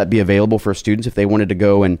 But should that be available for students if they wanted to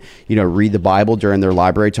go and, you know, read the Bible during their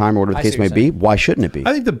library time or whatever the case may be? Why shouldn't it be?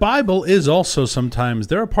 I think the Bible is also sometimes,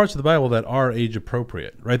 there are parts of the Bible that are age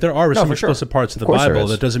appropriate, right? There are some explicit parts of the Bible.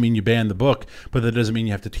 That doesn't mean you ban the book, but that doesn't mean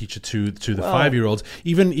you have to teach it to the 5-year-olds.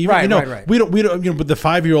 Even you know, we don't, you know, but the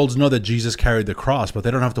 5-year-olds know that Jesus carried the cross, but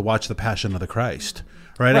they don't have to watch the Passion of the Christ.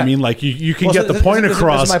 Right? I mean, like you can get the point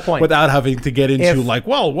across without having to get into you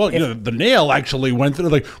know, the nail actually went through.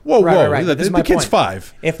 Like, whoa, the kid's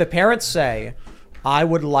 5. If the parents say, "I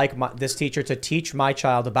would like this teacher to teach my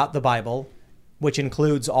child about the Bible," which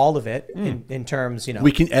includes all of it in terms, you know,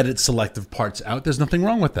 we can edit selective parts out. There's nothing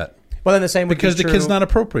wrong with that. Well, then the same would because be true, the kid's not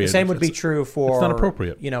appropriate. The same would be true for it's not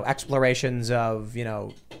appropriate. You know, explorations of, you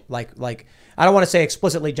know, like I don't want to say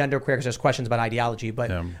explicitly genderqueer because there's questions about ideology,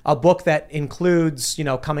 but a book that includes, you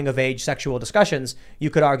know, coming of age sexual discussions, you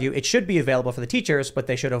could argue it should be available for the teachers, but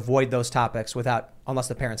they should avoid those topics unless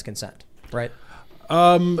the parents consent, right?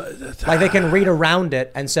 Like they can read around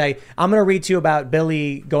it and say, I'm going to read to you about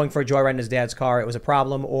Billy going for a joyride in his dad's car. It was a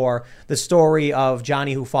problem. Or the story of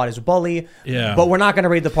Johnny who fought his bully. Yeah. But we're not going to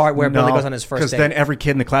read the part where Billy goes on his first date. Because then every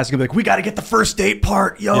kid in the class is going to be like, we got to get the first date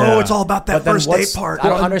part. It's all about that first date part. I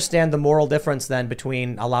don't understand the moral difference then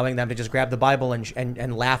between allowing them to just grab the Bible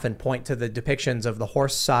and laugh and point to the depictions of the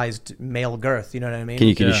horse-sized male girth. You know what I mean?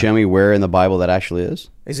 Can you show me where in the Bible that actually is?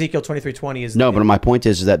 Ezekiel 23:20 is no, but my point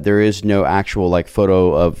is that there is no actual like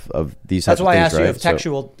photo of these types of things. That's why I asked you if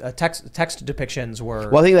textual text depictions were.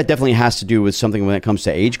 Well, I think that definitely has to do with something when it comes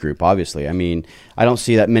to age group. Obviously, I mean, I don't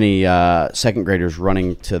see that many second graders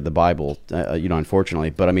running to the Bible, you know,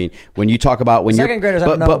 unfortunately. But I mean, when you talk about when second graders, I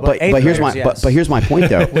don't know, but here's my point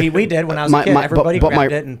though. we did when I was a kid. Everybody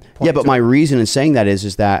grabbed it and pointed but my reason in saying that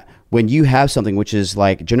is that when you have something which is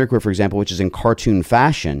like genderqueer, for example, which is in cartoon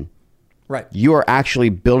fashion. Right. You are actually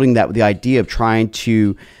building that with the idea of trying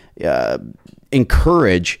to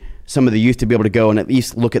encourage some of the youth to be able to go and at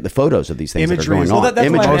least look at the photos of these things that are going on. That's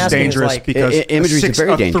imagery is dangerous because imagery is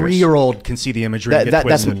very dangerous. A 3-year-old can see the imagery and get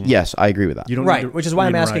twisted. Yes, I agree with that. Which is why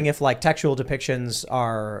I'm asking if like textual depictions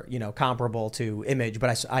are, you know, comparable to image.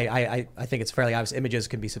 But I think it's fairly obvious images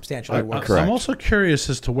can be substantially worse. I'm also curious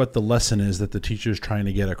as to what the lesson is that the teacher is trying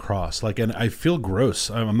to get across. Like, and I feel gross.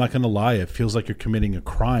 I'm not going to lie. It feels like you're committing a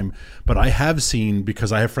crime. But I have seen,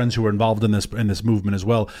 because I have friends who are involved in this movement as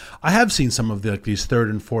well. I have seen some of these 3rd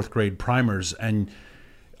and 4th grade primers and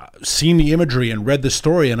seen the imagery and read the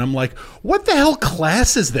story, and I'm like, what the hell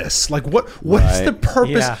class is this? Like, what is the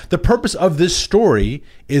purpose? Yeah. The purpose of this story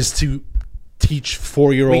is to teach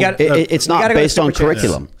 4-year-old. It's not based on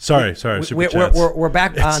curriculum. Sorry. We're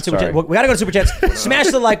back on Super Chats. We got to go to Super Chats.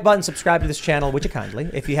 Smash the like button, subscribe to this channel, would you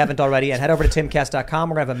kindly, if you haven't already, and head over to timcast.com.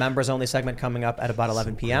 We're going to have a members only segment coming up at about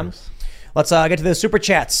 11 p.m. Let's get to the Super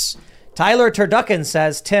Chats. Tyler Turducken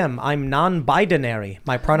says, Tim, I'm non-binary.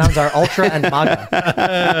 My pronouns are ultra and MAGA.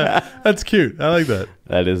 That's cute. I like that.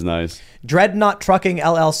 That is nice. Dreadnought Trucking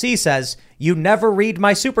LLC says, you never read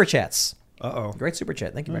my Super Chats. Uh-oh. Great Super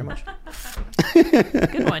Chat. Thank you very much.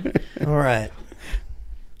 Good one. All right.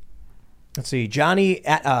 Let's see. Johnny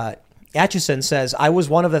Atchison says, I was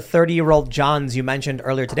one of the 30-year-old Johns you mentioned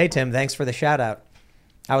earlier today, Tim. Thanks for the shout-out.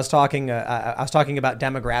 I was talking about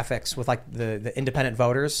demographics with like the independent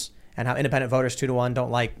voters and how independent voters 2-1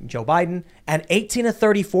 don't like Joe Biden. And 18 to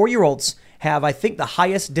 34-year-olds have, I think, the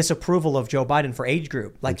highest disapproval of Joe Biden for age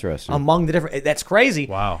group. Like interesting. Among the different, that's crazy.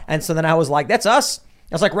 Wow. And so then I was like, that's us.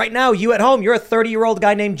 I was like, right now, you at home, you're a 30-year-old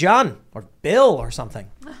guy named John or Bill or something.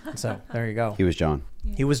 And so there you go. He was John.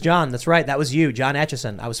 He was John. That's right. That was you, John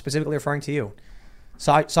Atchison. I was specifically referring to you.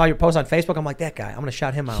 Saw your post on Facebook. I'm like, that guy. I'm gonna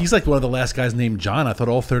shout him out. He's like one of the last guys named John. I thought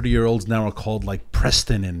all 30-year-olds now are called like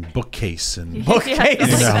Preston and Bookcase and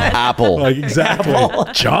Bookcase. Apple. Like exactly. Apple.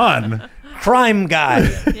 John. Crime guy.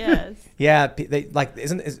 Yes. Yeah, they like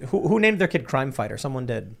who named their kid Crime Fighter? Someone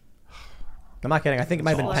did. I'm not kidding. I think it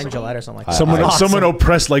might have been Penn Jillette or something like that. Someone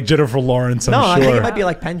oppressed like Jennifer Lawrence. I'm sure. I think it might be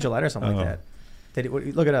like Penn Jillette or something like that.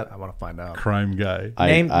 Look it up. I want to find out. Crime guy.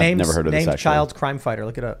 I've never heard of this. Named child Crime Fighter.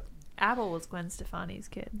 Look it up. Apple was Gwen Stefani's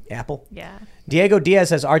kid. Apple? Yeah. Diego Diaz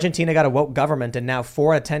says Argentina got a woke government and now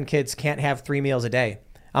 4 out of 10 kids can't have 3 meals a day.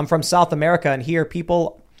 I'm from South America and here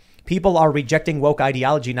people are rejecting woke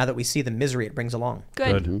ideology now that we see the misery it brings along.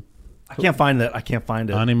 Good. Mm-hmm. I can't find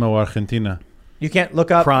it. Animo Argentina. You can't look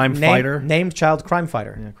up Crime Fighter? Named child crime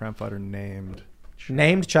fighter. Yeah, Crime Fighter named.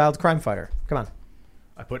 Named child crime fighter. Come on.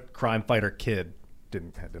 I put Crime Fighter kid.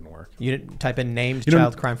 Didn't work. You didn't type in named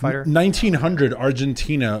child crime fighter? 1900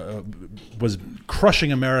 Argentina was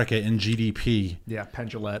crushing America in GDP. Yeah, Penn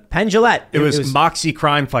Jillette. Penn Jillette. It was Moxie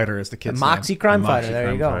Crime Fighter is the kid's Moxie name. Crime Fighter. Moxie There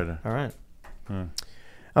Crime you go. Fighter. All right.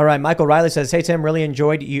 All right. Michael Riley says, hey, Tim, really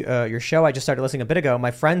enjoyed your show. I just started listening a bit ago.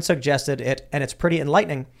 My friend suggested it, and it's pretty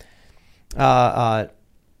enlightening. Have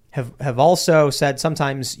also said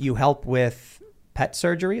sometimes you help with pet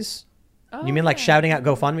surgeries. Oh, you mean like shouting out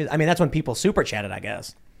GoFundMe? I mean, that's when people super chatted, I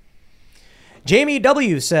guess. Jamie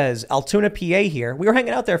W. says, Altoona, PA here. We were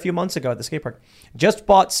hanging out there a few months ago at the skate park. Just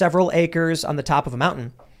bought several acres on the top of a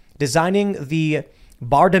mountain. Designing the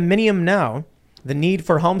bardominium now. The need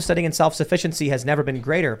for homesteading and self-sufficiency has never been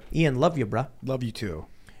greater. Ian, love you, bruh. Love you too. You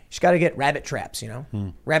just got to get rabbit traps,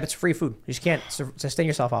 Rabbits free food. You just can't sustain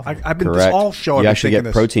yourself off of it. I've been Correct. all show. You I've actually been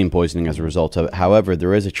get thinking protein poisoning as a result of it. However,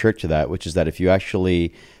 there is a trick to that, which is that if you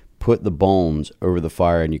actually put the bones over the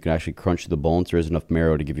fire and you can actually crunch the bones, there is enough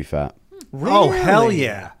marrow to give you fat. Really? Oh, hell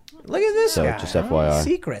yeah. Look at this So guy. just FYI.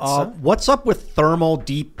 Secrets. What's up with thermal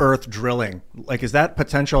deep earth drilling? Like, is that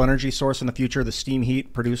potential energy source in the future? The steam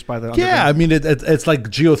heat produced by the Yeah, I mean it's like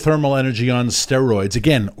geothermal energy on steroids.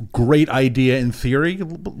 Again, great idea in theory.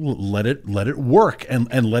 Let it work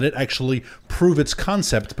and let it actually prove its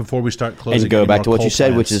concept before we start closing. And go any back more to what coal you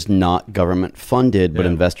said, plants. which is not government funded, but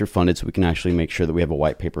Yeah. investor funded, so we can actually make sure that we have a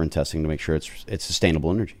white paper and testing to make sure it's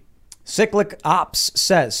sustainable energy. Cyclic Ops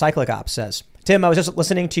says, Tim, I was just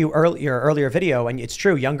listening to your earlier video, and it's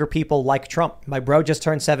true. Younger people like Trump. My bro just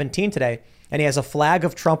turned 17 today, and he has a flag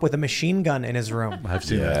of Trump with a machine gun in his room. I've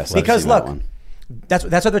seen that. Because look, that's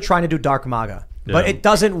what they're trying to do, dark MAGA, but it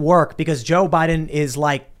doesn't work because Joe Biden is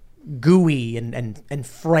like gooey and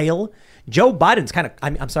frail. Joe Biden's kind of,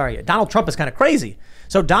 I'm sorry, Donald Trump is kind of crazy.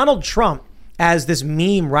 So Donald Trump as this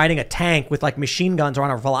meme riding a tank with like machine guns or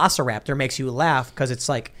on a velociraptor makes you laugh because it's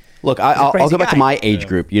like. Look, I'll go back to my age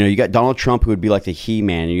group. You got Donald Trump, who would be like the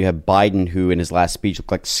He-Man, and you have Biden, who in his last speech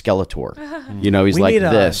looked like Skeletor. He's We like need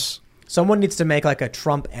this. Someone needs to make like a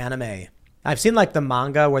Trump anime. I've seen like the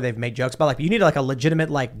manga where they've made jokes, but like you need like a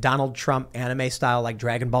legitimate like Donald Trump anime style like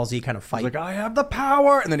Dragon Ball Z kind of fight. He's like, I have the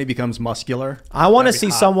power, and then he becomes muscular. I want to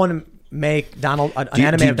see someone make Donald an anime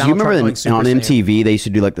of Donald Do you remember Trump going Super on Saiyan. MTV they used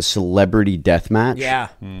to do like the celebrity death match? Yeah.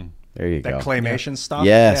 There you go. That claymation stuff.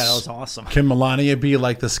 Yes. Yeah, that was awesome. Can Melania be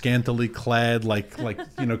like the scantily clad, like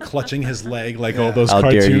clutching his leg, like all those How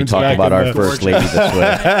cartoons? dare you talk back about in our the- first lady this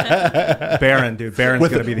way? Baron, dude. Baron's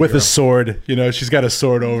with going to be the with hero. a sword. She's got a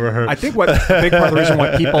sword over her. I think what a big part of the reason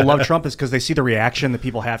why people love Trump is because they see the reaction that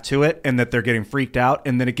people have to it and that they're getting freaked out,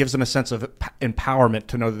 and then it gives them a sense of empowerment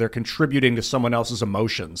to know that they're contributing to someone else's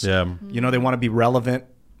emotions. Yeah. They want to be relevant.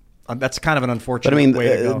 That's kind of an unfortunate But I mean,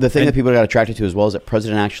 way to go. the thing that people got attracted to as well is that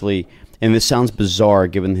President actually, and this sounds bizarre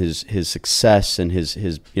given his success and his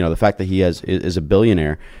the fact that he is a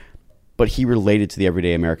billionaire, but he related to the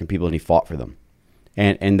everyday American people and he fought for them.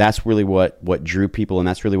 And that's really what drew people, and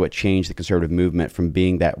that's really what changed the conservative movement from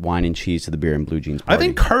being that wine and cheese to the beer and blue jeans party. I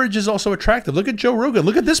think courage is also attractive. Look at Joe Rogan.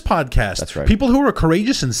 Look at this podcast. That's right. People who are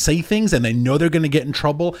courageous and say things and they know they're going to get in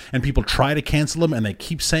trouble and people try to cancel them and they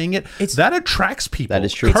keep saying it. That attracts people. That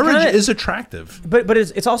is true. Courage is attractive. But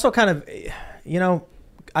it's also kind of,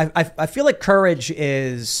 I feel like courage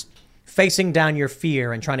is facing down your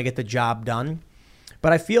fear and trying to get the job done.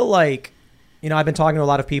 But I feel like, I've been talking to a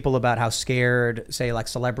lot of people about how scared, say, like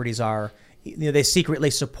celebrities are. They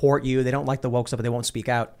secretly support you. They don't like the woke stuff, but they won't speak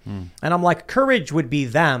out. And I'm like, courage would be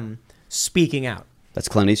them speaking out. That's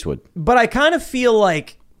Clint Eastwood. But I kind of feel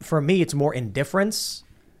like, for me, it's more indifference.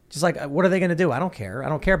 Just like, what are they going to do? I don't care. I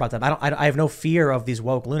don't care about them. I have no fear of these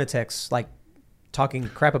woke lunatics, like talking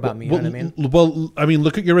crap about me. You know what I mean? Well, I mean,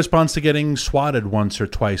 look at your response to getting swatted once or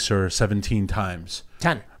twice or 17 times.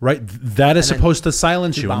 10. Right? That is supposed to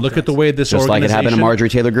silence you. And look at the way this just organization... like it happened to Marjorie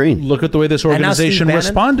Taylor Greene. Look at the way this organization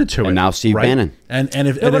responded to it. And now Steve Bannon. And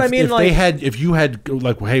if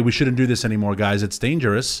like, hey, we shouldn't do this anymore, guys, it's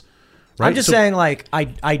dangerous. Right? I'm just saying, like,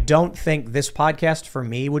 I don't think this podcast for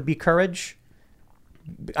me would be courage.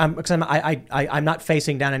 I'm not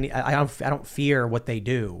facing down any. I don't fear what they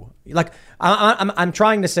do. Like I'm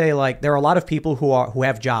trying to say, like, there are a lot of people who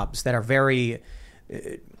have jobs that are very.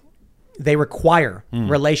 They require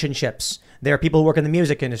relationships. There are people who work in the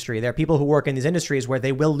music industry. There are people who work in these industries where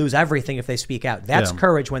they will lose everything if they speak out. That's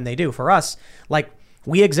courage when they do. For us, like,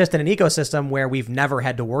 we exist in an ecosystem where we've never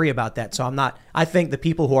had to worry about that. So I think the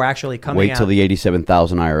people who are actually coming Wait till the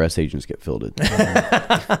 87,000 IRS agents get fielded.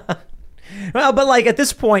 Well, but like at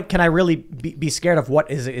this point, can I really be scared of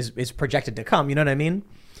what is projected to come? You know what I mean?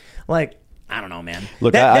 Like, I don't know, man.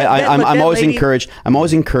 Look, I'm always encouraged. I'm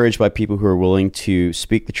always encouraged by people who are willing to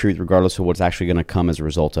speak the truth, regardless of what's actually going to come as a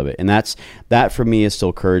result of it. And that for me is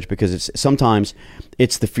still courage, because sometimes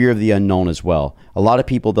it's the fear of the unknown as well. A lot of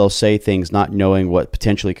people, they'll say things not knowing what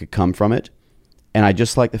potentially could come from it. And I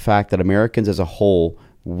just like the fact that Americans as a whole,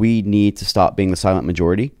 we need to stop being the silent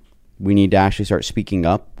majority. We need to actually start speaking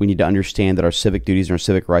up. We need to understand that our civic duties and our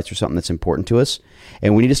civic rights are something that's important to us.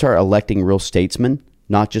 And we need to start electing real statesmen,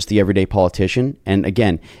 not just the everyday politician. And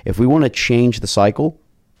again, if we want to change the cycle,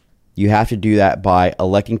 you have to do that by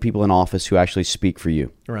electing people in office who actually speak for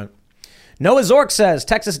you. Right. Noah Zork says,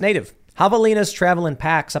 Texas native, javelinas travel in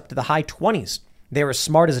packs up to the high 20s. They're as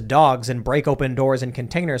smart as dogs and break open doors and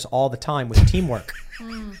containers all the time with teamwork.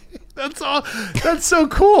 That's so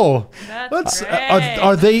cool. That's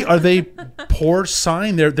are they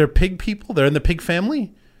porcine? They're pig people. They're in the pig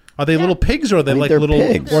family. Are they little pigs, or are they like little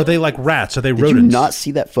pigs? Or are they like rats? Are they rodents? Did you not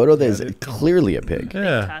see that photo? That is clearly a pig.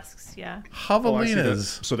 Yeah. Tusks, yeah.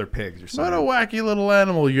 Javelinas. So they're pigs. What a wacky little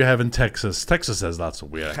animal you have in Texas. Texas has lots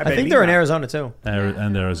of weird. I think they're in Arizona too.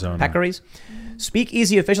 And Arizona. Peccaries.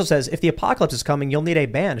 Speakeasy official says, if the apocalypse is coming, you'll need a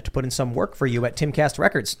band to put in some work for you at Timcast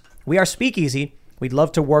Records. We are Speakeasy. We'd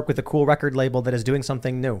love to work with a cool record label that is doing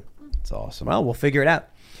something new. That's awesome. Well, we'll figure it out.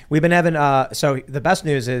 We've been having, so the best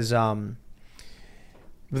news is,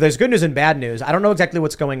 there's good news and bad news. I don't know exactly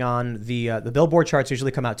what's going on. The Billboard charts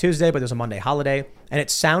usually come out Tuesday, but there's a Monday holiday. And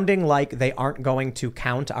it's sounding like they aren't going to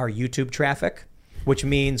count our YouTube traffic, which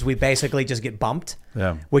means we basically just get bumped,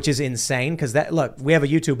 which is insane. Because look, we have a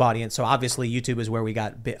YouTube audience, so obviously YouTube is where we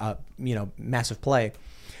got massive play.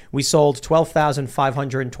 We sold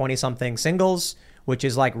 12,520 something singles, which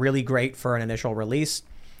is like really great for an initial release.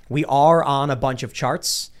 We are on a bunch of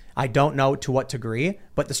charts. I don't know to what degree,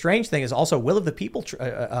 but the strange thing is also Will of the People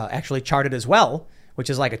actually charted as well, which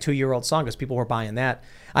is like a 2-year-old song because people were buying that.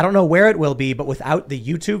 I don't know where it will be, but without the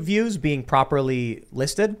YouTube views being properly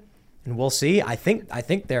listed, and we'll see. I think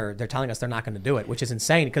they're telling us they're not going to do it, which is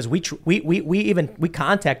insane because we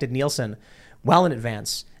contacted Nielsen well in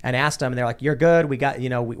advance and asked them, and they're like, "You're good. We got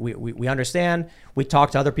we understand." We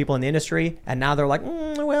talked to other people in the industry, and now they're like,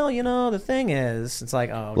 "Well, the thing is, it's like,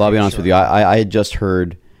 oh." Well, I'll be honest with you. I had just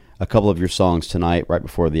heard a couple of your songs tonight, right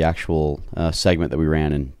before the actual segment that we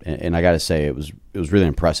ran, and I got to say it was really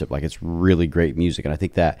impressive. Like, it's really great music, and I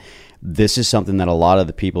think that this is something that a lot of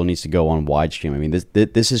the people needs to go on widestream. I mean,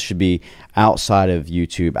 this should be outside of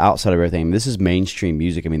YouTube, outside of everything. I mean, this is mainstream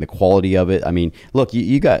music. I mean, the quality of it. I mean, look,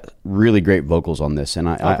 you got really great vocals on this, and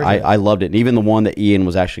I loved it. And even the one that Ian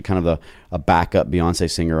was actually kind of a backup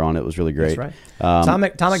Beyonce singer on, it was really great. That's right. Tom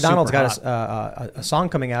McDonald's got a song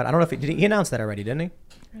coming out. I don't know if he announced that already, didn't he?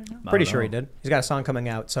 Pretty sure he did. He's got a song coming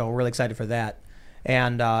out, so we're really excited for that.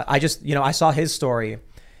 And I just, I saw his story.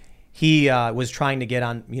 He was trying to get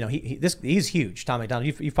on, he's huge, Tom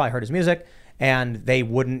McDonald. You've probably heard his music, and they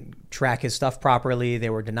wouldn't track his stuff properly. They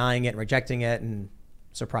were denying it and rejecting it, and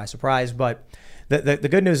surprise, surprise. But the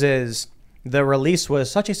good news is the release was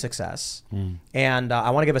such a success. And I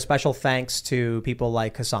want to give a special thanks to people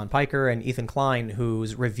like Hassan Piker and Ethan Klein,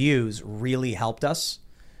 whose reviews really helped us.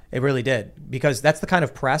 It really did, because that's the kind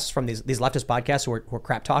of press from these leftist podcasts who are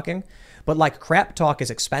crap talking. But like, crap talk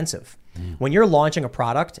is expensive. When you're launching a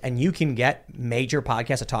product and you can get major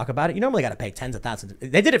podcasts to talk about it, you normally got to pay tens of thousands.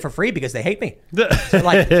 They did it for free because they hate me. So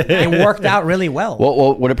like, it worked out really well.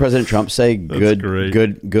 Well, what did President Trump say? Good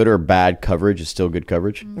or bad coverage is still good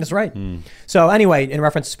coverage. That's right. So anyway, in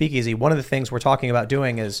reference to Speakeasy, one of the things we're talking about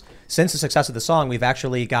doing is, since the success of the song, we've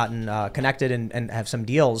actually gotten connected and have some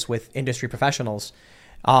deals with industry professionals.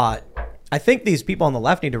 I think these people on the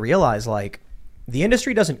left need to realize, like, the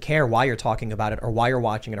industry doesn't care why you're talking about it or why you're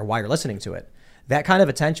watching it or why you're listening to it. that kind of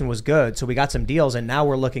attention was good. So we got some deals, and now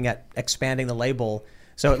we're looking at expanding the label.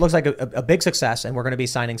 So it looks like a big success, and we're going to be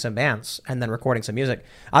signing some bands and then recording some music.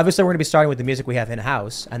 Obviously, we're going to be starting with the music we have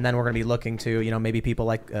in-house, and then we're going to be looking to, maybe people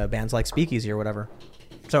like bands like Speakeasy or whatever.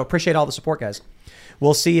 So appreciate all the support, guys.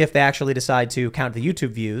 We'll see if they actually decide to count the YouTube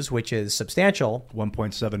views, which is substantial.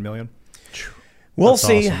 1.7 million. We'll That's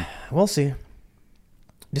see. awesome. We'll see.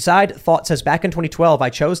 Decide Thought says, back in 2012, I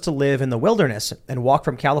chose to live in the wilderness and walk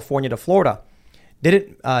from California to Florida.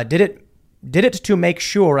 Did it to make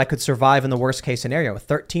sure I could survive in the worst case scenario.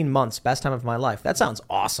 13 months, best time of my life. That sounds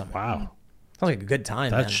awesome. Wow. Sounds like a good time,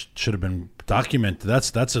 That man. should have been documented.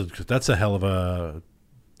 That's a hell of a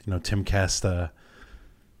Timcast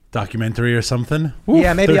documentary or something. Oof,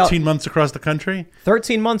 Yeah, maybe 13 months across the country.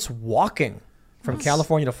 13 months walking from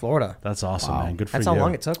California to Florida. That's awesome, man. Good for That's you. how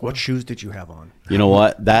long it took. What shoes did you have on? You know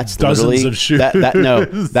what? That's Dozens literally of shoes.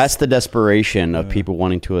 That's the desperation of people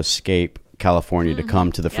wanting to escape California to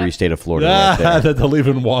come to the free state of Florida. Right there. That they'll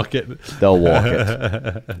even walk it. They'll walk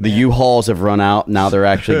it. The U-Hauls have run out. Now they're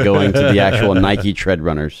actually going to the actual Nike tread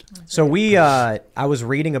runners. So I was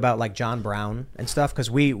reading about like John Brown and stuff because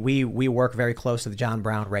we work very close to the John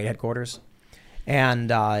Brown raid headquarters,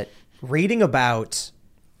 and reading about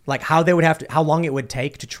like how long it would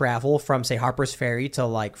take to travel from say Harper's Ferry to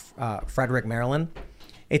like Frederick, Maryland.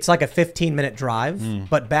 It's like a 15-minute drive,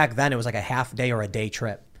 but back then it was like a half day or a day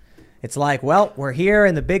trip. It's like, well, we're here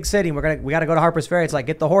in the big city. And we got to go to Harper's Ferry. It's like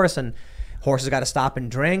get the horse, and horses got to stop and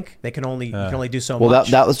drink. They can only you can only do so much. Well,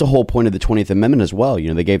 that was the whole point of the 20th Amendment as well.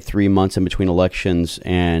 They gave 3 months in between elections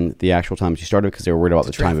and the actual times you started because they were worried about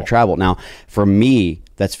the time of travel. Now, for me,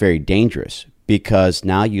 that's very dangerous because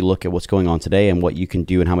now you look at what's going on today and what you can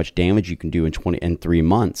do and how much damage you can do in 3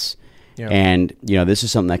 months. Yeah. And this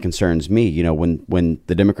is something that concerns me. When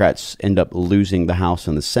the Democrats end up losing the House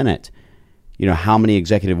and the Senate. How many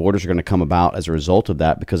executive orders are going to come about as a result of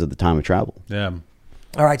that because of the time of travel? Yeah.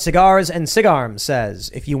 All right. Cigars and Cigarms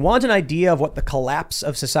says, if you want an idea of what the collapse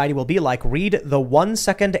of society will be like, read the 1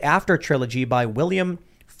 Second After trilogy by William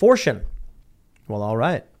Fortune. Well, all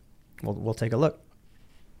right. We'll take a look.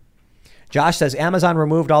 Josh says, Amazon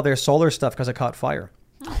removed all their solar stuff because it caught fire.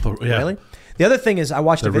 Yeah. Really? The other thing is I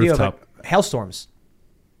watched a video of hailstorms.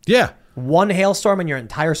 Yeah. One hailstorm and your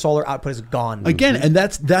entire solar output is gone. Again, and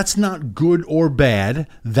that's not good or bad.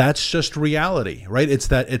 That's just reality, right? It's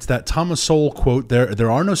that Thomas Sowell quote.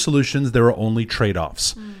 There are no solutions. There are only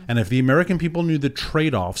trade-offs. And if the American people knew the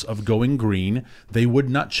trade-offs of going green, they would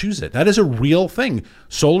not choose it. That is a real thing.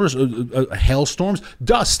 Solars, hailstorms,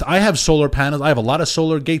 dust. I have solar panels. I have a lot of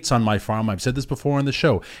solar gates on my farm. I've said this before on the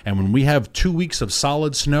show. And when we have 2 weeks of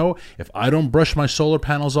solid snow, if I don't brush my solar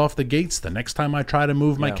panels off the gates, the next time I try to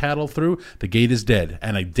move my cattle through, the gate is dead.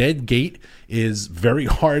 And a dead gate is very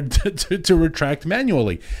hard to retract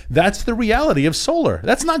manually. That's the reality of solar.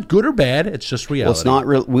 That's not good or bad. It's just reality. Well, it's not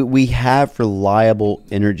real. We have reliable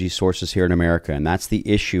energy sources here in America, and that's the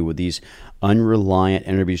issue with these unreliant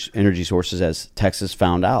energy sources, as Texas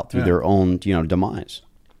found out through their own demise.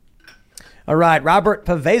 All right. Robert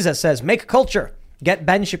Paveza says, make culture. Get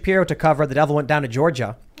Ben Shapiro to cover The Devil Went Down to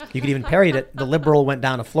Georgia. You could even parody it. The Liberal Went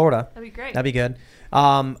Down to Florida. That'd be great. That'd be good.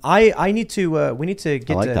 We need to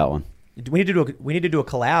get. I like that one. We need to do a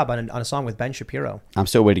collab on a song with Ben Shapiro. I'm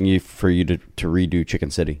still waiting for you to redo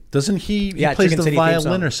Chicken City. Doesn't he plays Chicken the City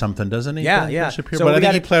violin or something, doesn't he? Yeah, Ben yeah. Shapiro? So but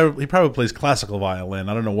I think he probably plays classical violin.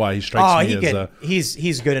 I don't know why he strikes me as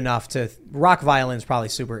he's good enough to rock violin's probably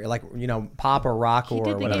super pop or rock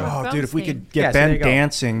or whatever. Oh, dude, if we could get Ben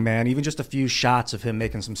dancing, man, even just a few shots of him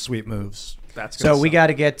making some sweet moves. That's good. So we got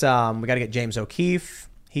to get James O'Keefe.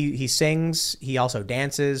 He sings. He also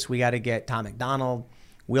dances. We got to get Tom McDonald.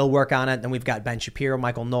 We'll work on it. Then we've got Ben Shapiro,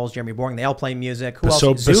 Michael Knowles, Jeremy Boring. They all play music. Who else?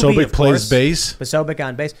 Basobic plays bass. Basobic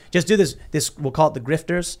on bass. Just do this. We'll call it the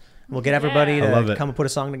Grifters. We'll get everybody to come and put a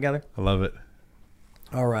song together. I love it.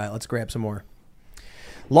 All right, let's grab some more.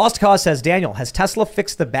 Lost Cause says, Daniel, has Tesla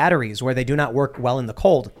fixed the batteries where they do not work well in the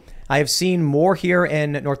cold? I have seen more here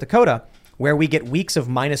in North Dakota, where we get weeks of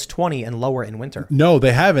 -20 and lower in winter. No,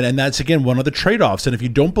 they haven't. And that's, again, one of the trade-offs. And if you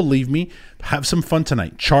don't believe me, have some fun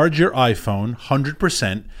tonight. Charge your iPhone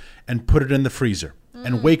 100% and put it in the freezer.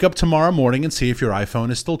 And wake up tomorrow morning and see if your iPhone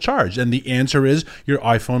is still charged. And the answer is your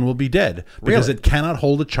iPhone will be dead because it cannot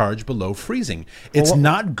hold a charge below freezing. It's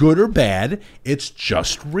not good or bad. It's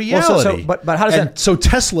just reality. But how does that? So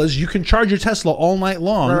Teslas, you can charge your Tesla all night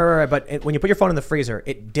long. Right. But when you put your phone in the freezer,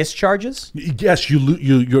 it discharges? Yes,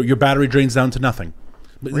 your battery drains down to nothing.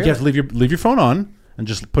 But you have to leave your phone on. And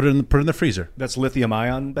just put it in the freezer. That's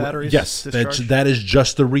lithium-ion batteries? Yes, that is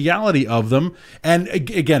just the reality of them. And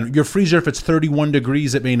again, your freezer, if it's 31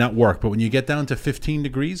 degrees, it may not work. But when you get down to 15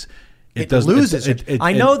 degrees, It loses it.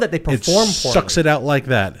 I know that they perform It sucks it out like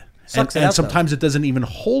that. Sucks it and out, sometimes it doesn't even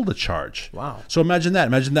hold a charge. Wow. So imagine that.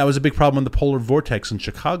 Imagine that was a big problem in the polar vortex in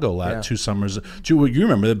Chicago last 2 summers. You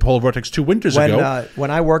remember the polar vortex 2 winters ago.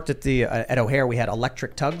 When I worked at O'Hare, we had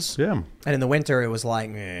electric tugs. Yeah. And in the winter, it was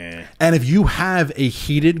like, eh. And if you have a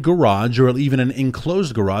heated garage or even an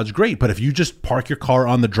enclosed garage, great. But if you just park your car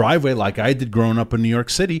on the driveway like I did growing up in New York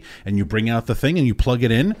City and you bring out the thing and you plug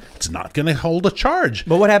it in, it's not going to hold a charge.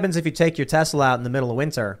 But what happens if you take your Tesla out in the middle of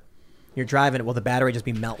winter? You're driving it. Will the battery just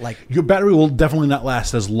be Your battery will definitely not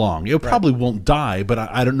last as long. It probably won't die, but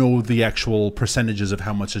I don't know the actual percentages of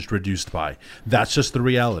how much it's reduced by. That's just the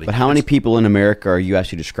reality. But how many people in America are you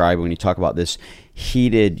actually describing when you talk about this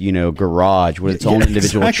heated, garage with its own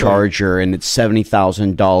individual charger and it's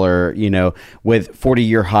 $70,000, with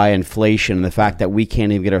 40-year high inflation and the fact that we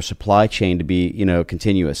can't even get our supply chain to be,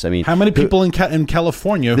 continuous. I mean, how many people in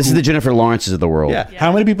California? This is the Jennifer Lawrences of the world. Yeah.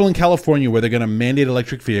 How many people in California where they're going to mandate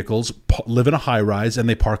electric vehicles, live in a high rise, and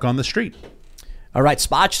they park on the street? All right.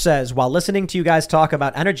 Spotch says, while listening to you guys talk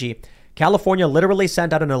about energy, California literally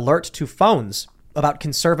sent out an alert to phones about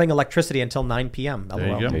conserving electricity until 9 p.m.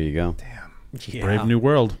 There you go. Damn. Yeah. Brave new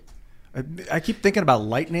world. I keep thinking about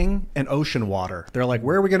lightning and ocean water. They're like,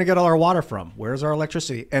 where are we going to get all our water from? Where's our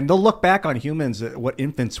electricity? And they'll look back on humans, what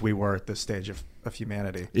infants we were at this stage of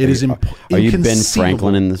humanity. It is Are you Ben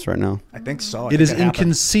Franklin in this right now? I think so. It is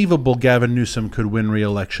inconceivable Gavin Newsom could win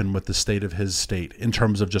re-election with the state of his state in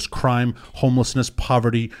terms of just crime, homelessness,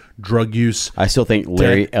 poverty, drug use. I still think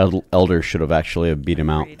Larry Elder should have actually beat him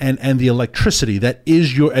out. And the electricity that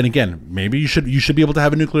is your, and again, maybe you should be able to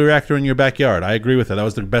have a nuclear reactor in your backyard. I agree with that. That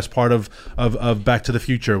was the best part of Back to the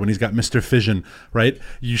Future when he's got Mr. Fission, right?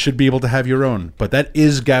 You should be able to have your own. But that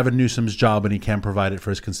is Gavin Newsom's job, and he can't provide it for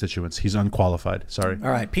his constituents. He's unqualified. Sorry. All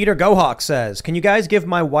right. Peter Gohawk says, can you guys give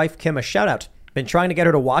my wife Kim a shout out? Been trying to get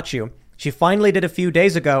her to watch you. She finally did a few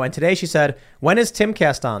days ago, and today she said, when is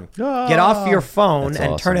Timcast on? Get off your phone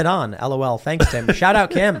and turn it on. LOL. Thanks, Tim. Shout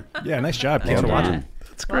out, Kim. Yeah, nice job, Kim. Thanks for watching.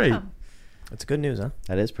 That's great. That's good news, huh?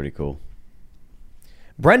 That is pretty cool.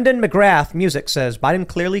 Brendan McGrath Music says, Biden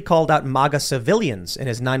clearly called out MAGA civilians in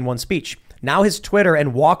his 9/1 speech. Now his Twitter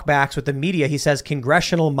and walkbacks with the media, he says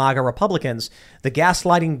congressional MAGA Republicans. The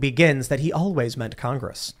gaslighting begins that he always meant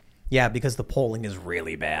Congress. Yeah, because the polling is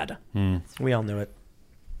really bad. We all knew it.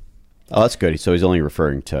 Oh, that's good. So he's only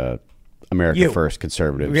referring to America First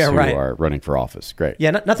conservatives who are running for office. Great.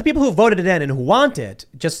 Yeah, not the people who voted it in and who want it,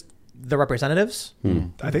 just the representatives.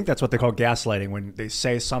 I think that's what they call gaslighting, when they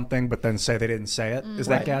say something but then say they didn't say it. Is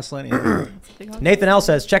that gaslighting? Nathan L.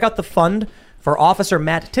 says, check out the fund for Officer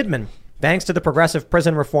Matt Tidman. Thanks to the progressive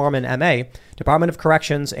prison reform in MA, Department of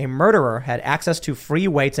Corrections, a murderer had access to free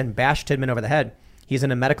weights and bashed Tidman over the head. He's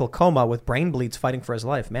in a medical coma with brain bleeds fighting for his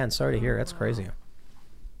life. Man, sorry to hear. That's crazy.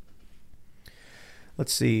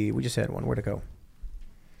 Let's see. We just had one. Where'd it go?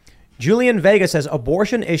 Julian Vega says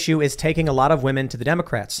abortion issue is taking a lot of women to the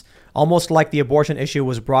Democrats, almost like the abortion issue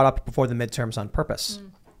was brought up before the midterms on purpose.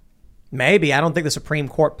 Maybe. I don't think the Supreme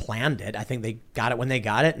Court planned it. I think they got it when they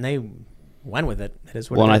got it, and they went with it. It is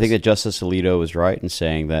what it is. And I think that Justice Alito was right in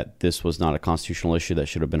saying that this was not a constitutional issue that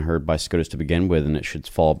should have been heard by SCOTUS to begin with, and it should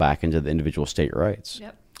fall back into the individual state rights.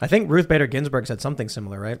 Yep. I think Ruth Bader Ginsburg said something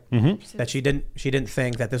similar, right? Mm-hmm. That she didn't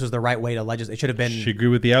think that this was the right way to legislate. It should have been. She agreed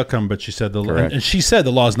with the outcome, but she said and she said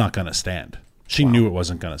the law is not going to stand. She knew it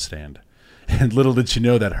wasn't going to stand. And little did she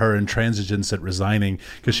know that her intransigence at resigning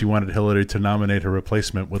because she wanted Hillary to nominate her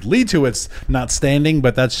replacement would lead to its not standing,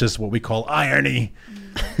 but that's just what we call irony.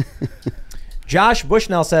 Josh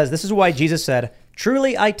Bushnell says, this is why Jesus said,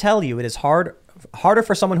 truly I tell you, it is harder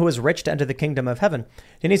for someone who is rich to enter the kingdom of heaven.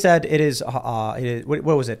 And he said, it is what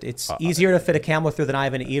was it? It's easier to fit a camel through the eye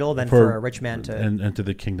of an needle than for a rich man to enter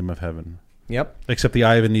the kingdom of heaven. Yep. Except the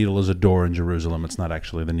eye of a needle is a door in Jerusalem. It's not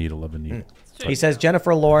actually the needle of a needle. He says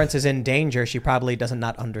Jennifer Lawrence is in danger. She probably does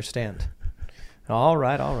not understand. All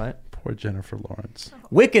right. Poor Jennifer Lawrence.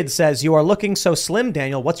 Wicked says, you are looking so slim,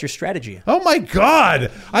 Daniel. What's your strategy? Oh, my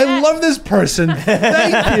God. I love this person.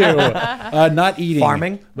 Thank you. Not eating.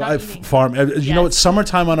 Farming? Farm. You know what?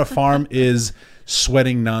 Summertime on a farm is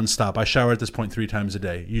sweating nonstop. I shower at this point 3 times a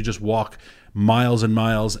day. You just walk miles and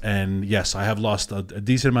miles. And yes, I have lost a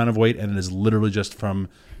decent amount of weight, and it is literally just from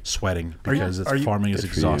sweating because farming is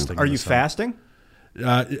exhausting. Are you fasting?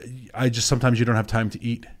 Sometimes you don't have time to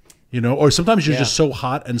eat. Or sometimes you're just so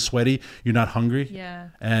hot and sweaty, you're not hungry. Yeah.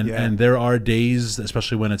 And there are days,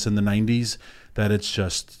 especially when it's in the 90s,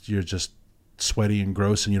 that you're just sweaty and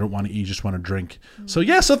gross and you don't want to eat, you just want to drink. So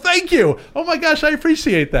thank you. Oh my gosh, I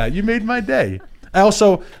appreciate that. You made my day. I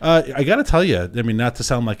also, I got to tell you, I mean, not to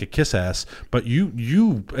sound like a kiss ass, but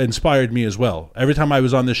you inspired me as well. Every time I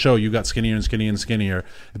was on this show, you got skinnier and skinnier and skinnier.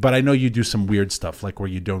 But I know you do some weird stuff, like where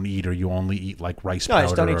you don't eat or you only eat like rice powder. I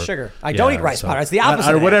just don't eat sugar. I don't eat rice powder. It's the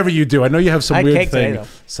opposite. Or whatever you do. I know you have some weird thing. Today,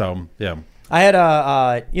 so, yeah. I had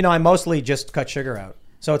I mostly just cut sugar out.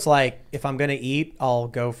 So it's like if I'm gonna eat, I'll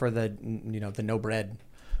go for the no bread.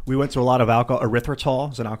 We went to a lot of alcohol.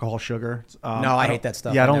 Erythritol is an alcohol suger. No, I hate that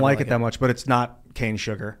stuff. Yeah, I don't like it that much, but it's not cane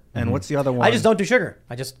sugar. And what's the other one? I just don't do sugar.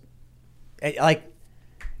 I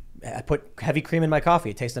put heavy cream in my coffee.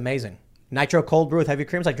 It tastes amazing. Nitro cold brew with heavy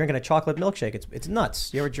cream is like drinking a chocolate milkshake. It's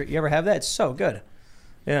nuts. You ever have that? It's so good.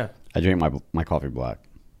 Yeah. I drink my coffee black.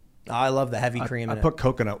 I love the heavy cream. I put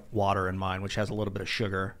coconut water in mine, which has a little bit of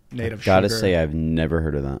sugar, native Gotta sugar. say, I've never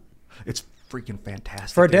heard of that. It's freaking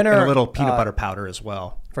fantastic. For dinner, and a little peanut butter powder as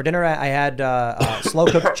well. For dinner, I had slow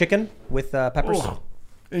cooked chicken with peppers.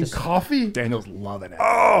 In coffee? Daniel's loving it.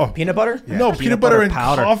 Oh, peanut butter? Yeah, no, peanut butter and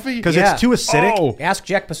powder. Coffee? Because it's too acidic. Oh. Ask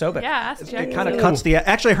Jack Posobiec. Yeah, ask Jack. It kind of cuts the...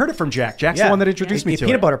 Actually, I heard it from Jack. Jack's the one that introduced me to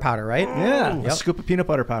peanut butter powder, right? Yeah, a scoop of peanut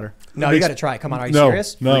butter powder. No, you got to try it. Come on, are you No,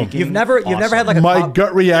 serious? no. You've never had like a... My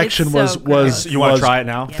gut reaction It's so was... You want to try it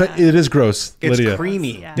now? It is gross, It's Lydia.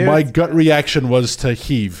 creamy. Yeah. Dude. My gut reaction was to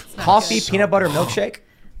heave. Coffee, peanut butter milkshake?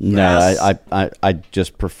 No, Yes. I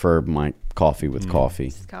just prefer my coffee with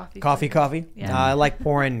coffee. Coffee. Yeah. I like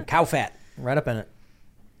pouring cow fat right up in it.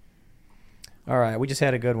 All right, we just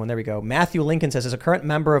had a good one. There we go. Matthew Lincoln says, as a current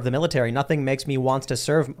member of the military, nothing makes me want to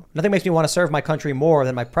serve my country more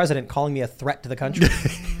than my president calling me a threat to the country.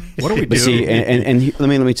 What do we do? But see, and let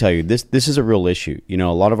me tell you, this is a real issue. You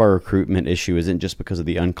know, a lot of our recruitment issue isn't just because of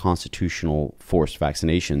the unconstitutional forced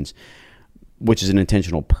vaccinations, which is an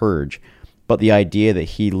intentional purge, but the idea that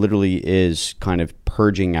he literally is kind of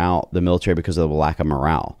purging out the military because of the lack of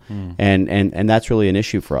morale. And that's really an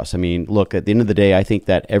issue for us. I mean, look, at the end of the day, I think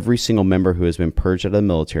that every single member who has been purged out of the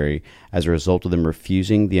military as a result of them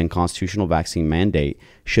refusing the unconstitutional vaccine mandate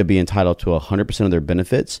should be entitled to 100% of their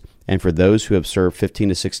benefits. And for those who have served 15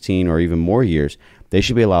 to 16 or even more years, they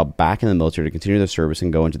should be allowed back in the military to continue their service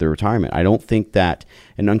and go into their retirement. I don't think that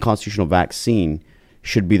an unconstitutional vaccine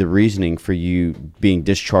should be the reasoning for you being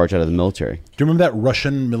discharged out of the military. Do you remember that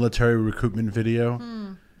Russian military recruitment video?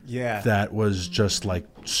 Yeah. That was just like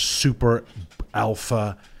super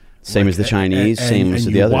alpha. Same as the Chinese, same as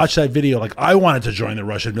the others. Watch that video. Like, I wanted to join the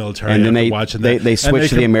Russian military. And then they switched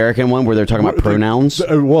to the American one where they're talking about pronouns.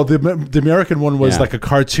 Well, the American one was like a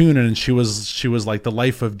cartoon, and she was like the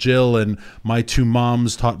life of Jill, and my two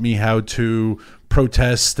moms taught me how to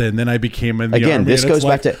protest, and then I became in the Again, army. this goes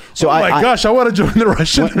back to... So oh my gosh, I want to join the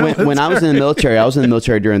Russian military. When I was in the military, I was in the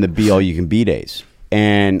military during the Be All You Can Be days.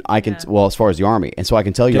 And I can, well, as far as the Army. And so I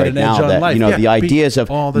can tell you right now that, you know, the ideas of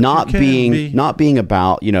not being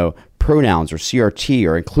about, you know, pronouns or CRT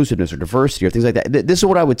or inclusiveness or diversity or things like that. This is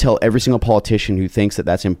what I would tell every single politician who thinks that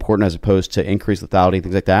that's important as opposed to increased lethality,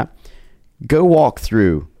 things like that. Go walk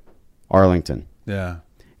through Arlington. Yeah.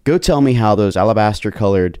 Go tell me how those alabaster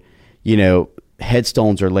colored, you know,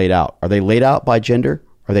 headstones are laid out. Are they laid out by gender?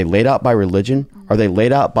 Are they laid out by religion? Are they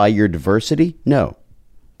laid out by your diversity? No,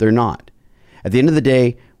 they're not. At the end of the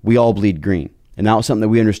day, we all bleed green. And that was something that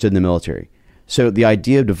we understood in the military. So the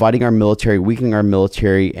idea of dividing our military, weakening our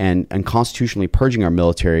military, and constitutionally purging our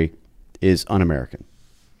military is un-American.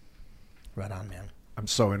 Right on, man. I'm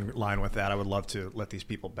so in line with that. I would love to let these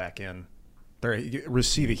people back in.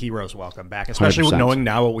 Receive a hero's welcome back, especially 100%. knowing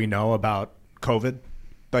now what we know about COVID.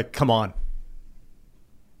 Like, come on.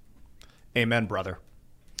 Amen, brother.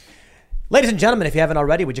 Ladies and gentlemen, if you haven't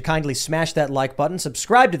already, would you kindly smash that like button,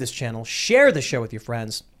 subscribe to this channel, share the show with your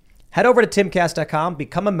friends. Head over to timcast.com,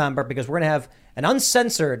 become a member, because we're going to have an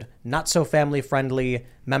uncensored, not so family-friendly,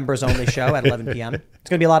 members-only show at 11 p.m. It's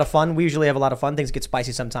going to be a lot of fun. We usually have a lot of fun. Things get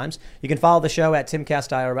spicy sometimes. You can follow the show at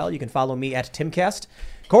TimCastIRL. You can follow me at TimCast.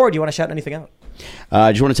 Cory, do you want to shout anything out?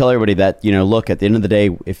 I just want to tell everybody that, you know, look, at the end of the day,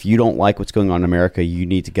 if you don't like what's going on in America, you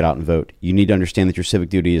need to get out and vote. You need to understand that your civic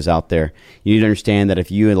duty is out there. You need to understand that if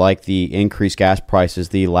you like the increased gas prices,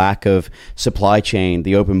 the lack of supply chain,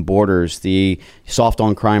 the open borders, the soft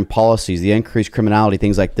on crime policies, the increased criminality,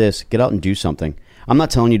 things like this, get out and do something. I'm not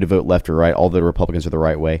telling you to vote left or right. All the Republicans are the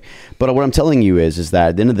right way. But what I'm telling you is that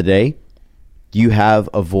at the end of the day, you have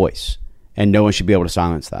a voice, and no one should be able to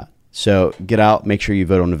silence that. So get out, make sure you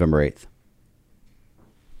vote on November 8th.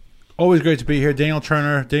 Always great to be here. Daniel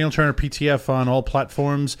Turner PTF on all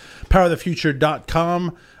platforms.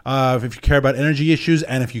 PowerTheFuture.com. If you care about energy issues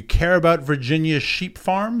and if you care about Virginia sheep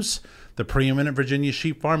farms, the preeminent Virginia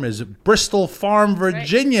sheep farm is Bristol Farm,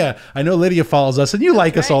 Virginia. Right. I know Lydia follows us, and you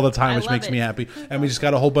like us all the time, which makes me happy. And we just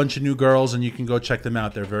got a whole bunch of new girls, and you can go check them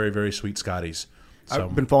out. They're very, very sweet Scotties. So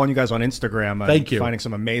I've been following you guys on Instagram. Thank you. Finding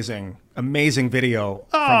some amazing video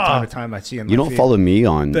from time to time I see in my You don't feed. follow me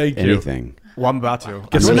on Thank you. anything. Well, I'm about to.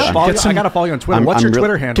 Get some- I got to follow you on Twitter. What's your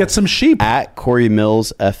Twitter handle? Get some sheep. At Cory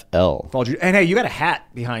Mills FL. Followed you. And hey, you got a hat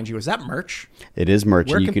behind you. Is that merch? It is merch.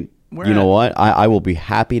 Where and you can- can. where You know at? what? I will be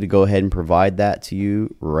happy to go ahead and provide that to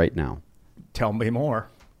you right now. Tell me more.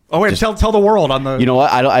 Oh wait, tell the world on the. You know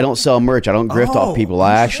what? I don't sell merch. I don't grift Oh, off people.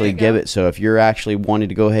 I actually give it. So if you're actually wanting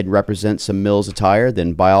to go ahead and represent some Mills attire,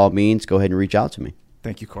 then by all means, go ahead and reach out to me.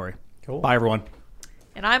 Thank you, Cory. Cool. Bye, everyone.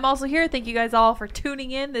 And I'm also here. Thank you guys all for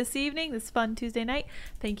tuning in this evening, this fun Tuesday night.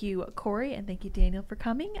 Thank you, Cory, and thank you, Daniel, for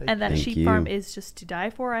coming. And that Thank sheep you. farm is just to die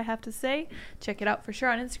for, I have to say. Check it out for sure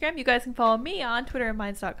on Instagram. You guys can follow me on Twitter and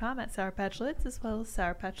Minds.com at Sour Patch Lids, as well as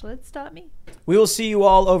SourPatchLids.me. We will see you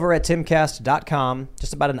all over at timcast.com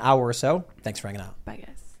just about an hour or so. Thanks for hanging out. Bye, guys.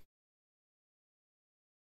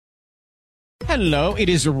 Hello, it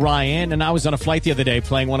is Ryan, and I was on a flight the other day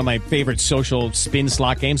playing one of my favorite social spin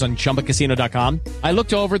slot games on ChumbaCasino.com. I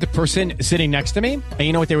looked over at the person sitting next to me, and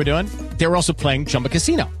you know what they were doing? They were also playing Chumba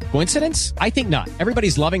Casino. Coincidence? I think not.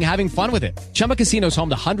 Everybody's loving having fun with it. Chumba Casino is home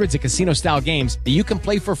to hundreds of casino-style games that you can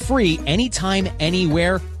play for free anytime,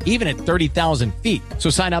 anywhere, even at 30,000 feet. So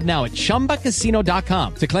sign up now at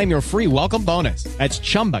ChumbaCasino.com to claim your free welcome bonus. That's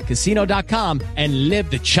ChumbaCasino.com and live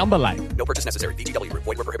the Chumba life. No purchase necessary. VGW Group.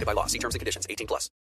 Void were prohibited by law. See terms and conditions. 18+.